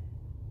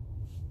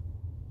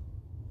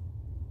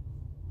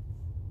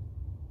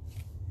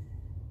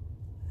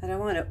 I don't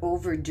want to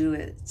overdo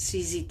it. It's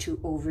easy to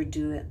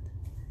overdo it.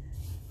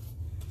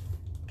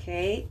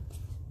 Okay.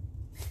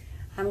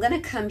 I'm going to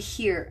come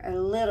here a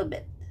little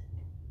bit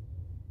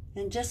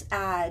and just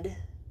add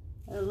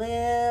a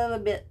little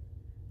bit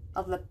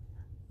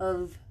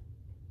of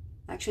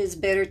actually it's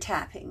better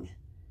tapping.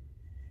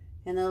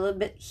 And a little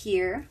bit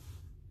here.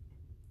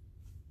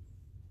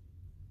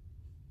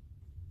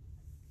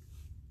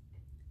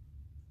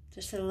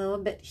 Just a little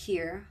bit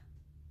here.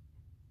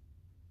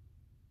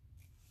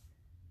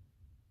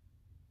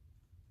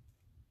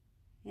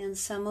 And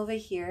some over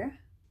here.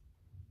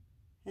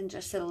 And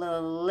just a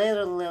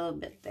little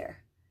bit there.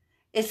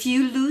 If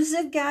you lose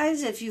it,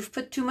 guys, if you've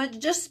put too much,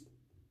 just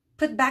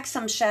put back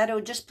some shadow.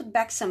 Just put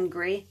back some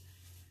gray.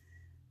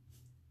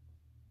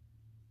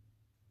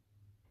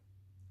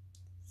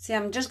 See,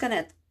 I'm just going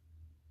to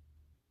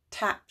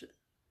tap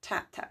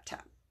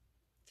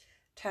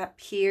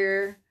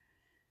here.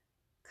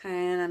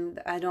 Kind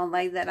of, I don't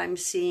like that I'm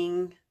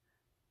seeing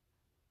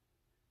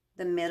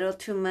the middle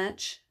too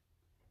much.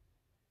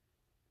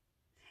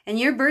 And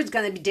your bird's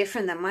going to be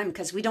different than mine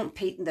because we don't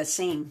paint the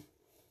same.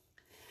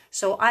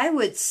 So I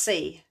would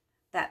say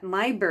that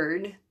my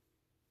bird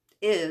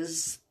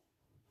is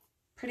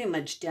pretty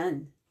much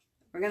done.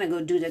 We're going to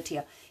go do the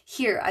tail.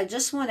 Here, I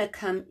just want to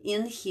come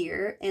in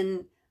here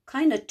and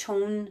kind of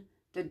tone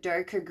the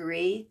darker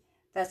gray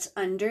that's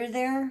under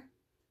there.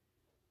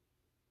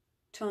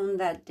 Tone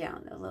that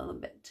down a little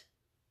bit.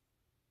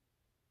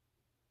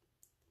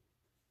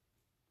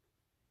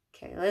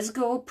 Okay, let's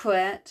go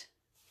put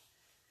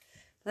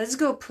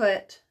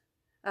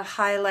a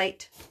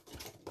highlight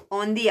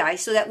on the eye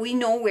so that we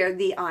know where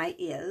the eye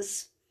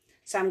is.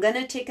 So I'm going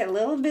to take a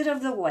little bit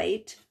of the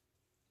white.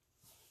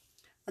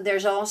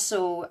 There's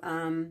also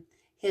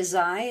his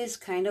eye is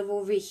kind of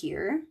over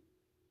here.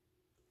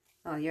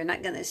 Oh, you're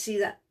not going to see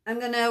that. I'm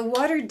going to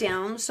water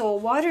down. So I'll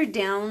water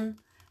down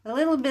a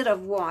little bit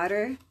of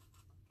water.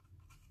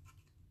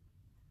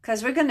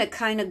 Because we're going to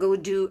kind of go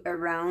do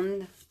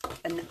around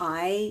an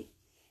eye,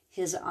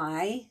 his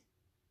eye.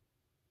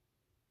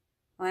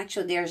 Well,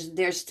 actually,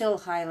 there's still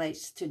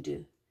highlights to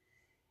do.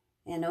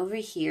 And over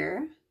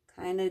here,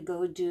 kind of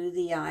go do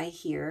the eye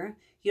here.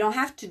 You don't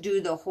have to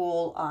do the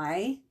whole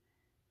eye.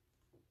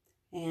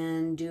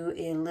 And do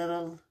a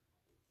little...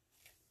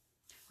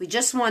 We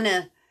just want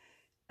to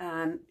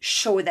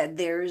show that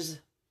there's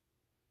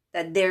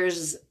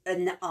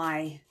an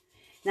eye.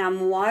 Now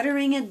I'm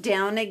watering it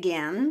down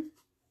again.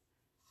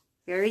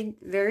 Very,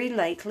 very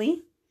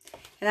lightly.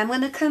 And I'm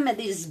going to come at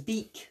his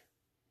beak.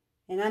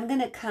 And I'm going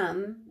to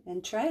come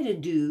and try to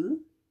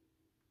do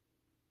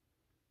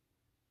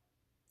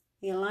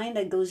a line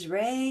that goes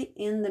right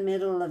in the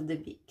middle of the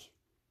beak.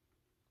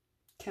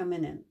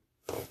 Coming in.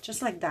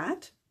 Just like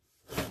that.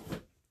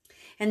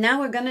 And now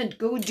we're going to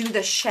go do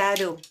the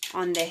shadow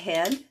on the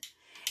head.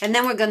 And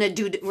then we're going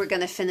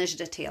to finish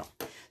the tail.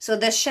 So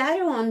the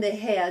shadow on the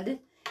head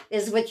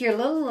is with your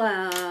little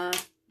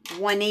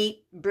 1/8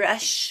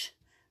 brush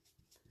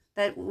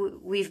that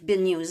we've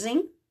been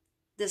using,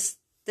 this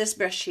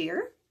brush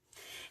here,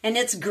 and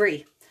it's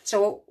gray.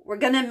 So we're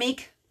gonna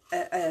make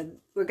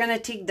we're gonna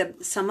take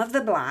some of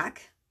the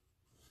black.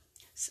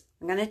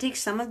 I'm gonna take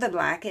some of the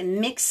black and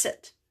mix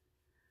it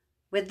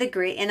with the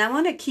gray, and I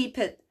want to keep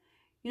it.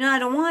 You know, I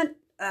don't want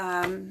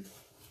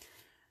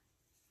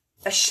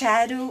a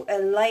shadow,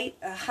 a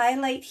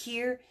highlight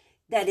here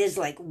that is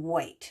like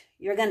white.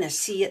 You're gonna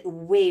see it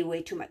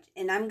way too much,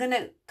 and I'm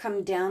gonna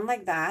come down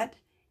like that.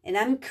 And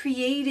I'm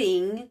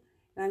creating,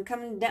 and I'm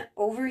coming down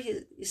over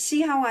here. You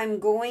see how I'm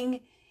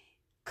going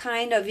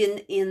kind of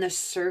in a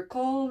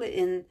circle,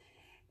 in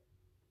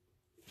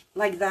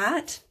like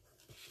that?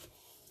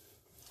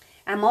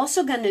 I'm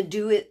also going to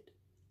do it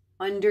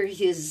under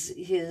his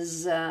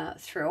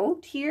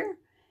throat here,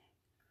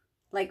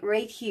 like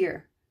right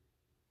here.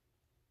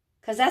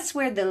 Because that's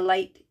where the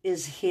light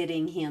is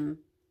hitting him.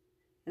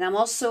 And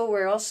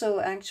we're also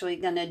actually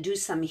going to do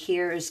some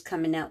hairs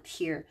coming out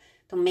here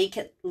to make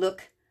it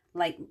look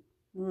like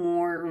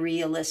more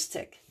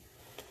realistic.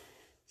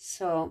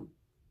 So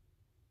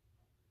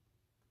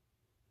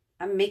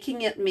I'm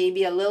making it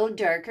maybe a little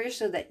darker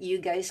so that you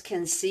guys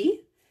can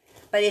see.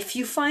 But if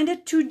you find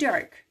it too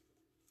dark,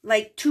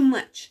 like too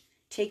much,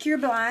 take your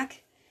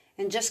black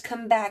and just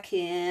come back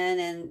in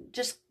and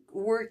just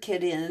work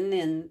it in.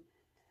 And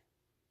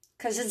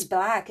because it's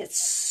black, it's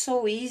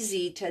so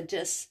easy to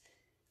just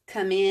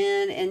come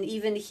in, and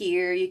even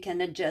here you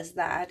can adjust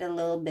that a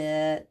little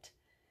bit.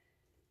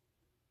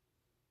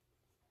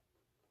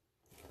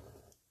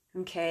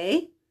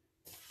 Okay.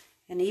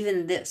 And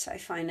even this I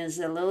find is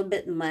a little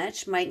bit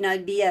much. Might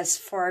not be as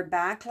far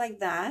back like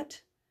that.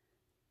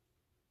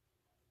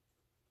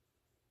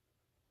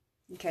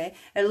 Okay,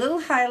 a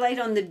little highlight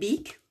on the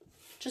beak.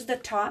 Just the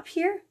top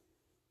here.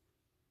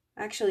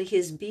 Actually,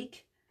 his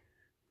beak.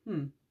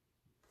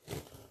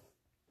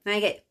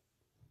 Okay.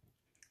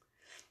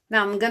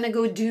 Now I'm going to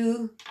go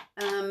do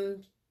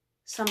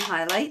some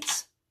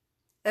highlights.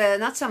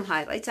 Not some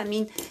highlights. I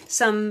mean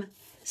some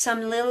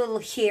little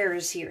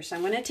hairs here. So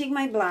I'm going to take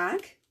my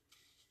black.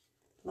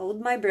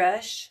 Load my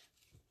brush.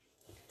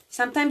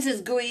 Sometimes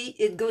it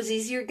goes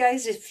easier,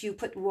 guys, if you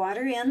put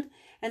water in.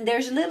 And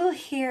there's little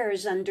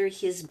hairs under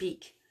his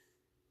beak.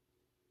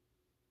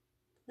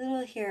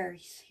 Little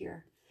hairs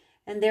here.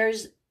 And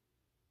there's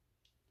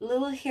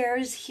little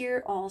hairs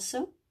here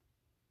also.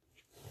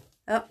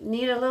 Oh,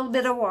 need a little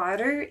bit of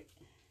water.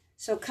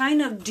 So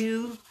kind of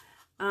do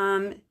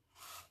a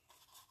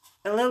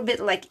little bit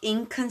like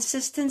ink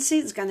consistency.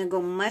 It's going to go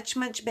much,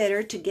 much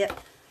better to get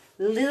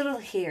little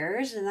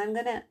hairs. And I'm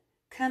going to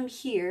come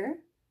here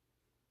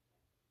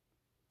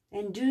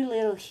and do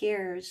little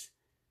hairs,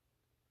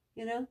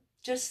 you know,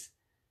 just,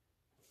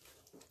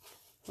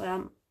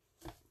 well,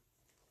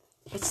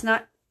 it's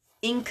not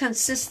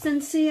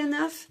inconsistency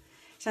enough.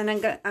 So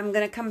I'm going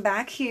to come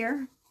back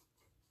here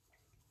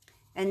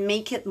and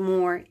make it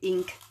more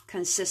ink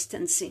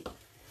consistency.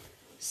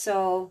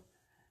 So,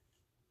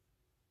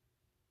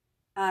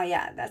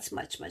 yeah, that's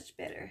much, much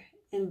better.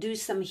 And do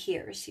some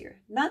hairs here.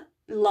 Not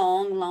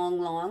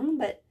long,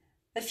 but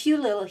a few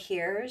little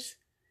hairs,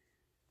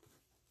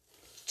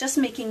 just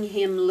making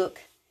him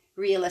look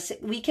realistic.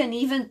 We can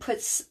even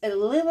put a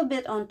little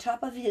bit on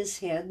top of his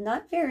head,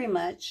 not very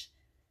much.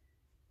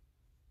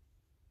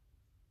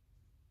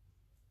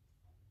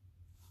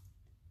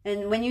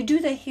 And when you do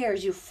the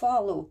hairs, you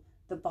follow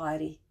the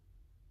body.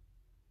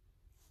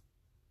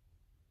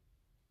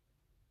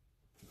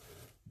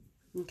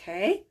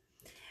 Okay,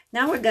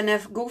 now we're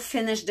gonna go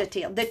finish the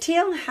tail. The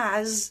tail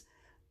has,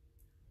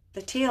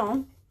 my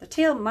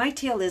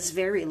tail is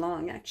very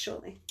long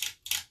actually,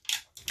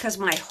 because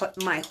my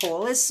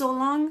hole is so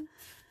long.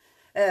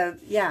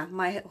 Yeah,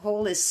 my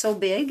hole is so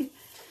big,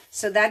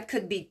 so that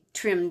could be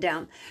trimmed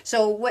down.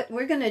 So what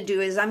we're gonna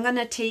do is I'm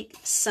gonna take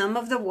some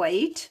of the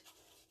white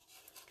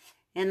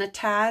and a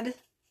tad,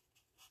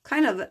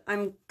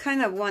 I'm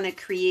kind of want to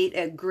create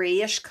a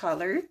grayish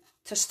color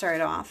to start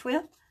off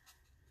with.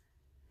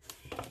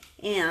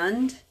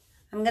 And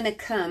I'm going to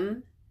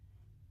come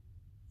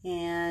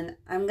and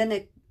I'm going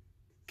to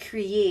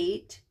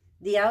create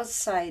the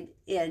outside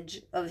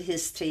edge of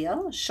his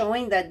tail,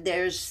 showing that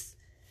there's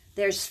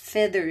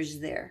feathers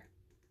there.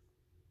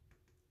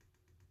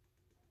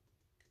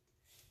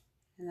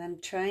 And I'm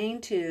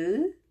trying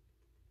to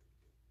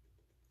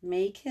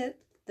make it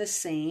the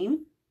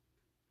same.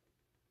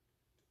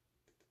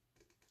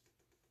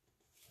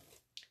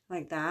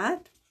 Like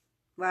that.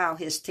 Wow,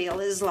 his tail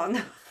is long.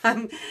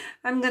 I'm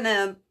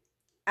gonna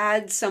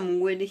add some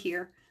wood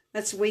here.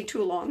 That's way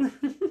too long.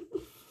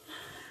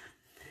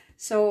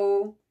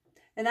 So,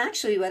 and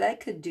actually what I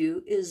could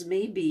do is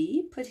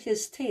maybe put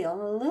his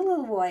tail a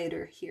little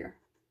wider here.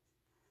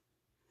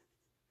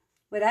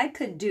 What I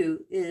could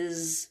do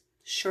is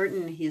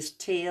shorten his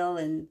tail,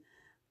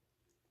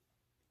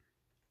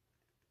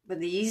 but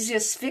the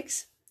easiest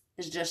fix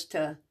is just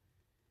to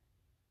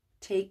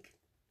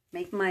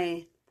make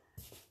my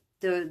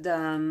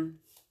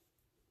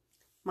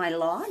my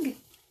log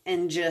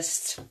and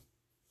just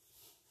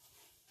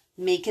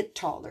make it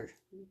taller,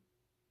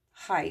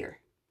 higher.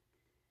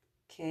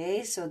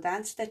 Okay, so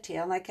that's the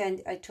tail. Like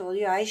I told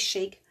you, I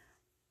shake.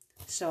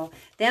 So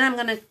then I'm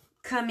gonna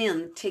come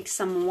in, take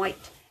some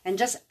white and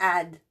just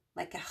add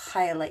like a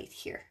highlight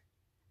here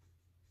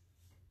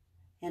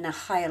and a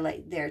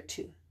highlight there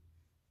too.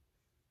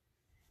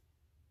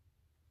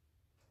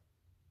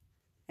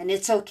 And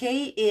it's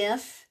okay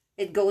if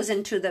it goes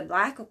into the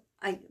black.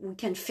 We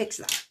can fix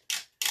that.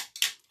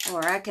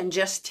 Or I can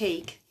just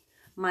take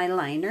my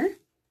liner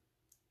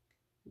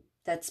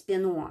that's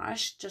been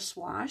washed, just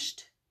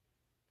washed.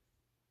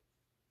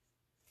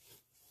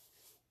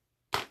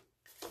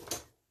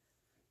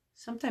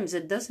 Sometimes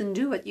it doesn't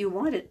do what you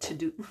want it to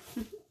do.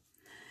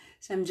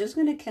 So I'm just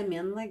going to come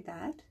in like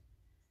that.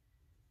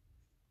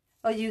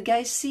 Oh, you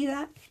guys see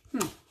that?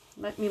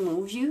 Let me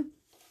move you.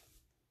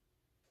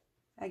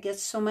 I get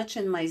so much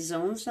in my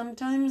zone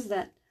sometimes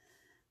that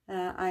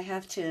I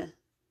have to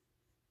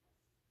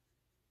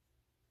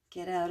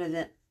get out of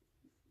it.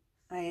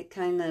 I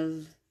kind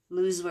of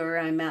lose where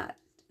I'm at.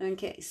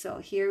 Okay, so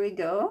here we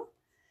go.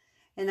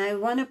 And I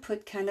want to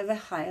put kind of a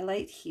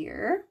highlight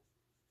here.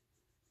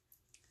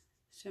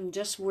 So I'm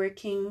just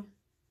working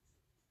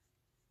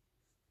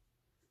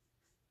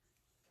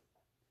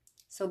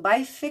So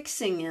by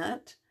fixing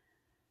it,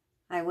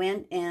 I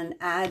went and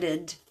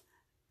added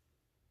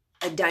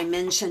a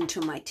dimension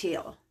to my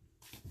tail.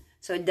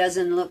 So it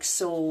doesn't look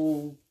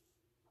so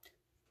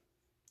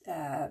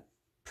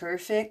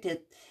perfect.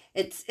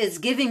 It's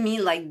giving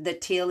me like the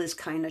tail is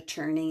kind of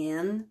turning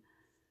in.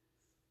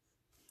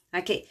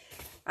 Okay,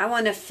 I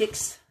want to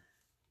fix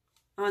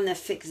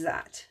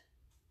that.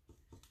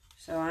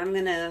 So I'm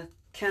going to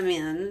come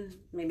in,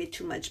 maybe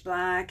too much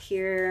black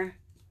here.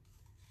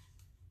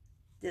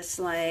 This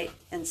light.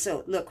 And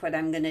so look what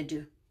I'm going to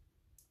do.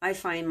 I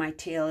find my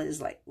tail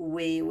is like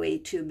way, way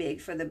too big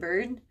for the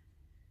bird.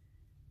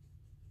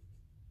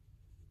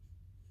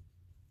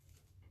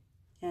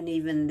 And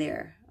even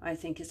there, I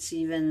think it's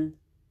even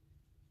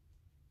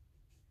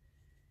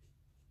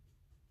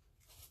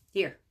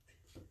here.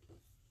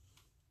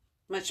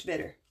 Much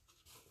better.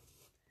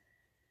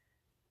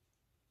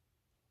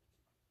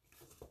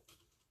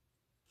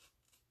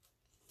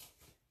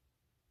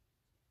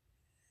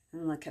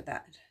 And look at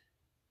that.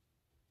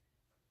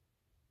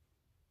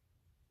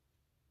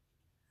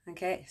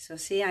 Okay, so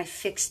see, I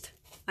fixed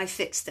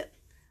it.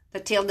 The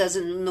tail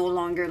doesn't no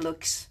longer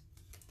looks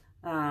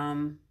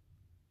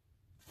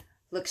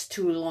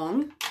too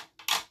long.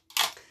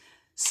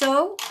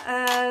 So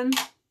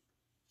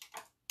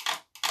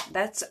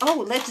that's,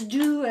 oh, let's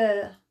do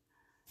I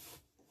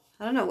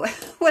don't know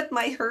what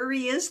my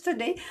hurry is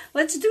today.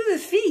 Let's do the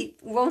feet,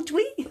 won't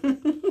we?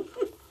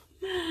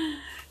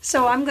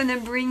 So I'm going to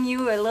bring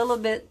you a little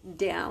bit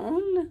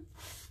down,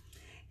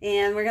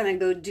 and we're going to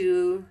go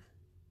do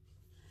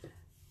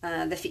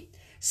the feet.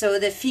 So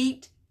the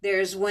feet,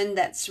 there's one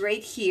that's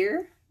right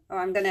here. Oh,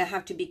 I'm going to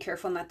have to be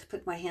careful not to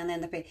put my hand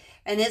in the face.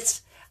 And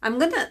it's, I'm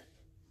going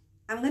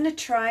to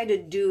try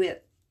to do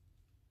it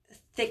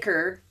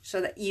thicker so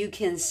that you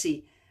can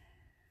see.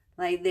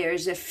 Like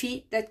there's a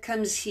feet that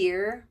comes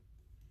here,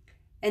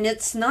 and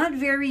it's not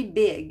very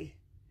big.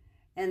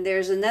 And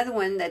there's another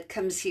one that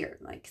comes here,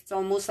 like it's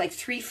almost like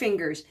 3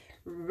 fingers.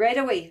 Right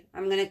away,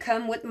 I'm going to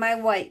come with my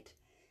white,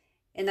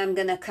 and I'm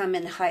going to come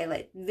and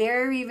highlight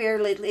very,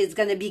 very little. It's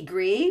going to be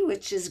gray,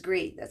 which is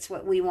great. That's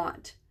what we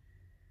want.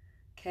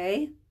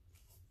 Okay.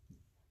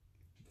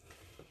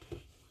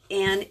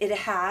 And it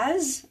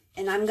has,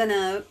 and I'm going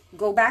to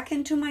go back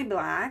into my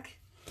black.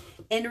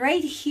 And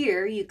right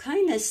here, you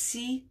kind of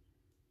see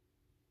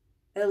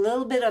a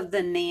little bit of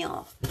the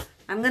nail.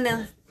 I'm going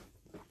to,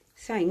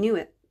 see, I knew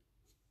it.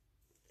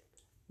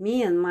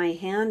 Me and my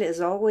hand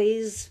is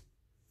always,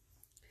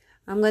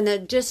 I'm going to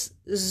just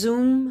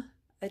zoom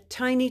a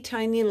tiny,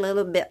 tiny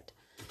little bit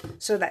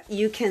so that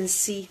you can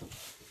see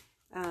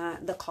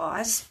the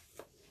claws.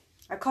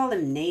 I call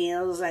them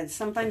nails.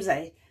 Sometimes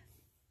I'm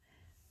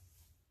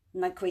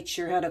not quite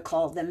sure how to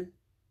call them.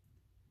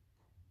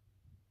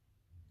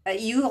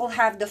 You will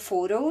have the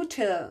photo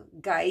to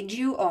guide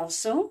you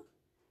also.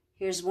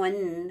 Here's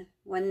one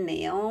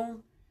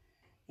nail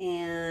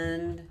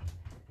and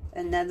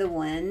another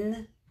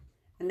one.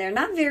 And they're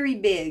not very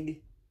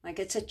big. Like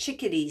it's a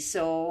chickadee,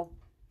 so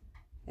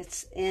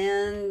it's,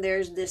 and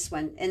there's this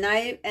one. And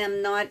I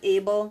am not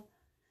able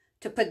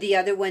to put the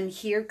other one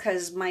here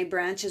because my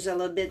branch is a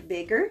little bit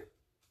bigger.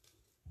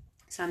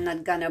 So I'm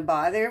not gonna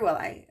bother. Well,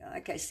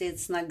 like I said,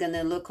 it's not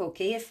gonna look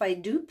okay if I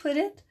do put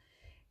it.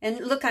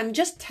 And look, I'm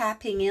just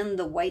tapping in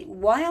the white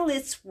while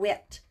it's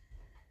wet.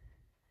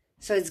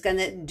 So it's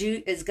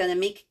gonna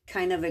make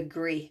kind of a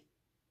gray.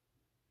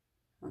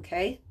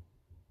 Okay.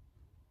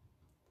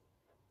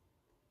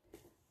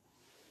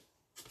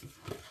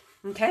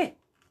 Okay,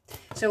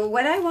 so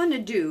what I want to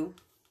do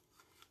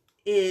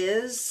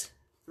is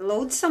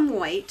load some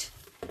white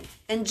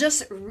and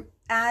just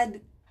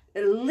add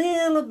a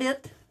little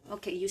bit.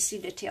 Okay, you see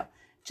the tail.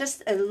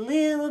 Just a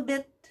little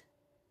bit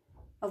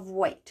of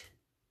white.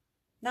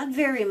 Not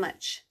very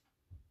much.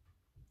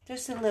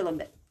 Just a little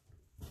bit.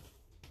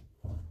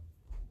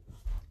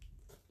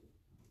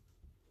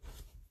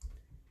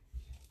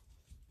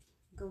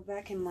 Go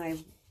back in my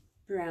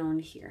brown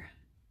here.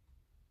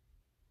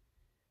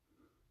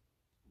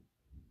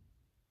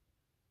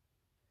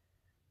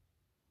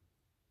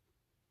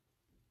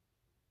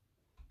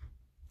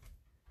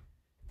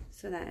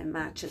 So that it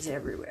matches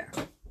everywhere.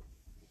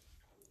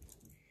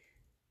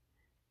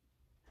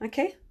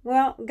 Okay,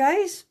 well,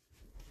 guys,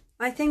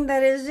 I think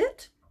that is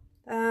it.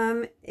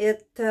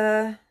 It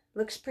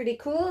looks pretty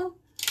cool.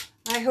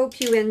 I hope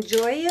you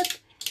enjoy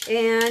it,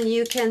 and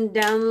you can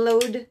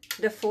download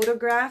the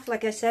photograph.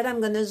 Like I said,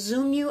 I'm going to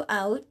zoom you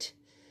out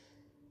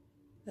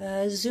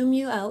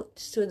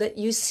so that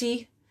you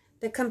see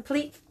the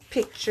complete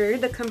picture,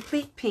 the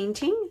complete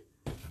painting.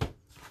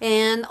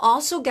 And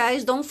also,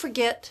 guys, don't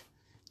forget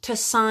to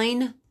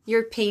sign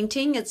your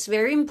painting. It's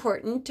very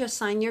important to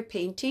sign your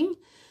painting.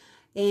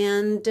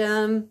 And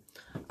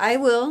I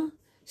will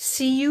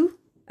see you.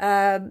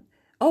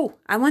 Oh,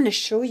 I want to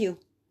show you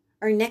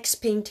our next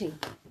painting.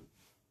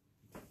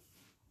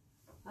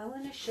 I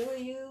want to show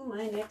you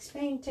my next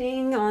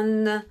painting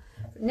on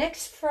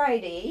next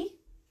Friday.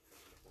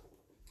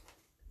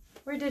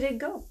 Where did it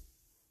go?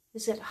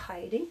 Is it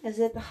hiding? Is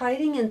it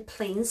hiding in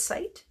plain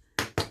sight?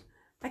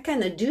 I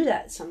kind of do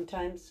that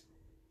sometimes.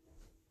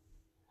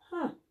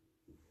 Huh.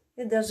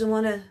 It doesn't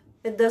want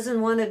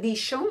to be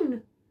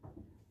shown.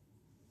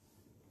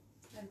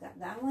 I've got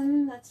that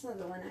one. That's not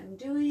the one I'm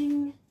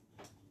doing.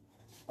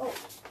 Oh.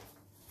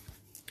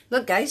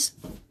 Look, guys.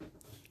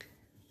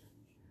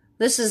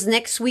 This is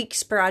next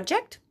week's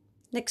project.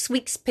 Next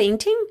week's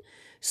painting.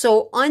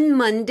 So on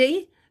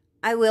Monday,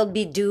 I will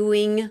be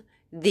doing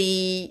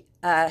the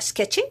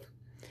sketching.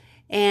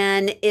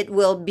 And it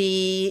will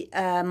be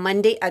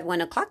Monday at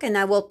 1 o'clock. And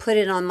I will put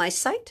it on my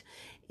site.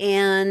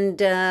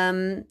 And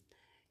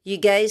you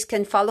guys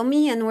can follow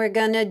me. And we're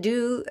going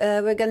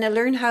to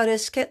learn how to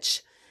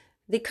sketch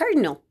the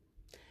cardinal.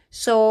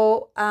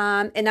 So,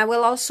 and I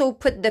will also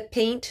put the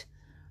paint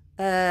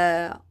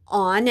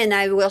on, and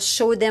I will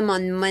show them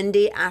on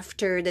Monday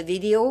after the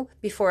video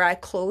before I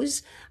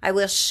close. I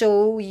will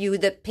show you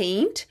the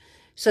paint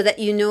so that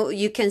you know,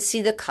 you can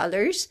see the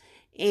colors.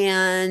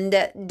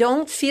 And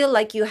don't feel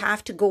like you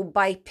have to go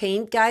buy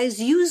paint, guys.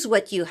 Use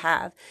what you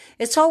have.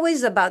 It's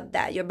always about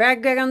that. Your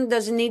background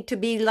doesn't need to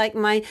be like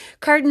my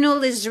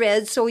cardinal is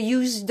red, so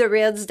use the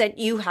reds that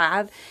you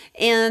have.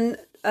 And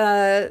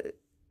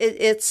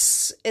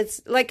it's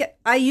like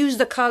I use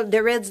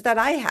the reds that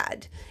I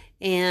had.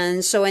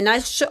 And so, and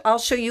I'll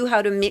show you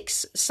how to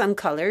mix some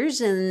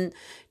colors and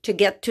to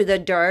get to the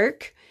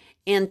dark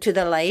and to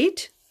the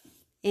light.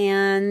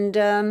 And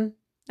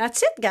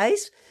that's it,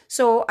 guys.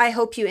 So I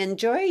hope you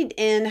enjoyed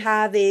and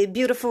have a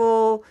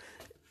beautiful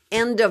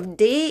end of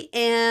day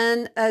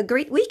and a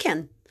great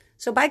weekend.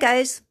 So bye,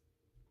 guys.